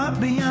parking lot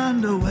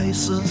beyond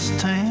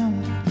Oasis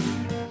Town,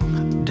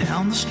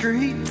 down the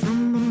street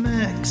from the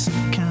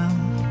Mexican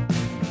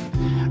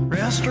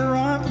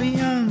restaurant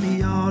beyond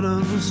the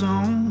auto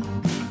zone,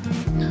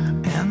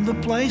 and the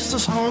place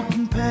that's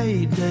hawking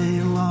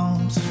payday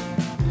loans.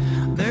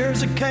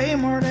 There's a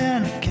Kmart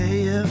and a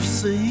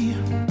KFC,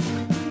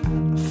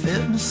 a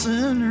fitness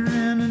center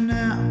and an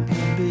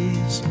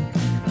Applebee's,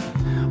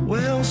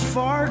 Wells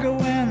Fargo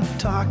and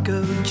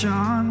Taco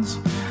John's,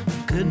 a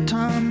good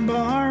time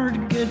bar to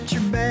get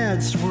your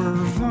bad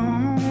swerve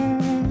on.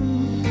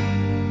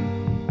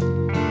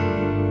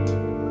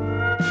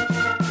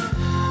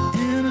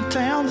 In a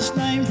town that's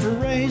named for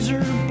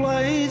razor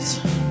blades,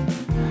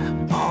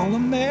 all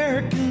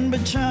American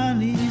but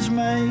Chinese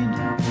made,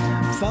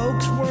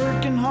 folks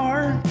working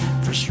hard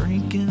for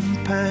shrinking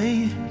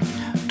pay,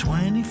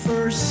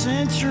 21st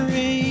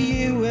century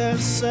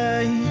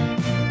USA.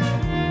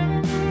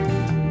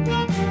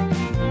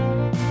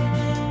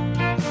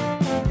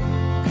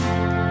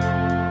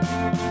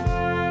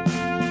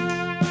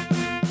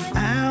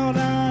 Out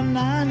on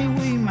 90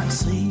 we might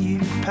see you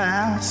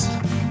pass,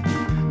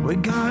 we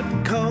got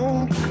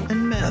coal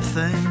and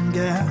methane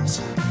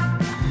gas.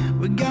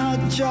 We got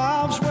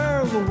jobs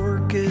where the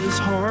work is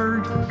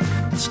hard,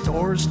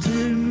 stores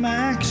to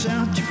max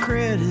out your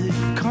credit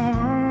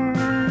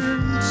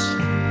cards.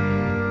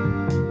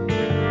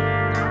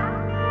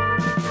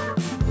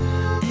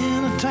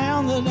 In a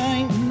town that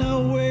ain't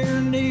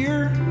nowhere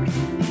near,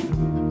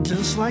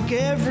 just like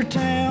every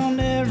town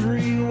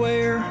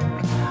everywhere,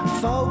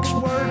 folks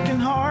working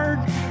hard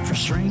for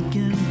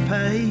shrinking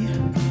pay.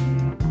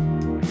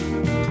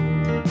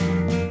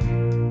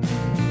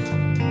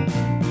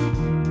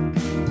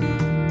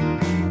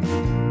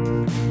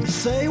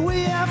 Say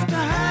we have to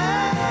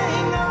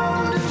hang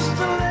on just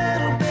a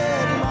little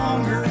bit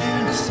longer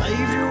and a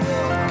savior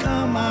will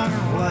come our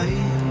way.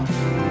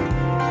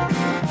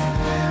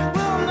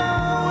 We'll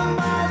know him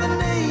by the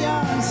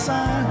neon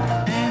sign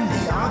and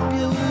the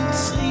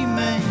opulence he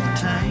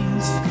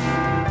maintains.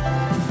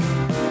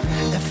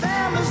 If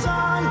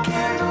Amazon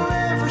can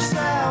deliver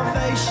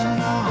salvation,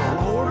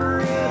 I'll order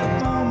it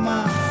up on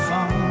my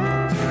phone.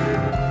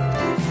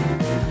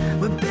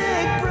 But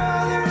Big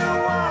Brother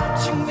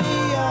watching me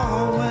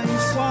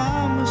always,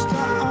 why must I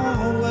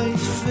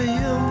always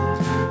feel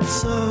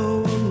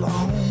so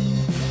alone?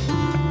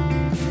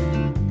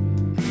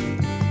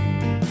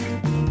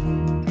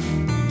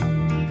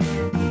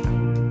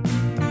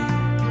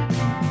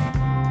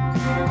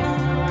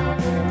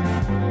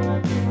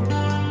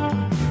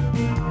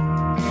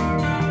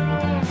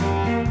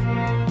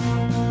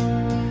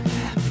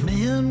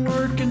 Men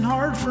working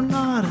hard for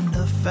not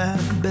enough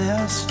at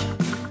best,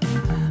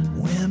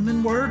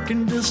 women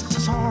working just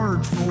as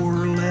hard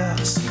for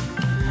less.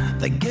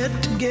 They get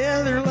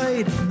together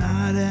late at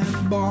night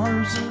at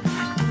bars,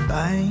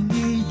 bang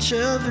each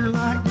other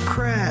like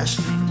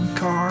crashing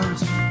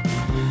cars.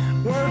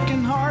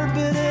 Working hard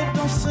but it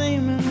don't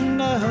seem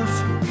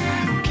enough,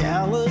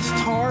 calloused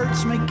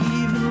hearts make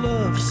even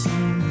love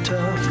seem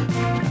tough.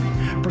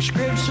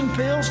 Prescription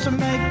pills to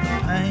make the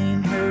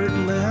pain hurt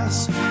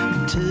less,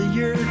 until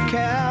your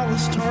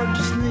calloused heart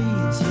just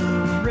needs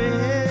a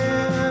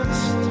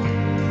rest.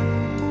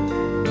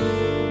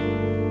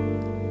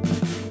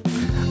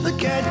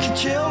 Look at your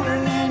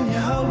children and you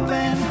hope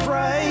and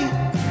pray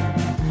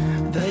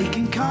they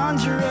can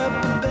conjure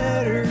up a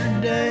better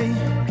day.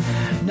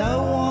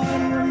 No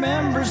one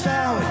remembers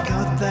how it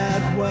got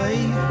that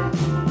way.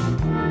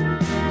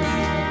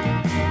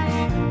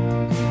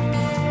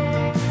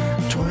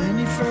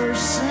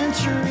 First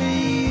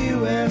century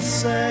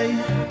USA.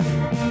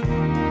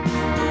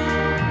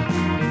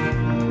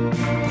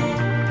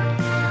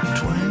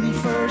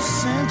 21st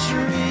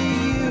century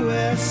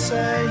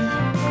USA.